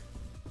jog.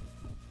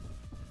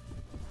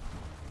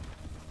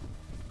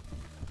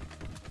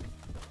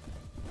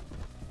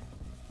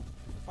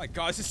 My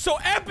God, this is so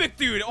epic,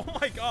 dude. Oh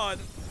my God.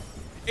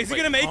 Is he Wait,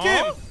 gonna make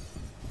huh? it?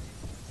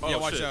 Oh, Yeah,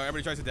 watch shit. out.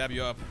 Everybody tries to dab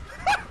you up.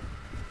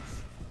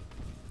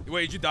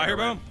 Wait, did you die here,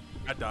 bro?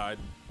 I died.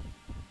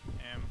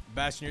 Damn.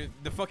 Bastion,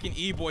 the fucking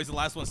E-boy's the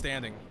last one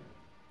standing.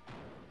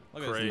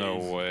 Look at Crazy. this. No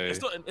way.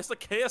 It's the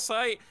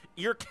KSI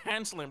ear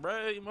canceling,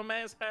 bro. My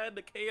man's had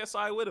the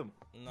KSI with him.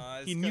 Nah,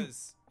 it's He knew.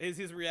 because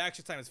his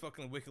reaction time is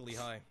fucking wickedly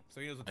high.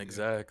 So he knows what to do.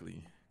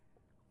 Exactly.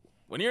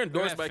 When you're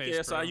endorsed by Look at that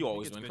face, KSI, bro. you He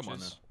always gets win. Come on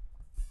now. bitches.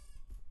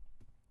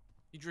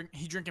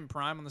 He drinking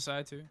Prime on the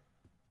side too.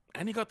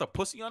 And he got the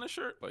pussy on his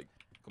shirt. Like,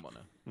 come on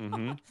now.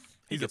 Mm-hmm.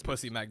 He's a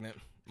pussy magnet.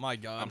 My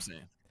God. I'm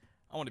saying.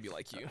 I want to be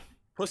like you.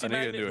 Pussy I need to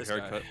magnet, do a this guy.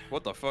 haircut.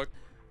 What the fuck?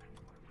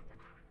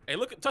 Hey,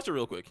 look, touch it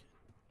real quick.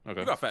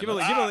 Okay. You got fat. Give it,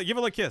 nuts. give it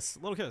a little kiss. A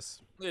little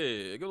kiss. Yeah,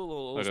 give it a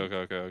little.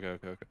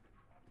 Okay.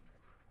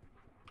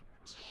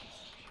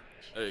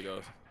 There you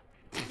go.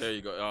 There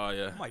you go. Oh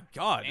yeah. Oh my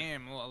God.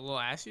 Damn, a little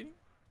ass eating.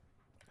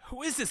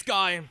 Who is this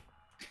guy?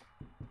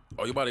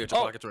 Oh, you about to get your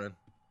Oh. pockets ran.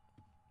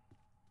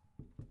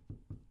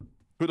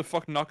 Who the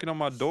fuck knocking on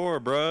my door,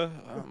 bruh?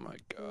 Oh my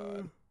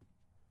God.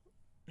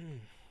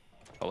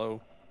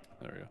 Hello.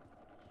 There we go.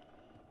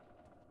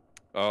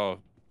 Oh,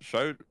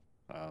 shout.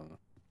 I don't know.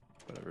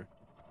 Whatever.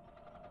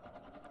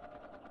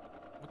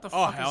 What the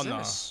Oh, fuck hell is no.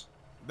 this?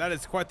 That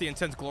is quite the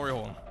intense glory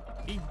hole.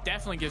 He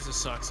definitely gives a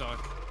suck.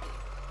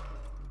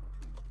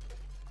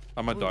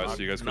 I'm gonna die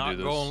so you guys can Not do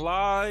this. gonna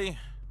lie.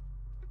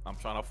 I'm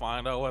trying to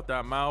find out what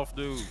that mouth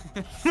do.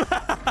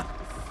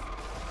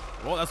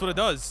 Well, that's what it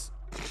does.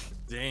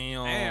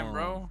 Damn. Damn,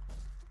 bro.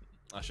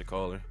 I should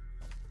call her.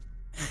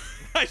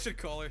 I should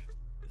call her.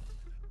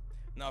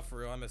 Not for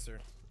real. I miss her.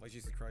 Like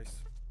Jesus Christ.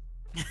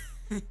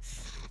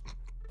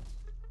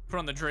 Put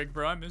on the Drake,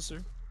 bro. I miss her.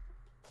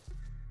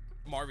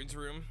 Marvin's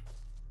room.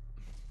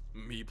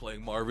 Me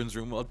playing Marvin's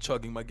Room while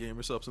chugging my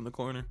gamer subs in the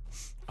corner.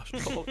 I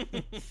should call her.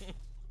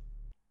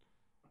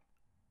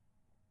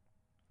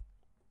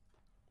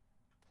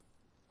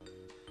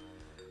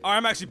 Oh,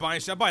 I'm actually buying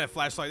shit. I'm buying a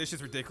flashlight. This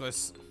shit's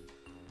ridiculous.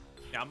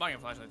 Yeah, I'm buying a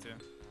flashlight too.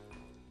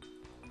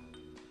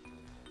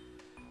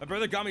 My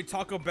brother got me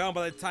Taco Bell.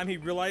 By the time he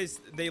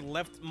realized they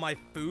left my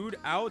food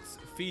out,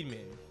 feed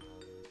me.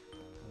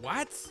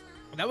 What?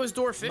 That was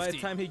door 50. By the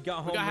time he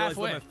got home, got realized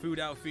halfway. left my food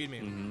out, feed me.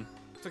 Mm-hmm.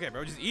 It's okay,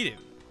 bro. Just eat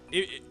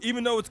it.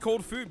 Even though it's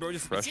cold food, bro,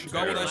 just Fresh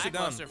gobble air. that shit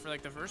down. Lackluster for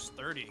like the first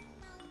 30.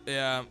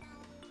 Yeah.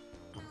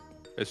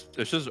 It's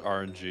just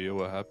RNG.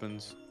 What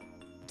happens?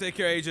 Take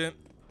care, agent.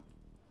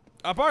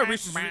 I'll probably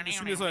reach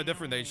this on a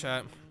different day,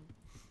 chat.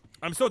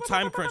 I'm so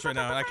time crunched right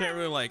now, and I can't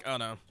really like. I don't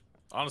know.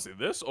 Honestly,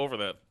 this over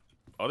that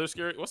other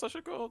scary. What's that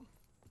shit called?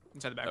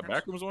 Inside the back That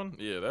backrooms one?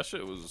 Yeah, that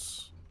shit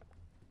was.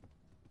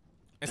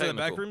 Inside the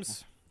back Technical.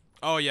 rooms?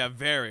 Oh yeah,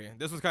 very.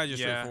 This was kind of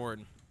just Yeah.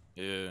 straightforward.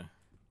 Yeah.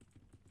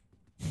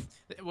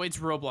 Well, it's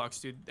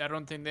Roblox, dude. I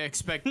don't think they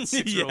expect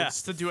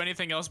 6-year-olds to do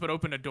anything else but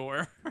open a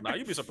door. Nah,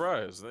 you'd be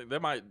surprised. They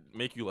might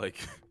make you like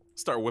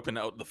start whipping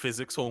out the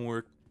physics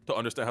homework to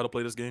understand how to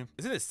play this game.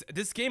 Isn't this?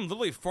 This game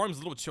literally farms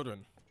little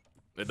children.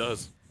 It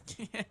does.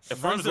 It Runs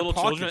farms their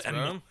little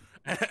children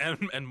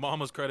pockets, and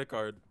mama's credit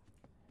card.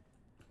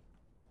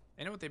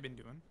 I know what they've been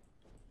doing.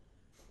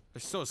 They're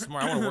so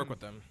smart. I want to work with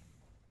them.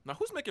 Now,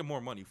 who's making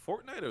more money,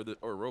 Fortnite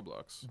or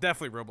Roblox?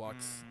 Definitely Roblox.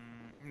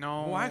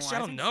 No, Well, actually, I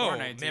don't think know. Fortnite,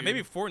 Man, dude.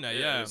 maybe Fortnite.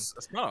 Yeah. It's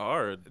not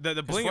hard. The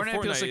 'Cause bling of Fortnite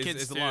appeals Fortnite to is,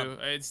 kids is a too. lot.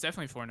 It's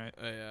definitely Fortnite.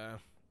 Yeah.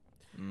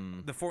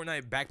 Mm. The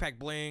Fortnite backpack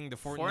bling, the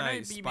Fortnite,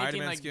 Fortnite be making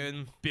Spider-Man like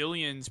skin.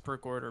 billions per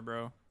quarter,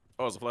 bro.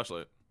 Oh, it's a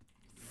flashlight.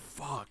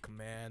 Fuck,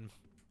 man.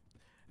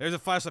 There's a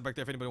flashlight back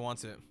there if anybody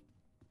wants it.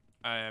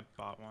 I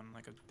bought one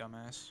like a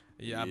dumbass.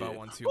 Yeah, I bought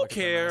one too. Who like a dumbass.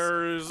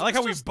 cares? I like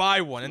how It's we just-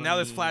 buy one and now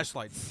there's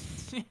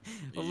flashlights.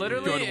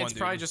 Literally, Good it's one,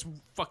 probably dude. just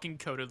fucking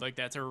coated like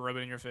that to rub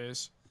it in your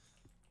face.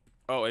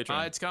 Oh,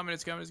 A-Train. It's coming.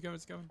 It's coming. It's coming.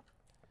 It's coming.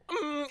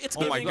 It's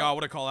Oh my giving- god,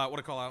 what a call out, what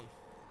a call out.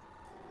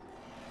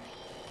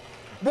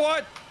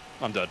 What?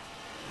 I'm dead.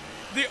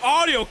 The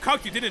audio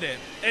cucked you, didn't it?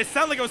 It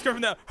sounded like it was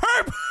coming from the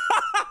Herb.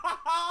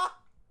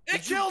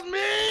 It killed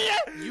me!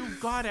 You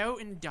got out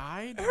and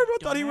died?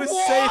 Herbo thought he was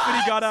dumbass? safe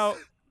and he got out.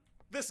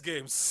 This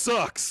game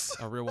sucks.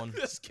 A real one.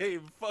 This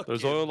game fucking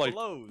There's only like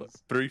blows.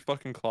 3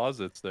 fucking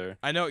closets there.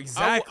 I know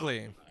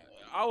exactly.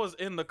 I was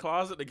in the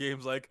closet. The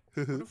game's like,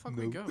 Where the fuck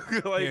we go?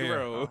 like, Yeah, yeah.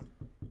 bro.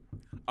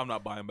 I'm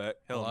not buying back.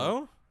 Hell no.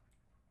 Hello?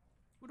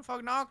 Who the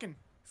fuck knocking?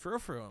 For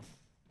real.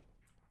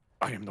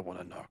 I am the one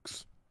that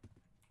knocks.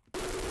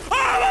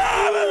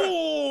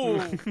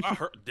 Oh! I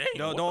heard. Dang.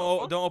 No, what the don't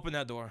fuck? don't open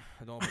that door.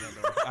 Don't open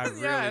that door. I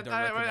really Yeah, don't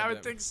recommend I would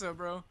it. think so,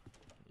 bro.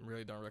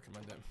 Really don't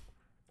recommend it.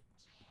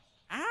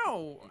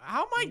 Ow!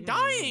 How am I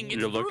dying? It's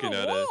You're through looking the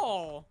at it.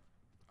 wall.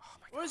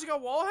 What has it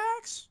got? Wall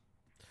hacks?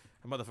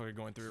 I'm motherfucker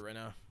going through it right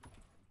now.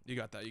 You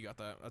got that. You got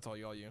that. That's all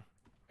you.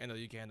 I know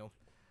you can handle.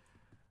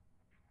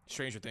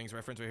 Stranger Things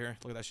reference right here.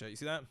 Look at that shit. You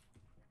see that?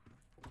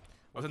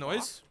 What's the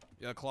noise?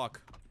 Yeah, the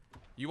clock.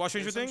 You watch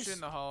Stranger There's some Things? shit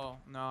in the hall.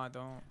 No, I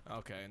don't.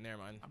 Okay, never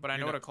mind. But I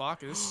know what a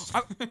clock is.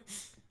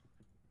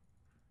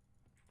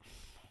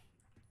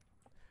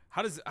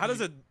 How does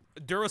a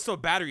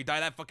Duracell battery die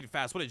that fucking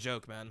fast? What a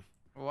joke, man.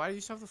 Well, why do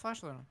you still have the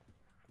flashlight on?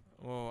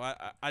 Well,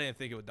 I didn't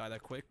think it would die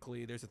that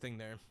quickly. There's a thing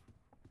there.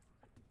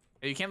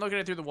 Hey, you can't look at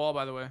it through the wall,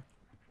 by the way.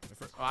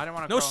 Oh, I didn't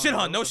want to. No shit,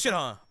 huh? No shit,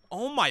 huh?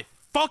 Oh my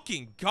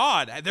fucking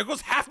god! There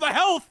goes half my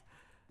health.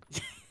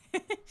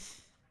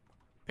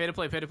 Pay to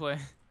play. Pay to play.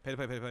 Pay to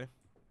play. Pay to play.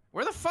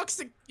 Where the fuck's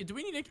the? Do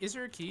we need a? Is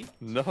there a key?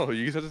 No,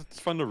 you just have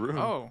to find the room.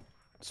 Oh,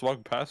 Just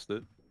walk past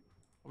it.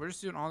 we're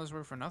just doing all this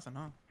work for nothing,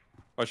 huh?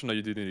 Actually, no,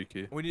 you do need a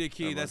key. We need a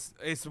key. Never mind.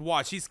 It's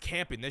watch. He's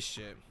camping this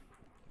shit.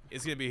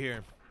 It's gonna be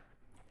here.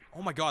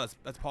 Oh my god,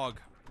 that's Pog.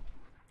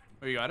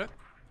 Oh, you got it?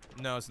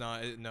 No, it's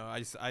not. No,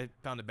 I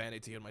found a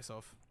band-aid to heal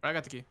myself. I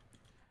got the key.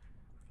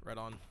 Right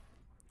on.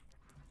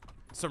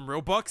 Some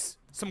Robux,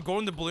 some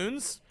golden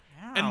doubloons,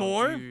 and Ow,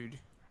 more. Dude.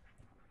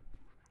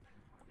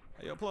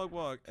 Hey, yo, plug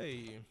walk.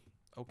 Hey.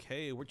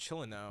 Okay, we're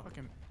chilling now.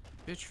 Fucking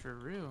bitch for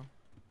real.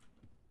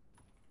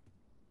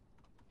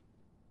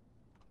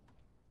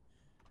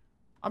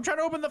 I'm trying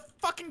to open the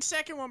fucking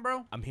second one,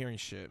 bro. I'm hearing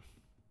shit.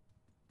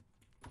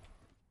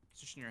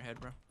 It's just in your head,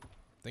 bro.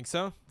 Think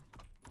so?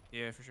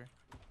 Yeah, for sure.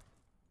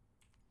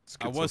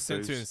 I was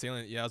sent to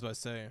insane. Yeah, I was about to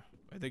say.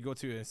 I did go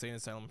to an insane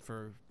asylum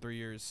for 3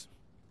 years.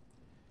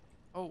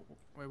 Oh,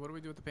 wait, what do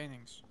we do with the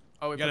paintings?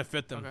 Oh, we You gotta put-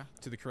 fit them okay.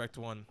 to the correct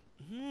one.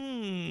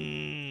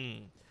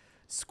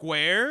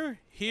 Square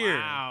here.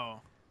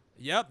 Wow.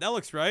 Yep, that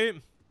looks right.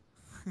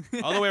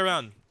 All the way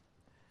around.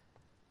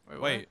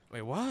 Wait,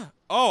 Wait, what?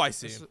 Oh, I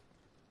see.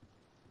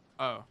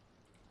 Oh.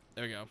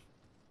 There we go.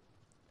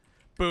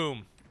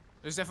 Boom.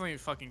 There's definitely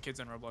fucking kids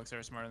on Roblox that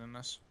are smarter than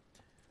this.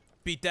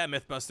 Beat that,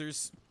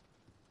 Mythbusters.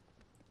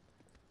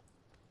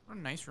 What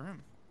a nice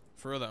room.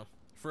 For real, though.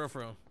 For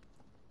real.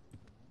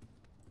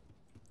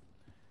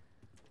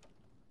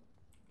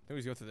 Think we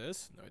just go through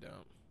this? No, we don't.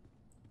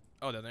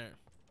 Oh, down there.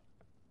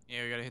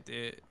 Yeah, we gotta hit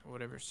the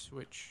whatever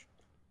switch.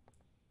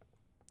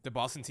 The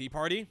Boston Tea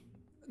Party?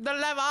 The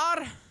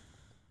lever!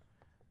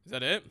 Is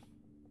that it?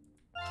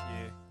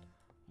 Yeah.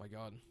 Oh my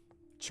god.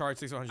 Charge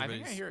 600 I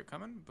think I base. hear it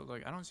coming, but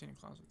like I don't see any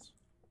closets.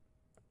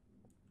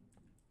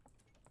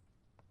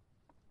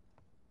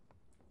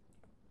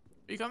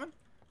 Are you coming?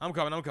 I'm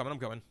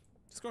coming.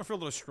 Just going for a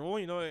little stroll,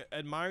 you know,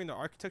 admiring the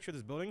architecture of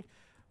this building.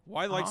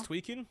 Why the lights Uh-huh.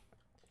 tweaking?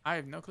 I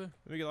have no clue.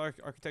 Maybe the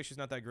architecture's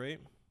not that great.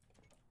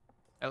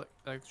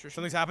 Electrician.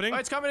 Something's happening. Oh,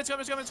 it's coming!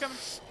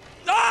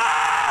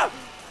 Ah!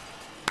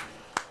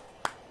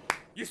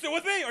 You still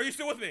with me? Are you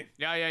still with me?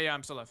 Yeah,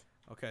 I'm still alive.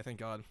 Okay, thank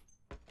God.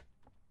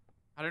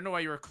 I don't know why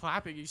you were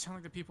clapping. You sound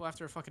like the people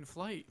after a fucking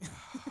flight.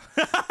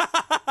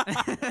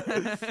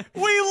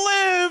 We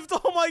lived!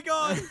 Oh my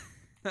God!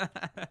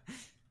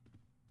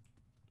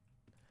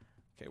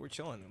 Okay, we're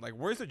chilling. Like,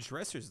 where's the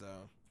dressers,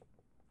 though?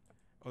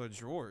 Oh, the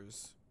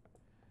drawers.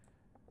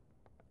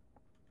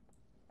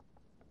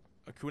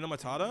 Akuna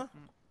Matata?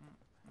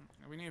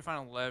 We need to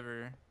find a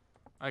lever.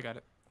 I got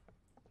it.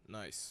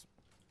 Nice.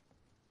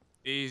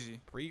 Easy.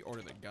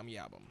 Pre-order the Gummy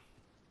album.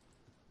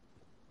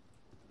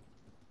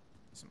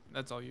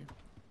 That's all you.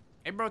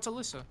 Hey, bro, it's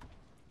Alyssa.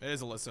 It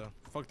is Alyssa.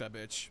 Fuck that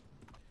bitch.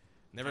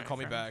 Never Alright, call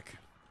me fair back.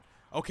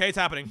 Okay, it's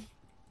happening.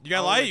 You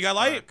got Oh, light? it's You got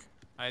light?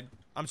 dark.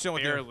 I'm chilling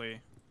with you.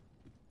 Barely.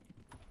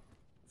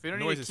 If you don't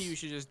Noises. need a key, you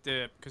should just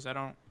dip, because I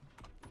don't.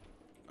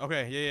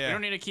 Okay, If yeah. you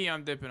don't need a key,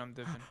 I'm dipping. No!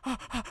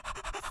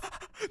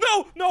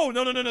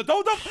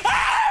 Don't!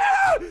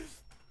 Ah!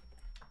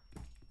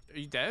 Are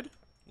you dead?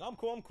 No, I'm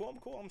cool.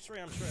 I'm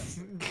straight.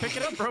 Pick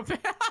it up, bro.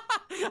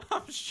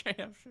 I'm straight.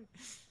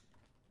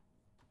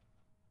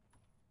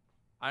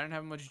 I don't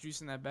have much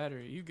juice in that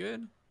battery. You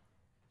good?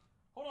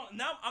 Hold on.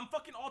 Now I'm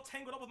fucking all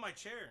tangled up with my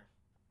chair.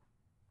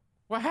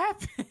 What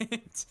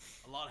happened?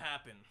 A lot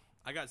happened.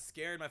 I got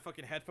scared. My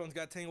fucking headphones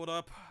got tangled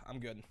up. I'm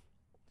good.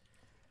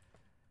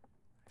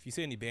 If you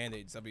see any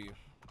band-aids, that'd be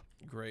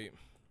great.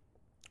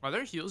 Are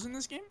there heals in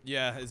this game?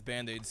 Yeah, it's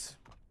band-aids.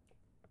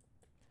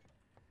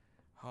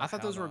 Oh, I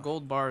thought hell those were no.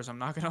 gold bars. I'm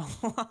not gonna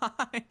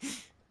lie.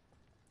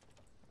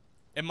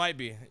 It might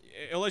be.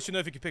 It'll let you know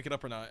if you can pick it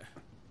up or not.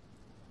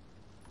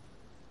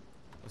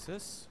 What's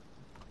this?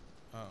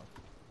 Oh.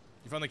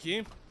 You found the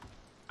key?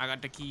 I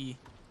got the key.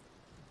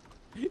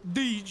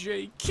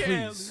 DJ Khaled.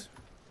 Please.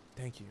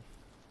 Thank you.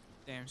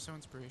 Damn, so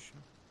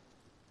inspirational.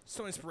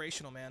 So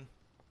inspirational, man.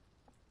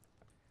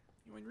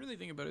 When you really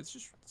think about it,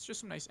 it's just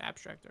some nice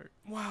abstract art.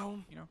 Wow.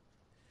 You know.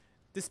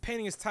 This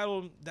painting is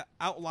titled The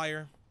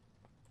Outlier.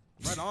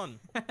 Right on.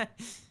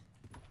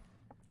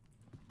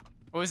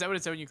 Oh, is that what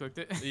it said when you clicked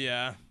it?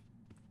 Yeah.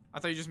 I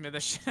thought you just made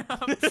that shit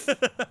up.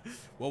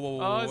 Whoa, whoa, whoa, Oh,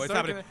 whoa. it's What's so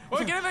happening? good. Oh,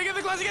 get in there, get in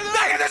the closet, get in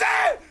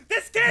there.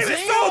 This game is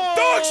so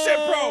dog shit,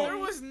 There bro!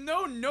 was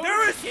no notification.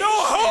 There is no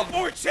hope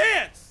or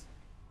chance!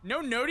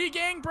 No noti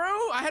gang, bro.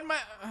 I had my.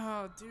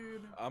 Oh,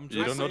 dude.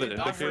 You don't know the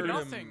I heard indicator?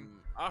 nothing.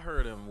 I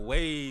heard him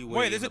way.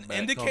 Wait, there's in an the back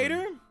indicator?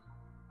 coming.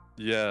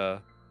 Yeah.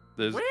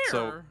 There's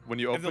So Where? when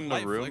you If the open the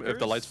light room, if the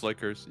flickers? lights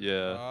flickers,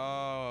 yeah.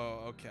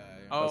 Oh, okay.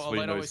 Oh, That's a what you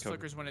light know always he's coming.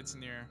 flickers when it's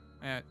near.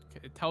 Yeah,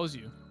 it tells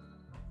you.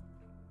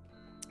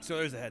 So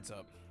there's a heads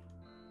up.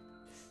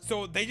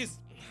 So they just...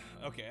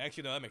 Okay,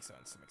 actually, no, that makes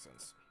sense. That makes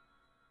sense.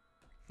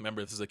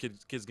 Remember, this is a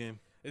kids game.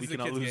 This We is a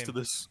cannot kid's lose game. to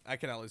this. I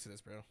cannot lose to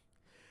this, bro.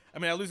 I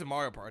mean, I lose at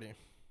Mario Party.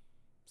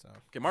 So...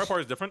 Okay, Mario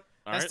Party is different.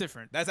 All That's right?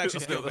 different. That's actually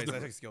That's skill-based.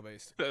 different. That's actually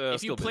skill-based. If you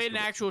Skill-based, played an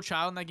skill-based. actual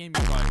child in that game,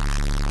 you'd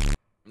probably.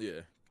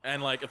 Yeah.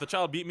 And like, if the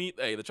child beat me,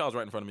 hey, the child's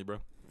right in front of me, bro.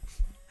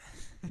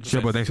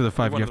 Shibbo, thanks for the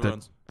 5 One of the gifted.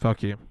 runs.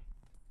 Fuck you.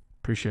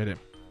 Appreciate it.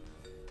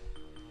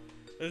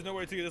 There's no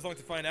way to get this long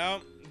to find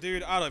out.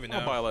 Dude, I don't even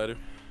I'll buy know. a lighter.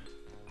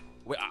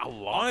 Wait, I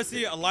lost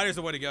Honestly, it. a lighter's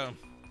the way to go.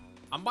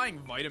 I'm buying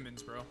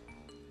vitamins, bro.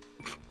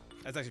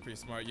 That's actually pretty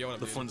smart. Yo, what up,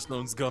 The dude?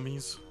 Flintstones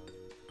gummies.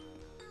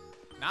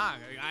 Nah,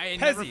 I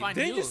never Hezzy, find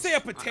didn't you heals. say a I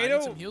potato?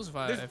 need some heals if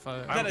I. There's- If I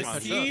Is that if a I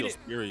touch seed? up. Feels,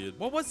 period.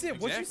 What was it?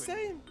 What'd you Exactly.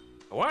 say?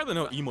 Why are there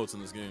no emotes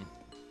in this game?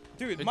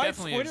 Dude, It my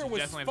definitely is. Twitter You was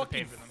definitely have to pay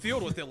fucking for them.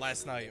 filled with it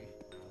last night.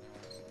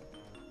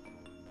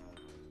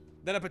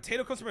 That a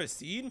potato comes from a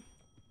seed?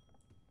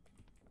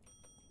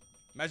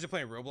 Imagine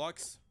playing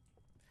Roblox.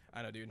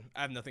 I know, dude.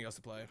 I have nothing else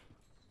to play.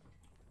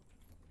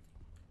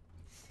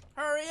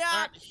 Hurry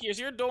All up! right, here's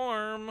your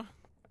dorm.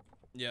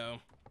 Yo.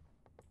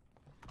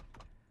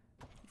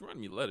 You're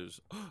writing me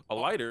letters. A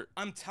lighter.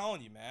 I'm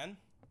telling you, man.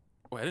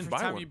 Wait, I didn't Every buy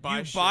time one. you buy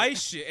You shit. buy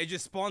shit, it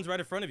just spawns right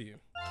in front of you.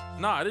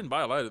 Nah, I didn't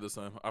buy a lighter this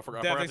time. I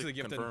forgot. Dev, I thanks forgot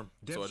for to the gifted. confirm.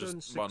 So I Devzone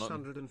just bought nothing.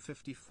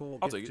 654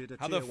 I'll take it. gifted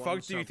a How the tier fuck 1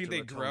 do you sub think to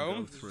they Ratongo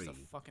grow? 3. Just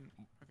a fucking.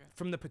 Okay.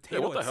 From the Yeah,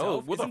 potato what the hell?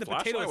 itself? With Isn't a the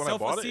potato flashlight when I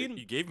itself a bought it, seed?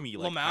 you gave me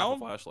like half Lamau? a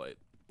flashlight.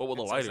 But with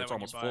a It says lighter, that it's when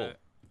you almost buy full. it.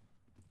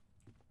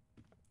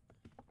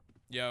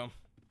 Yo.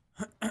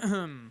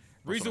 I'm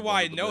Reason why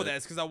I going to know bed. that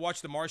is because I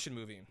watched the Martian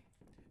movie.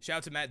 Shout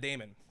out to Matt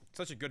Damon.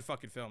 Such a good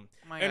fucking film.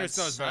 Oh my God,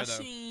 Interstellar's better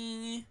though.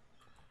 Sashi.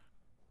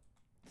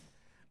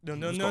 No,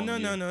 no, Who's no, calling no,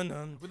 you? no, no,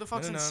 no. Who the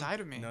fuck's no, no, inside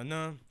of me? No,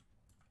 no.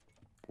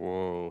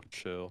 Whoa,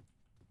 chill.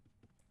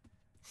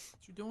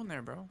 What you doing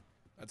there, bro?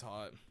 That's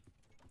hot.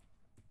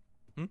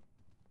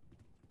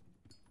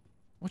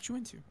 What you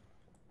into?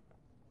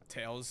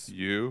 Tails.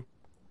 You?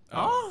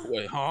 Oh.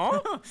 Wait,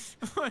 huh?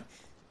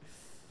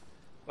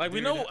 Like we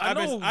Dude, know, I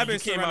know I've been you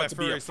came surrounded out to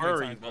by be a furries so many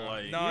furry, times, but bro.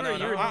 like, No, no,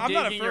 no. You're I'm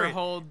not a digging your furry.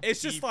 hole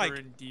It's just deeper like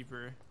and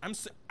deeper.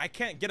 I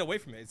can't get away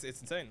from it.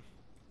 It's insane.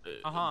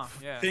 Uh-huh,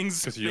 yeah.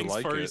 things 'Cause you things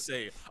like furries it.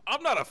 say.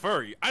 I'm not a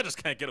furry. I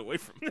just can't get away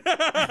from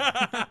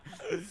it.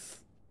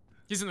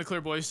 He's in the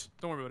clear, boys.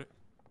 Don't worry about it.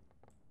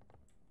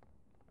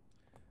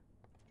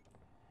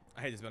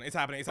 I hate this building. It's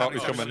happening. It's Oh,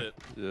 happening. he's It's coming.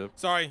 happening. Yep.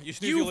 Sorry, you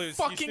snooze, You you lose.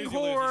 fucking you snooze, you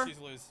lose. whore. You snooze,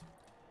 you lose.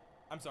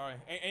 I'm sorry.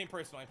 Ain't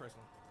personal. Ain't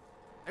personal.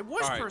 It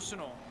was Alright.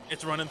 personal.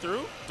 It's running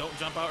through. Don't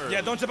jump out early.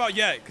 Yeah, don't jump out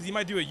yet, because you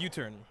might do a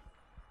U-turn.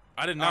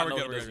 I did Nah, not we're know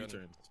good, he we're does good, we're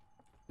good.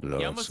 U-turns.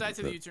 He almost died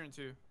to the U-turn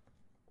too.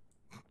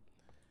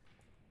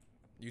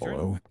 U-turn?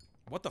 Hello?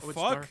 What the Oh, it's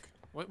fuck? dark.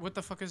 What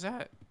the fuck is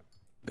that?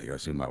 Hey, I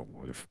see my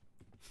wife.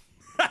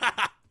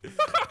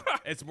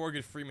 It's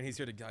Morgan Freeman. He's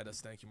here to guide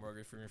us. Thank you,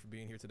 Morgan Freeman, for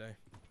being here today.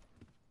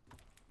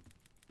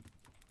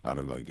 I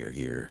don't like it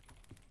here.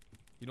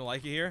 You don't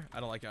like it here? I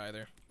don't like it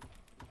either.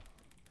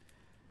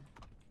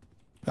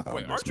 I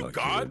Wait, miss aren't you my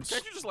God? kids.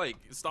 Can't you just like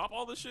stop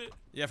all this shit?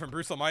 Yeah, from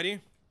Bruce Almighty.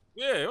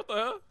 Yeah, what the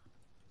hell?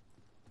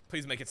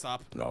 Please make it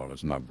stop. No,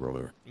 that's my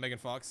brother. Megan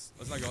Fox.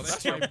 Let's not go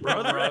That's there. your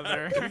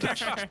brother.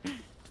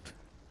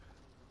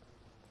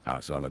 I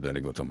saw that then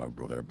they go to my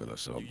brother, but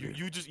that's okay.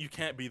 You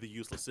can't be the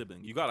useless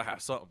sibling. You gotta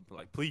have something.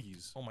 Like,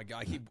 please. Oh my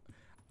god,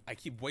 I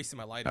keep wasting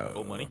my lighter.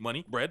 Oh, money,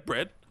 bread,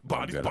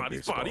 bodies, got a bodies,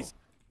 baseball. bodies.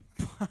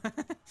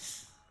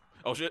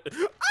 Oh shit.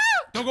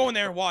 Don't go in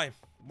there. Why?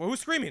 Well, who's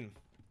screaming?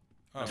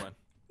 Oh, Never mind.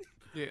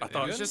 Yeah, I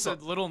thought it was it just a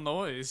was- little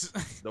noise.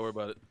 Don't worry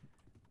about it.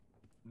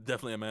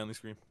 Definitely a manly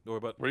scream. Don't worry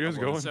about it. Where you guys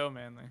going? So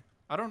manly.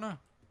 I don't know.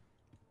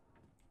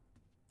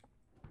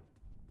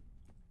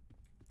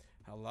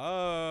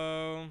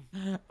 Hello.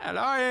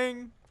 Hello.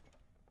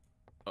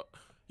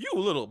 You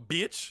little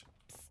bitch.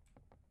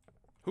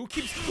 Who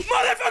keeps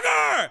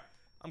motherfucker?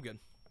 I'm good.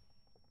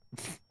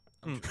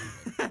 I'm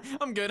good.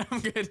 I'm good. I'm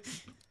good.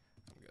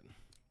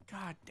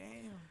 God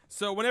damn.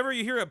 So whenever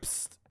you hear a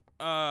psst,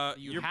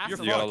 You you're have you're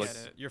to look fucked.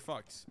 at it. You're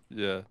fucked.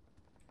 Yeah.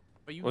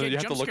 But you Well, get you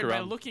have to jump look scared by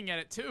around. looking at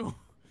it too.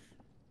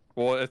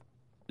 Well,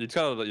 you just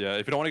gotta, yeah.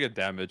 If you don't want to get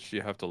damaged,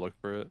 you have to look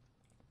for it.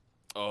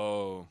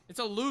 Oh. It's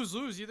a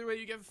lose-lose. Either way,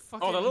 you get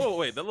fucking. Oh,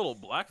 that little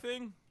black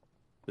thing.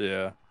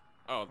 Yeah.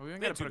 Oh, We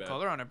ain't gotta too put a bad.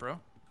 color on it, bro.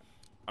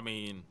 I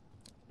mean,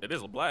 it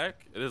is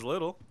black. It is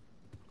little.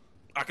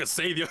 I could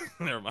save you.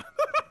 Never mind.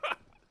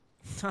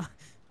 I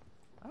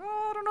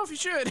don't know if you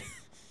should.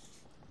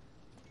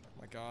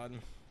 Oh my god.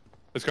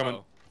 It's coming.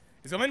 Oh.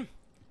 He's coming.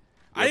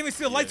 I didn't even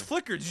see the lights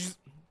flicker. Did you just...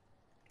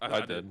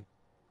 I did.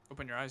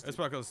 Open your eyes. That's Dude.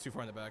 probably because it's too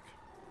far in the back.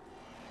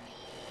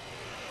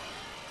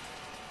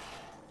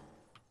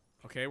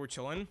 Okay, we're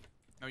chilling.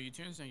 No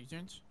U-turns. No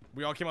U-turns.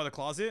 We all came out of the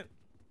closet.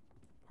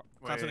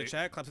 Claps in the Wait.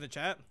 chat. Claps in the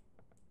chat.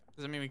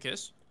 Does that mean we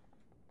kiss?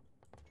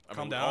 I mean,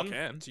 Calm we all down.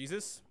 can.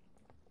 Jesus.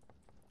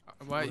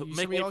 Why? Well, You make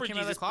said we way all for came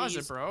out of the Jesus, closet,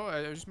 please. bro.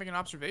 I was just making an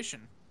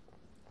observation.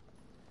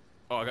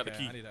 Oh, I got Okay, the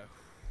key. I need a...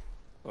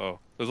 Oh,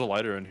 there's a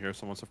lighter in here.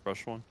 Someone's a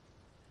fresh one.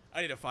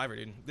 I need a fiver,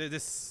 dude.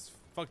 This...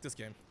 Fuck this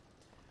game.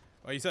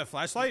 Oh, you said a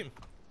flashlight? A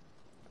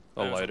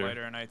There was lighter. a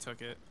lighter, and I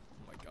took it.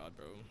 Oh my god,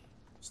 bro.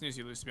 Snooze,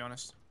 you lose, to be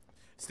honest.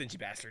 Stingy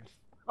bastard.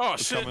 Oh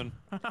It's shit. coming.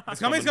 It's coming, it's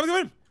coming, it's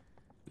coming!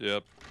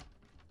 Yep.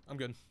 I'm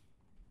good.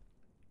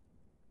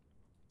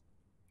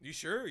 You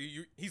sure?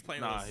 He's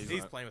playing Nah, with us. he's He's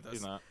not. playing with us.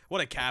 He's not.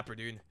 What a capper,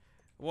 dude.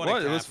 What?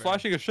 What? A It was capper.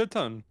 flashing a shit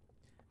ton.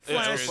 Yeah, it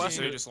was Flashing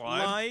flashing. You just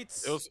lied.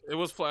 lights. It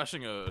was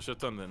flashing a shit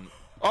ton then.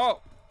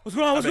 Oh! What's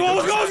going on? What's going on?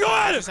 What's going on? What's going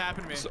What on? just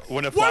happened to me? So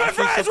when it What are my flashes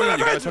friends? something, What are you my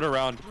gotta friends? turn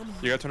around.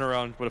 You gotta turn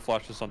around when it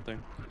flashes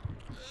something.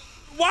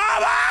 Wow!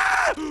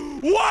 Ah!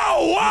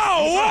 Whoa!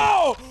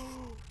 Whoa! Whoa!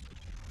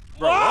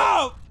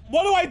 Whoa!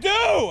 What do I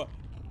do?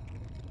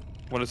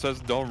 When it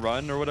says don't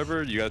run or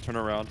whatever, you gotta turn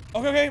around.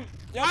 Okay, okay.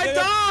 Yep, I yep,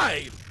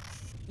 died.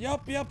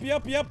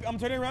 Yep. I'm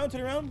turning around.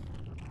 Turning around.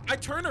 I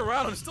turned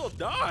around and still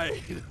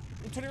died.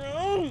 I'm turning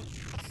around.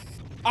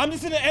 I'm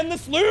just in an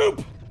endless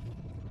loop.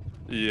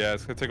 Yeah,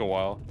 it's gonna take a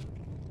while.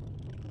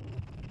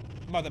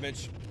 Mother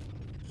bitch.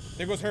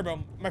 There goes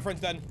Herbo. My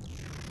friend's dead.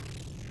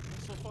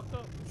 So fucked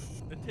up.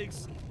 It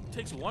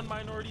takes one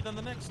minority than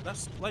the next.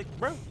 That's like,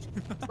 bro.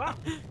 Stop.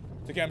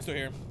 It's okay. I'm still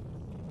here.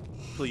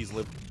 Please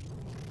live.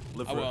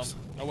 Live I for will. us.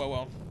 I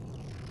will.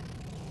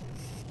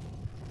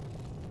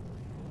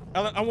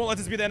 I won't let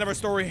this be the end of our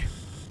story.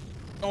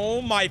 Oh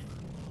my. Dude,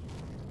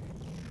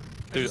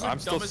 This is I'm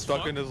still dumb as stuck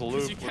fuck, in this 'cause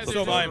loop. You What guys the So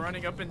are am just I.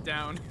 running up and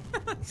down.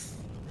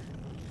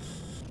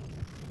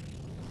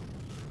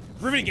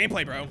 Riveting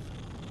gameplay, bro.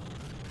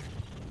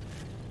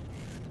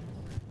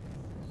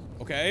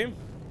 Okay. I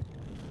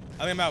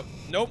think I'm out.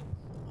 Nope.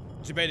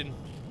 Debated.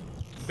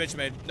 Bitch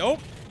made. Nope.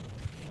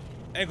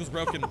 Ankle's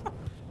broken.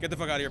 Get the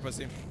fuck out of here,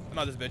 pussy. I'm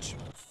not this bitch.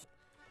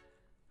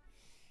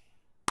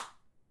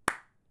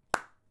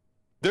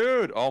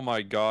 Dude, oh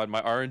my god,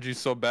 my RNG's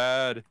so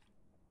bad.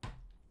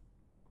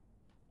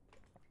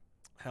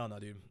 Hell no,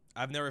 dude.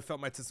 I've never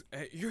felt my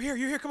Hey, you're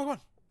here. Come on.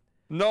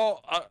 No,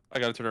 I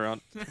gotta turn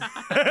around.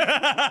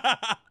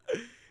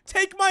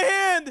 Take my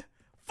hand.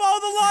 Follow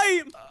the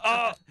light.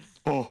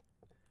 Oh.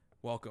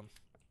 Welcome.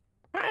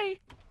 Hi.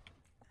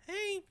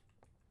 Hey.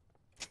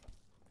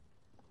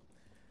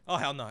 Oh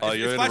hell no! Oh, It's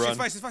you're flashing. gonna It's run.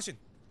 flashing. It's flashing.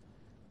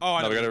 Oh,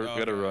 I No, know. we Oh,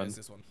 gotta okay, run. It's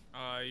this one.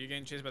 You're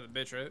getting chased by the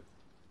bitch, right?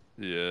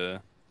 Yeah.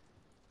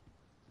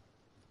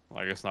 Well,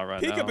 I guess not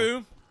right now.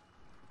 Peekaboo.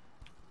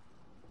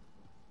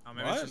 Oh,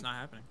 maybe What? it's just not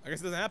happening. I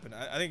guess it doesn't happen.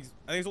 I think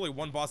it's only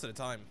one boss at a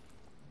time.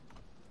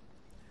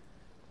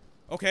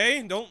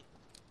 Okay, don't.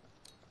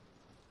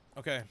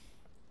 Okay.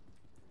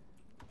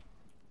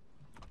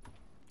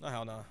 No,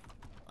 hell no.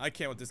 I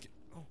can't with this.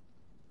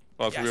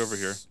 Oh, it's gonna be over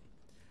here. Yes.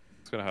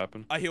 It's gonna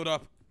happen. I healed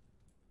up.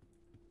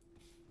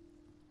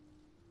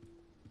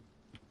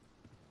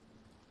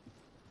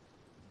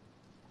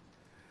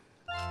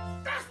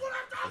 That's what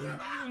I'm talking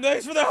about.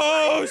 Thanks for the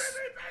host.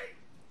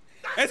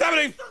 It's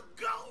happening.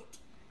 The goat.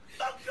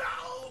 The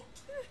goat.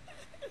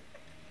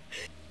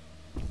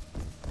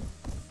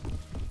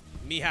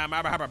 Miha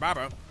Mabba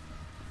Baba.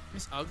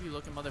 This ugly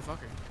looking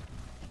motherfucker.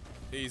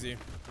 Easy.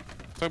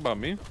 Talk about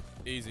me?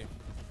 Easy.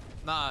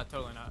 Nah,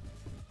 totally not.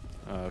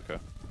 Oh, okay.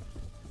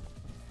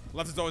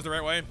 Left is always the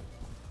right way.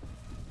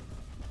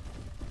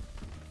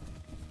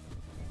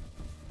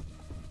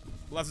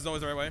 Left is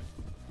always the right way.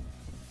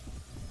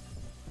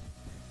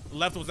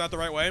 Left was not the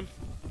right way.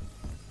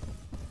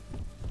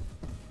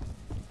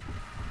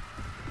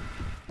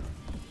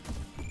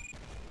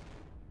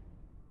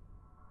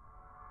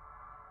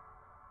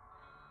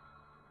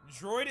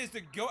 Droid is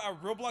the GOAT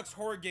at Roblox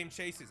horror game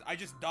chases. I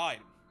just died.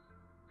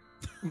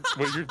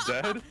 Wait, you're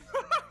dead?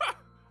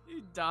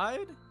 You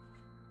died?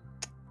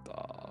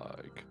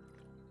 Dog.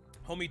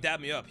 Homie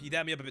dabbed me up. He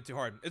dabbed me up a bit too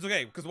hard. It's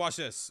okay, because watch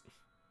this.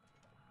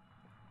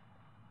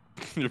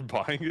 You're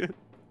buying it?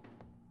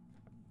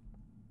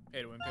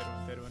 Pay to win, pay to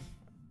win, pay to win.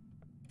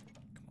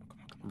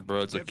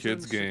 Bro, it's a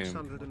kid's game.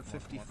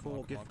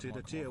 654 gifted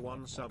a tier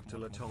 1 sub to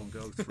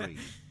Latongo 3.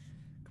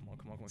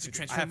 Come on. So I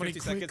transfer have money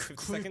 50 seconds.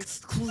 50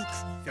 seconds.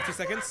 50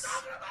 seconds.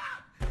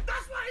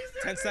 That's why he's the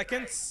 10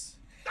 seconds.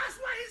 That's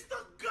why he's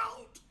the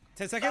goat.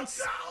 10 seconds.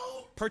 The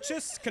goat.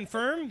 Purchase.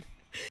 Confirm.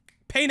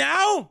 Pay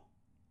now.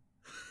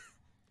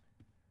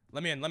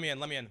 Let me in. Let me in.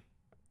 Let me in.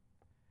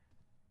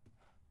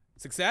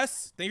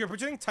 Success. Thank you for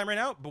purchasing. Time right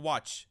now. But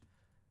watch.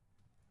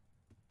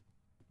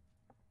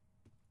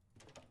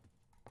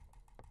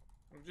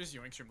 Just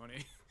yoinks your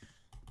money.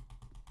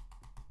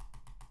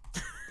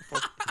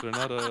 They're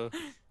not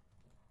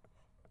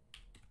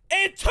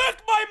It took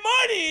my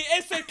money.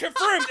 It said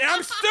confirmed, and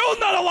I'm still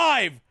not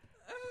alive.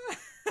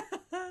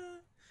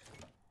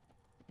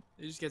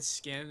 You just get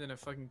scammed in a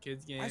fucking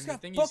kids game. I just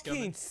got think he's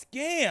fucking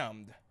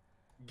scammed.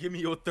 Give me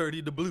your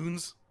 30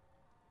 doubloons.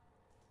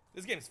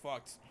 This game's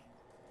fucked.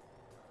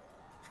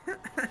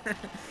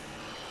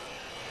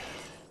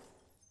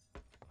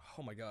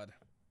 Oh my god.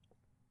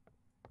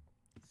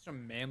 Such a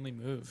manly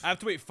move. I have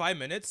to wait 5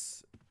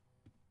 minutes.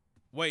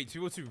 Wait,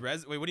 to go to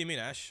res. Wait, what do you mean,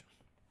 Ash?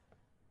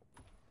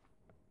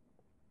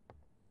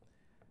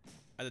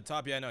 At the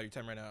top, yeah, I know. Your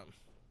time right now.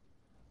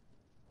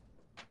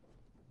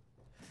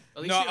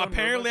 At least No, you own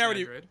apparently Roblox I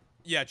already. Android.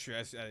 Yeah, true.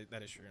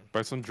 That is true.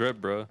 buy some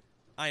drip, bro.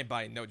 I ain't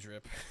buying no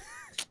drip.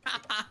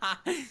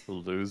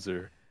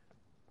 Loser.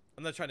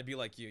 I'm not trying to be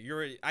like you.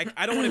 You're. I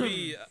don't want to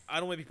be. I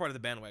don't want to be part of the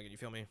bandwagon. You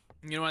feel me?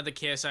 You don't want the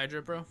KSI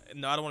drip, bro?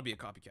 No, I don't want to be a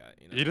copycat.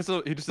 You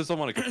know? He just doesn't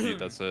want to compete.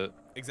 That's it.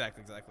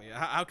 Exactly. Exactly.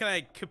 How can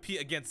I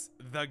compete against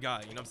the guy?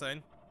 You know what I'm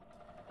saying?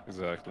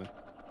 Exactly.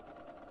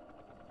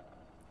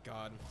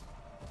 God.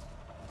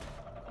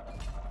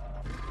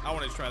 I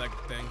want to try that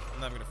thing. I'm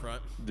not gonna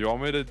front. Do you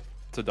want me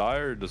to die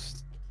or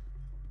just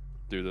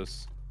do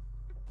this?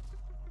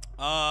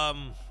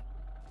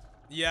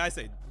 Yeah, I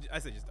say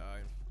just die.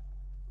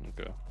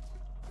 Okay.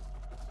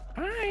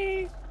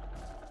 Hi.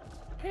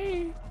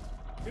 Hey.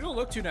 You don't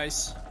look too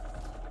nice.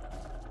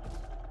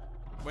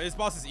 Wait, this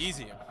boss is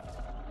easy.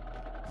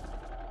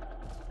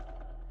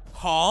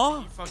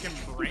 Huh? You fucking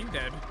brain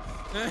dead.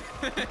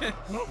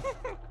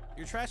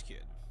 You're a trash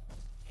kid.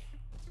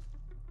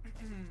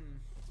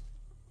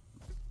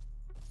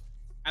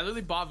 I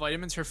literally bought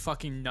vitamins for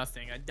fucking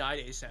nothing. I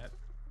died ASAP.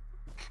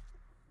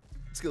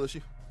 Skill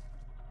issue.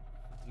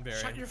 Very.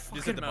 Shut your Just hit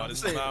fucking the mouth. button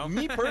Say, somehow.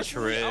 Me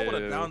personally, I would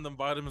have True. downed them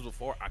vitamins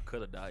before I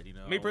could have died. You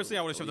know. Me personally,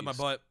 I would have shoved it in my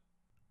butt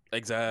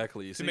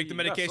Exactly. to make the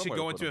medication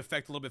go into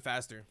effect a little bit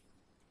faster.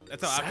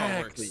 That's how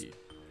alcohol works. Exactly.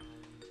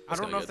 I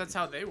don't know if good. that's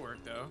how they work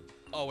though.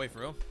 Oh wait, for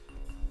real?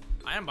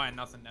 I am buying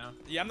nothing now.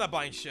 Yeah, I'm not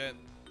buying shit.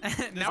 This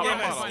Now game I'm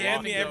has buying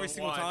scammed me Longo. every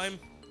single Watch. time.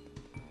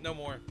 No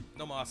more.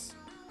 No moss.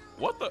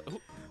 What the?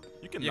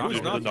 You can Yeah, knock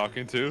who's me. Who's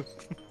knocking? knocking too?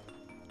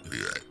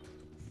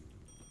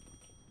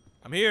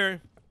 I'm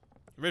here.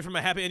 Ready for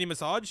my happy ending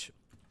massage?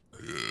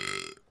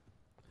 Dude,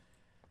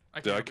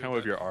 I can't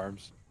wave your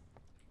arms.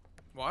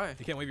 Why?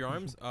 You can't wave your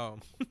arms? Oh.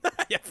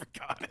 Yeah, I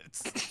forgot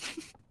it.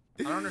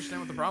 I don't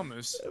understand what the problem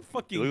is.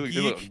 Fucking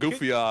You look geek.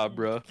 goofy,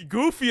 bro.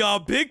 Goofy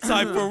big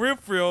time for real,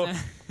 for real.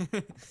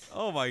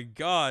 Oh my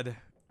god.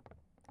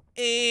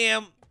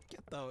 Get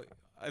the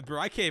bro,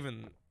 I can't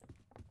even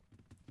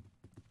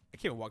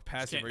walk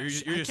past you, bro. You're I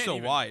just can't so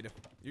even. wide.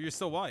 You're just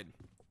so wide.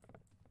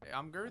 Hey,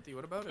 I'm girthy.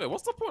 What about Wait, it?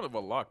 what's the point of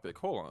a lockpick?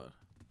 Hold on.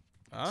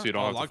 Huh? So you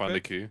don't Oh, have to find the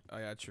lockpick? key. Oh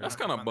yeah, true. That's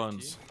don't kind of find the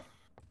buns.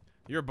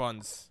 Your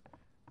buns.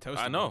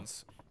 Toasted I know.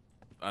 buns.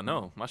 I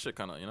know. My shit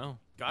kind of,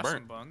 Got burnt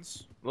some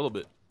buns. a little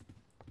bit.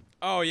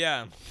 Oh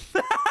yeah.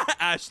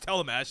 Ash,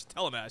 tell him, Ash.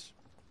 Tell him, Ash.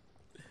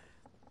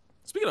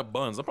 Speaking of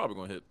buns, I'm probably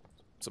gonna hit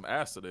some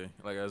ass today,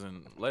 like as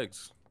in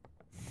legs.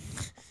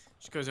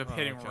 Just goes up Oh,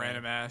 hitting okay.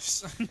 random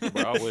ass.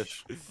 Bro, I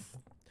wish.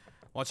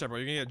 Watch out, bro.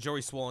 You're gonna get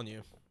Joey swollen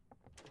you.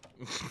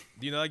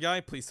 Do you know that guy?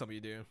 Please tell me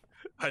you do.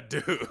 I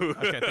do.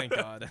 Okay, thank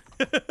God.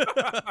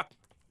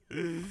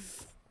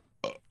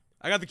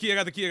 I got the key. I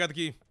got the key. I got the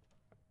key.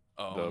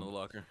 Oh, Dub. in the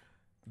locker.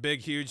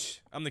 Big,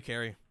 huge. I'm the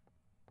carry.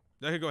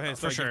 I could go ahead and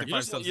start sure. giving You 5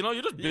 just, subs.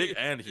 you're just big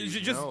and huge.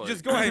 Just, you know,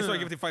 just like- go ahead and start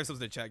giving 5 subs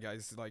in the chat,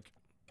 guys. Like,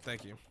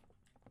 thank you.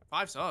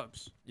 5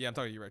 subs. Yeah, I'm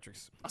talking to you,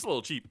 Rectrixx. That's a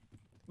little cheap.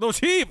 Little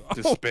cheap. Oh,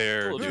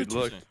 Despair, Oh, dude.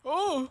 Look, interesting.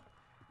 Oh.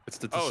 it's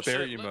the Oh,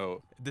 despair shit,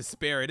 emote.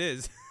 despair it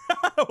is.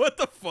 What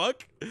the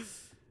fuck?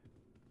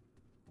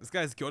 This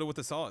guy's goated with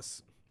the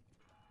sauce.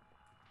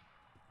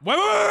 Wait.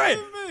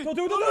 Don't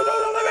do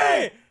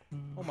it.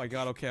 Oh my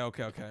god. Okay. I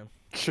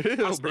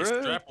Chill, stay bro.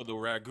 strapped with the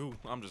ragu.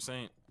 I'm just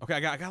saying. Okay, I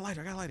got a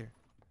lighter.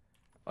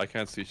 I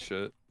can't see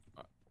shit.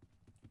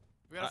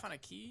 We gotta find a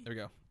key. There we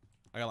go.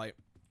 I got light.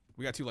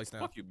 We got 2 lights now.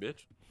 Fuck you,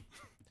 bitch.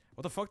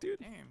 What the fuck, dude?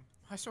 Damn.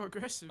 Why so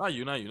aggressive? Not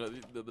you.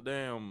 The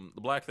damn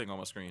the black thing on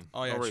my screen.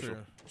 Oh yeah, No racial.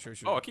 true.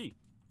 Oh, a key.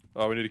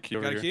 Oh, we need a key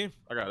over Got a here. key?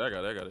 I got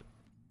it.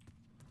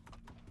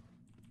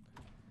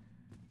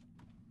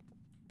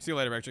 See you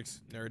later,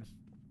 Rectrixx. Nerd.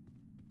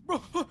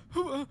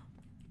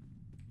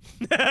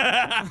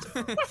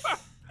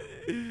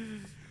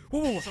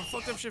 Whoa. Some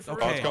fucked up shit for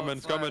Okay. real. Oh, it's coming,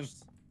 it's coming.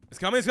 It's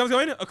coming.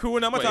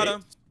 Akuna Matata.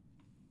 Wait.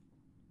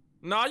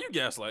 Nah, you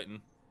gaslighting.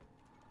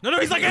 No,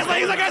 he's not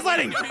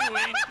gaslighting.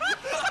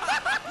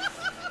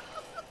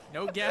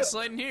 No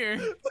gaslighting here.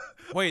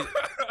 Wait,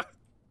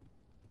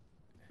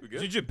 We did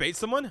good? you just bait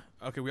someone?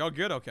 Okay, we all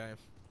good? Okay.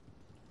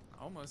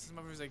 Almost. This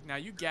motherfucker's like, now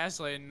you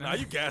gaslighting. Nah,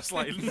 you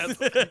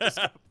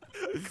gaslighting.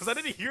 Because I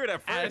didn't hear it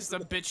at As first. the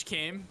bitch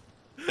came.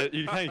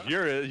 You can't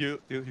hear it. You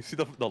see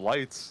the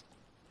lights.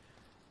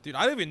 Dude,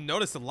 I didn't even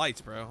notice the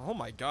lights, bro. Oh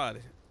my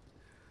god.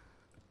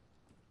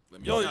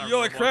 Let me Yo, know. yo,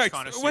 like Roblox cracks.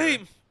 connoisseur.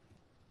 Wait.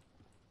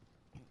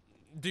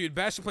 Dude,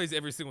 Bastion plays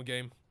every single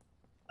game.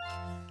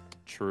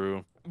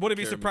 True. Wouldn't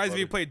be Jeremy surprised if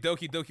he Butter. played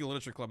Doki Doki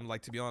Literature Club,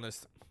 like, to be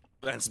honest.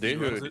 And Dude.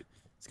 speedruns it.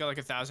 It's got like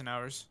 1,000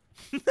 hours.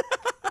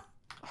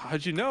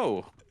 How'd you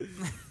know?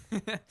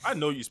 I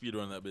know you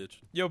speedrun that bitch.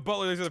 Yo,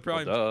 Butler, there's the Well,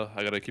 problem. duh.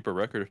 I gotta keep a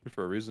record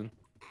for a reason.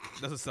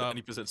 That's what's up.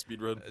 90%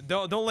 speedrun.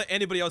 Don't let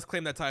anybody else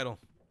claim that title.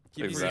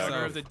 Keep it for Exactly.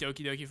 Owner yourself. of the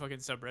Doki Doki fucking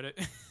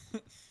subreddit.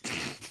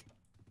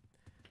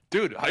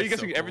 Dude, how are you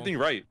That's so guessing cool. everything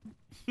right?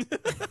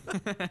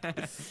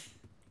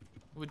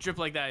 With drip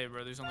like that,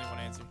 bro, there's only one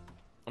answer.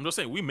 I'm just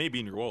saying, we may be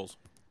in your walls.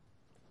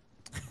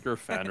 You're a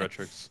fan,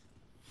 Rectrixx.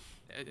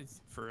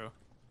 It's for real.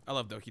 I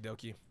love Doki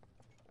Doki.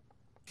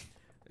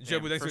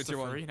 Damn, Jobu, thanks for first tier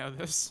to one. furry, now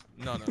this.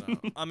 No.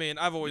 I mean,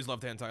 I've always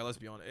loved hentai. Let's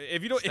be honest.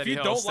 If you Steady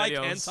don't hills, like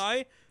steady hills.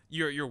 hentai,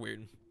 you're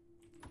weird.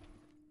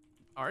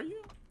 Are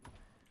you?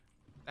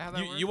 How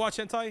that You watch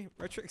hentai,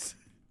 Rectrixx?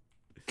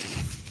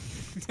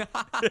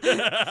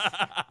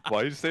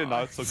 Why you say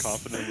not so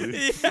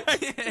confidently?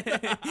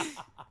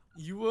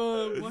 You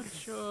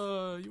watch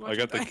I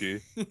got the key.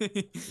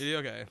 Yeah,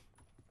 okay.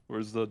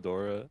 Where's the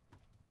door at?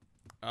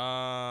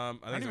 I I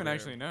think don't it's even over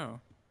actually know.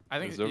 I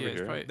think It's over it's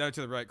here. probably. there. No,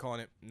 to the right,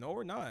 calling it. No,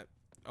 we're not.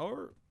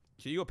 Or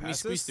can you go Can we past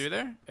squeeze this? through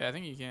there? Yeah, I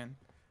think you can.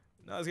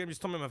 No, this game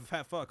just told me I'm a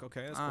fat fuck.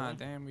 Okay, that's cool.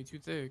 Damn, we too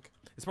thick.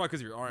 It's probably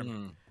because of your arm.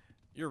 Mm.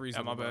 You're Yeah,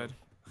 reasonable. my bad.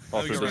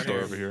 Oh, me there's go this right door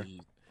here. over here.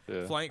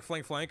 Yeah. Flank.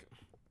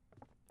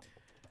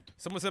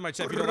 Someone said in my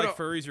chat, if you don't like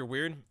furries, you're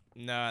weird.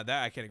 Nah,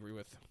 that I can't agree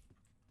with.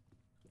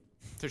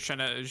 They're trying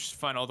to just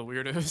find all the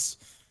weirdos.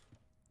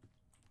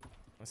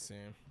 Let's see.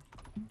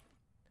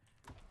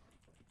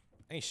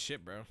 Ain't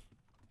shit, bro.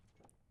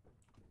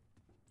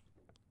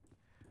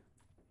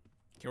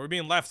 Okay, we're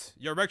being left.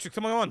 Yo, Rectrixx,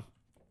 come on.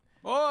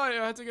 Oh, I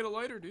had to get a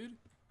lighter, dude.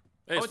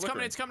 Hey, Oh, it's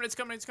coming, it's coming, it's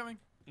coming, it's coming.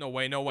 No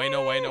way. We'll No see way.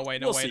 about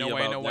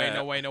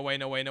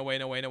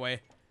that.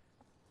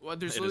 Well,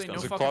 there's It is literally no coming.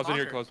 There's a fucking closet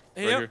here, locker. close.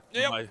 Right Yep.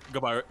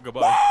 here.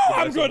 Goodbye.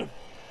 I'm good.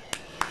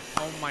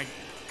 Oh my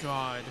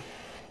god.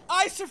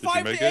 I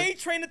survived make the it?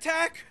 A-train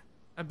attack.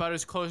 About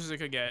as close as it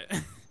could get.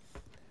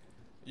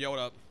 Yo, what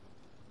up?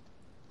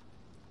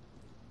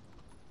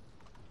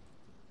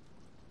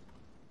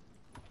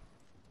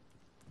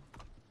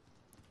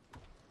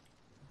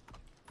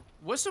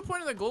 What's the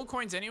point of the gold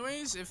coins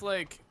anyways if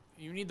like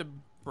you need the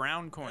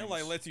brown coins? It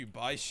like lets you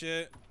buy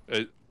shit.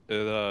 It like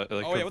Oh, yeah,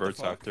 what the converts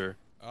fuck? after.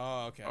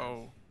 Oh, okay.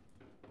 Oh.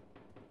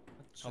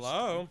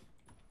 Hello.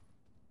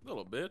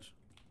 Little bitch.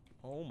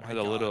 Oh my I had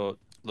god. a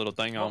little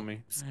thing on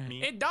me. Me.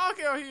 Hey, Doc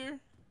out here.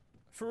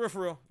 For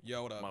real.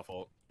 Yo, what up? My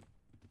fault.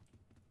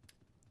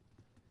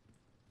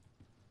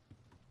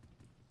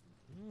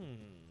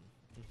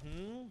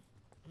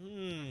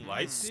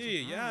 I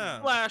see.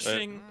 Yeah.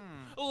 Flashing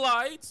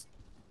lights.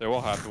 It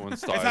won't happen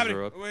once the It's eyes happening.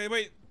 are up.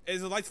 Wait.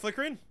 Is the lights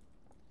flickering?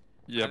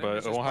 Yeah, think but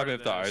it's it just won't part happen of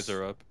if the this. eyes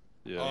are up.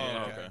 Yeah.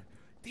 Oh, okay.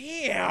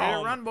 Damn.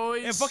 Hey, run,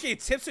 boys. And fucking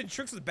tips and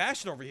tricks with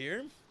Bastion over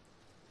here.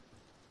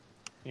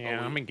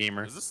 Yeah, I'm a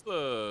gamer. Is this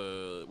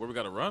the where we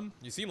gotta run?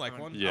 You seem like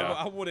one. Yeah.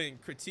 I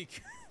wouldn't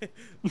critique.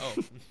 Oh.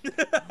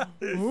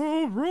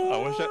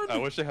 I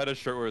wish I had a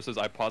shirt where it says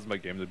I paused my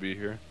game to be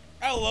here.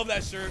 I love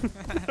that shirt.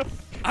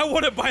 I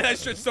want to buy that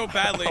shirt so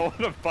badly. I want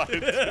to buy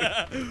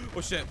it.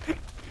 Oh shit.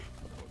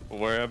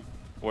 Where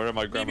am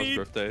my grandma's Beep.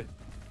 birthday?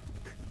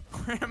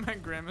 Where am my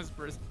grandma's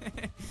birthday?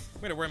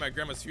 I'm gonna wear my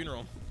grandma's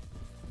funeral.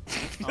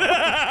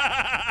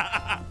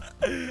 I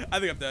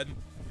think I'm dead.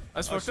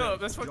 That's Oh, fucked shit. up.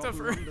 That's fucked up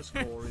for.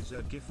 Jobu_ is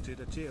gifted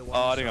a tier 1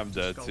 Oh, I think sub I'm to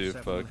dead Skull too,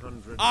 fuck.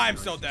 796. I'm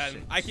so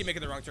dead. I keep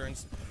making the wrong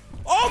turns.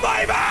 Oh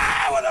my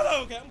god! What the-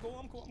 Okay, I'm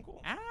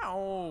cool.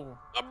 Ow.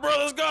 My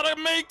brother's gotta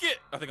make it.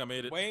 I think I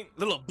made it. Wait.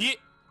 Little bit.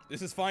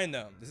 This is fine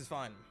though. This is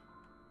fine.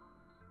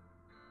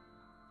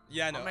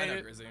 Yeah, I know. I made know,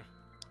 it. Grizzly.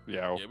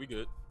 Yeah. Yeah, we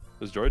good.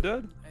 Is Droid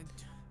dead?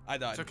 I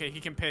died. It's okay. He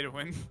can pay to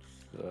win.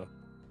 Yeah.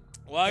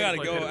 Well, I Hit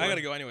gotta it, go. hit it, I boy.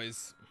 gotta go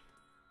anyways.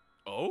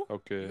 Oh.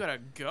 Okay. You gotta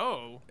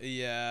go.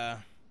 Yeah.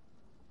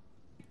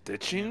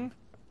 Ditching?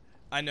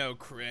 I know.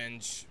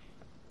 Cringe.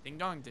 Ding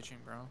dong ditching,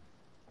 bro.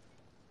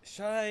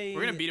 Should I?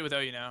 We're gonna beat it without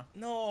you now.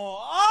 No.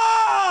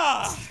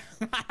 Ah!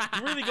 You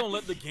really gonna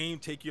let the game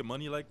take your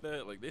money like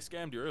that? Like they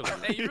scammed you earlier.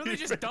 Hey, you really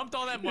just dumped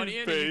all that money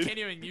in and you Paid. can't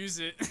even use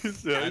it.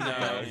 Yeah, I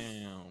know.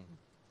 Damn.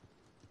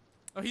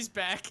 Oh, he's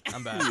back.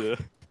 I'm back. Yeah.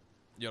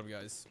 Yo,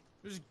 guys.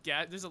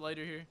 There's a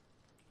lighter here.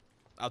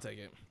 I'll take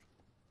it.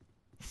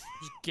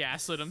 Just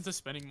gaslit him to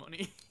spending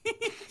money.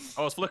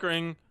 I was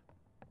flickering.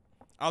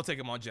 I'll take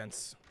them all,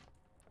 gents.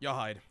 Y'all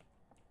hide.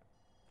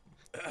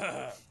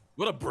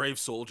 What a brave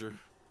soldier.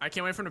 I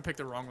can't wait for him to pick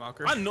the wrong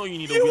locker. I know you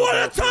need a You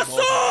wheelbarrow want a for your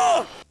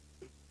mom.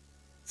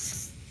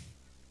 tussle?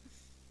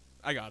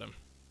 I got him.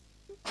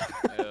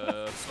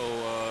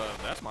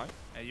 That's mine.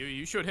 Hey,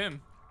 you showed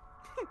him.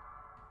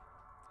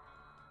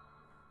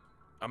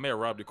 I may have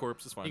robbed your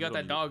corpse. It's fine. You got don't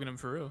that need dog in him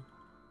for real.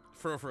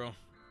 For real. it.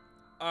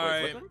 All Wait,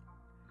 right. flickering?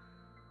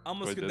 I'm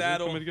gonna Wait, does it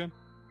skedaddle. come in again?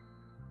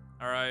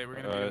 All right, we're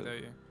gonna be without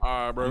you.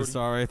 All right, bro. I'm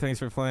sorry. Thanks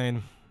for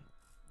playing.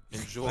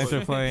 Enjoy. Thanks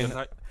for playing. Good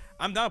night.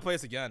 I'm down to play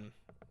this again.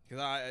 Cause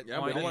I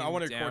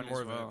want to record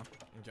more of it.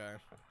 Okay.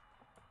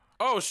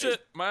 Oh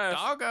shit, my ass.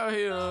 Dog out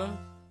here.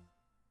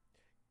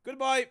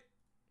 Goodbye.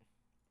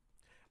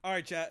 All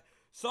right, chat.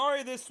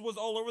 Sorry, this was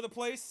all over the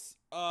place.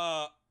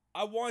 I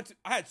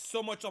had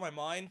so much on my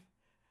mind.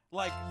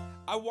 Like,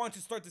 I wanted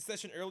to start the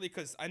session early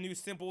because I knew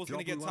Simple was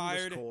gonna get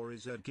tired,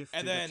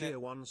 and then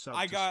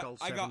I got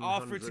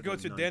offered to go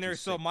to dinner,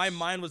 so my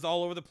mind was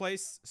all over the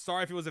place.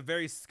 Sorry if it was a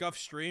very scuffed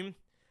stream.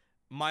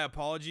 My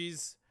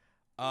apologies.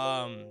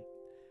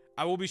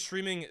 I will be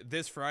streaming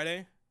this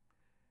Friday.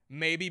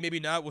 Maybe, maybe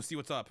not. We'll see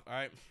what's up. All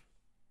right.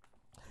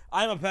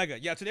 I'm a Pega.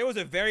 Yeah, today was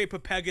a very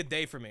Pega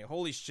day for me.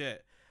 Holy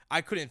shit.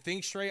 I couldn't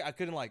think straight. I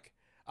couldn't, like,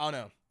 I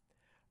don't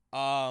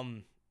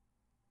know.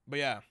 But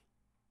yeah.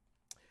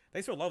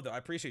 Thanks for love, though. I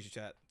appreciate you,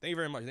 chat. Thank you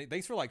very much.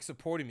 Thanks for, like,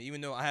 supporting me,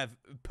 even though I have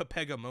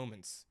Pega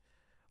moments.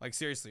 Like,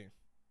 seriously.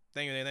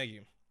 Thank you, thank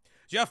you.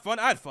 Did you have fun?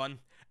 I had fun.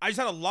 I just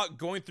had a lot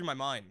going through my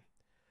mind.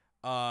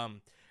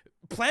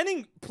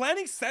 Planning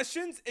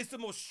sessions is the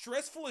most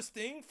stressfulest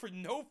thing for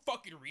no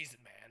fucking reason,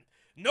 man.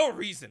 No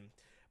reason.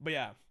 But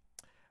yeah.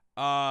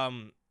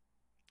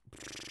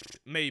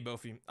 Maybe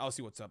both of you. I'll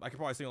see what's up. I could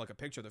probably send you like a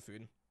picture of the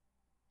food.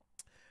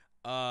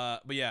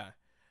 But yeah.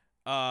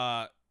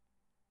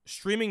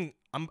 Streaming.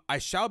 I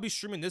shall be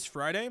streaming this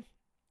Friday.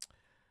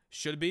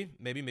 Should be.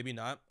 Maybe, maybe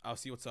not. I'll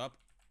see what's up.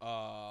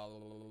 And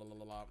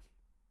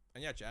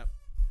yeah, chat.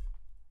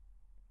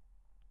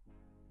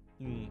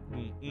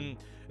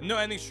 No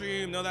ending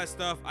stream, no that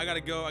stuff. I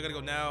gotta go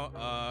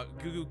now.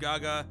 Goo Goo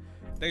Gaga.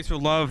 Thanks for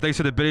love. Thanks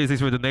for the biddies.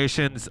 Thanks for the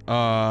donations.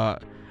 And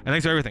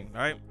thanks for everything.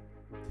 All right.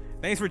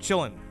 Thanks for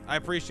chilling. I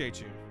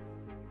appreciate you.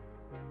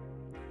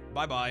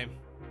 Bye bye.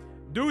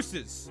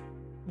 Deuces.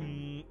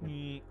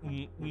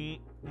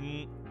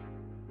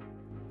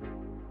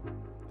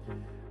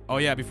 Oh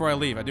yeah, before I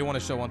leave, I do want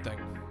to show one thing.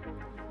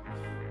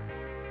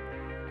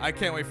 I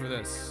can't wait for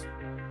this.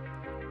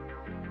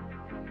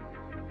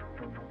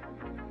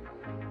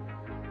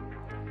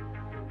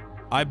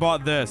 I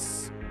bought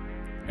this,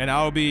 and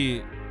I'll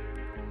be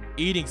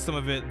eating some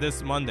of it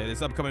this Monday,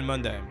 this upcoming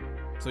Monday.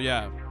 So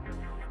yeah,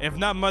 if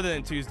not Monday,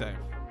 then Tuesday.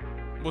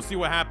 We'll see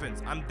what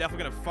happens. I'm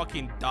definitely gonna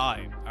fucking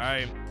die.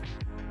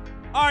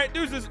 All right,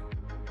 deuces.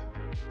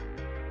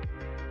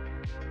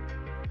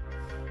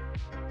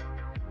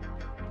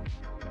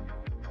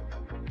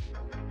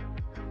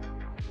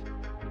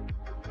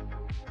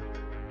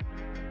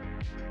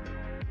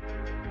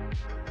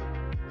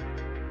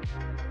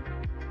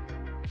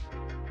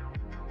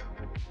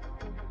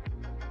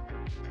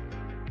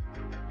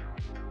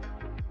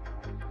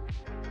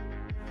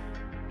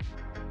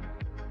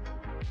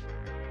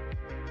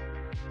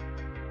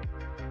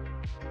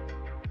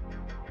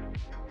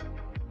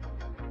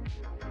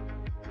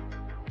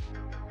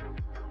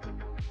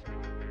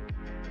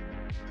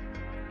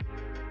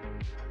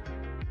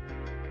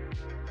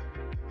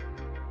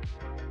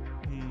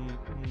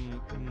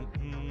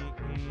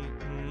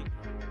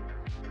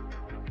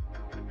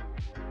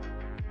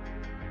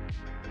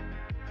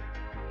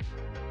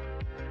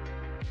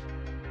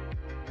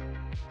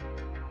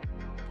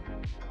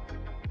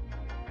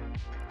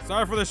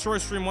 Sorry for the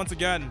short stream once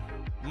again.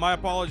 My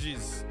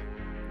apologies.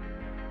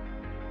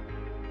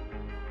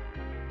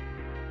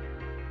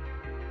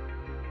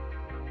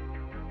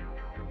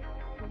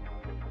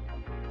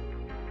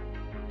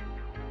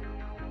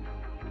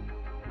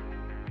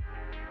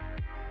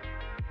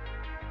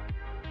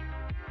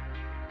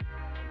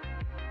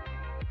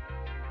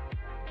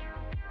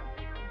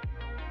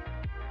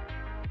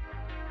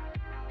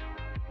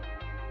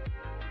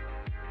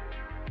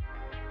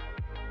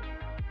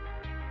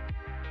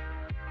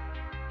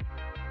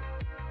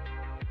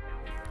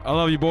 I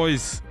love you,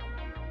 boys.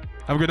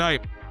 Have a good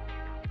night.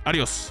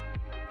 Adios.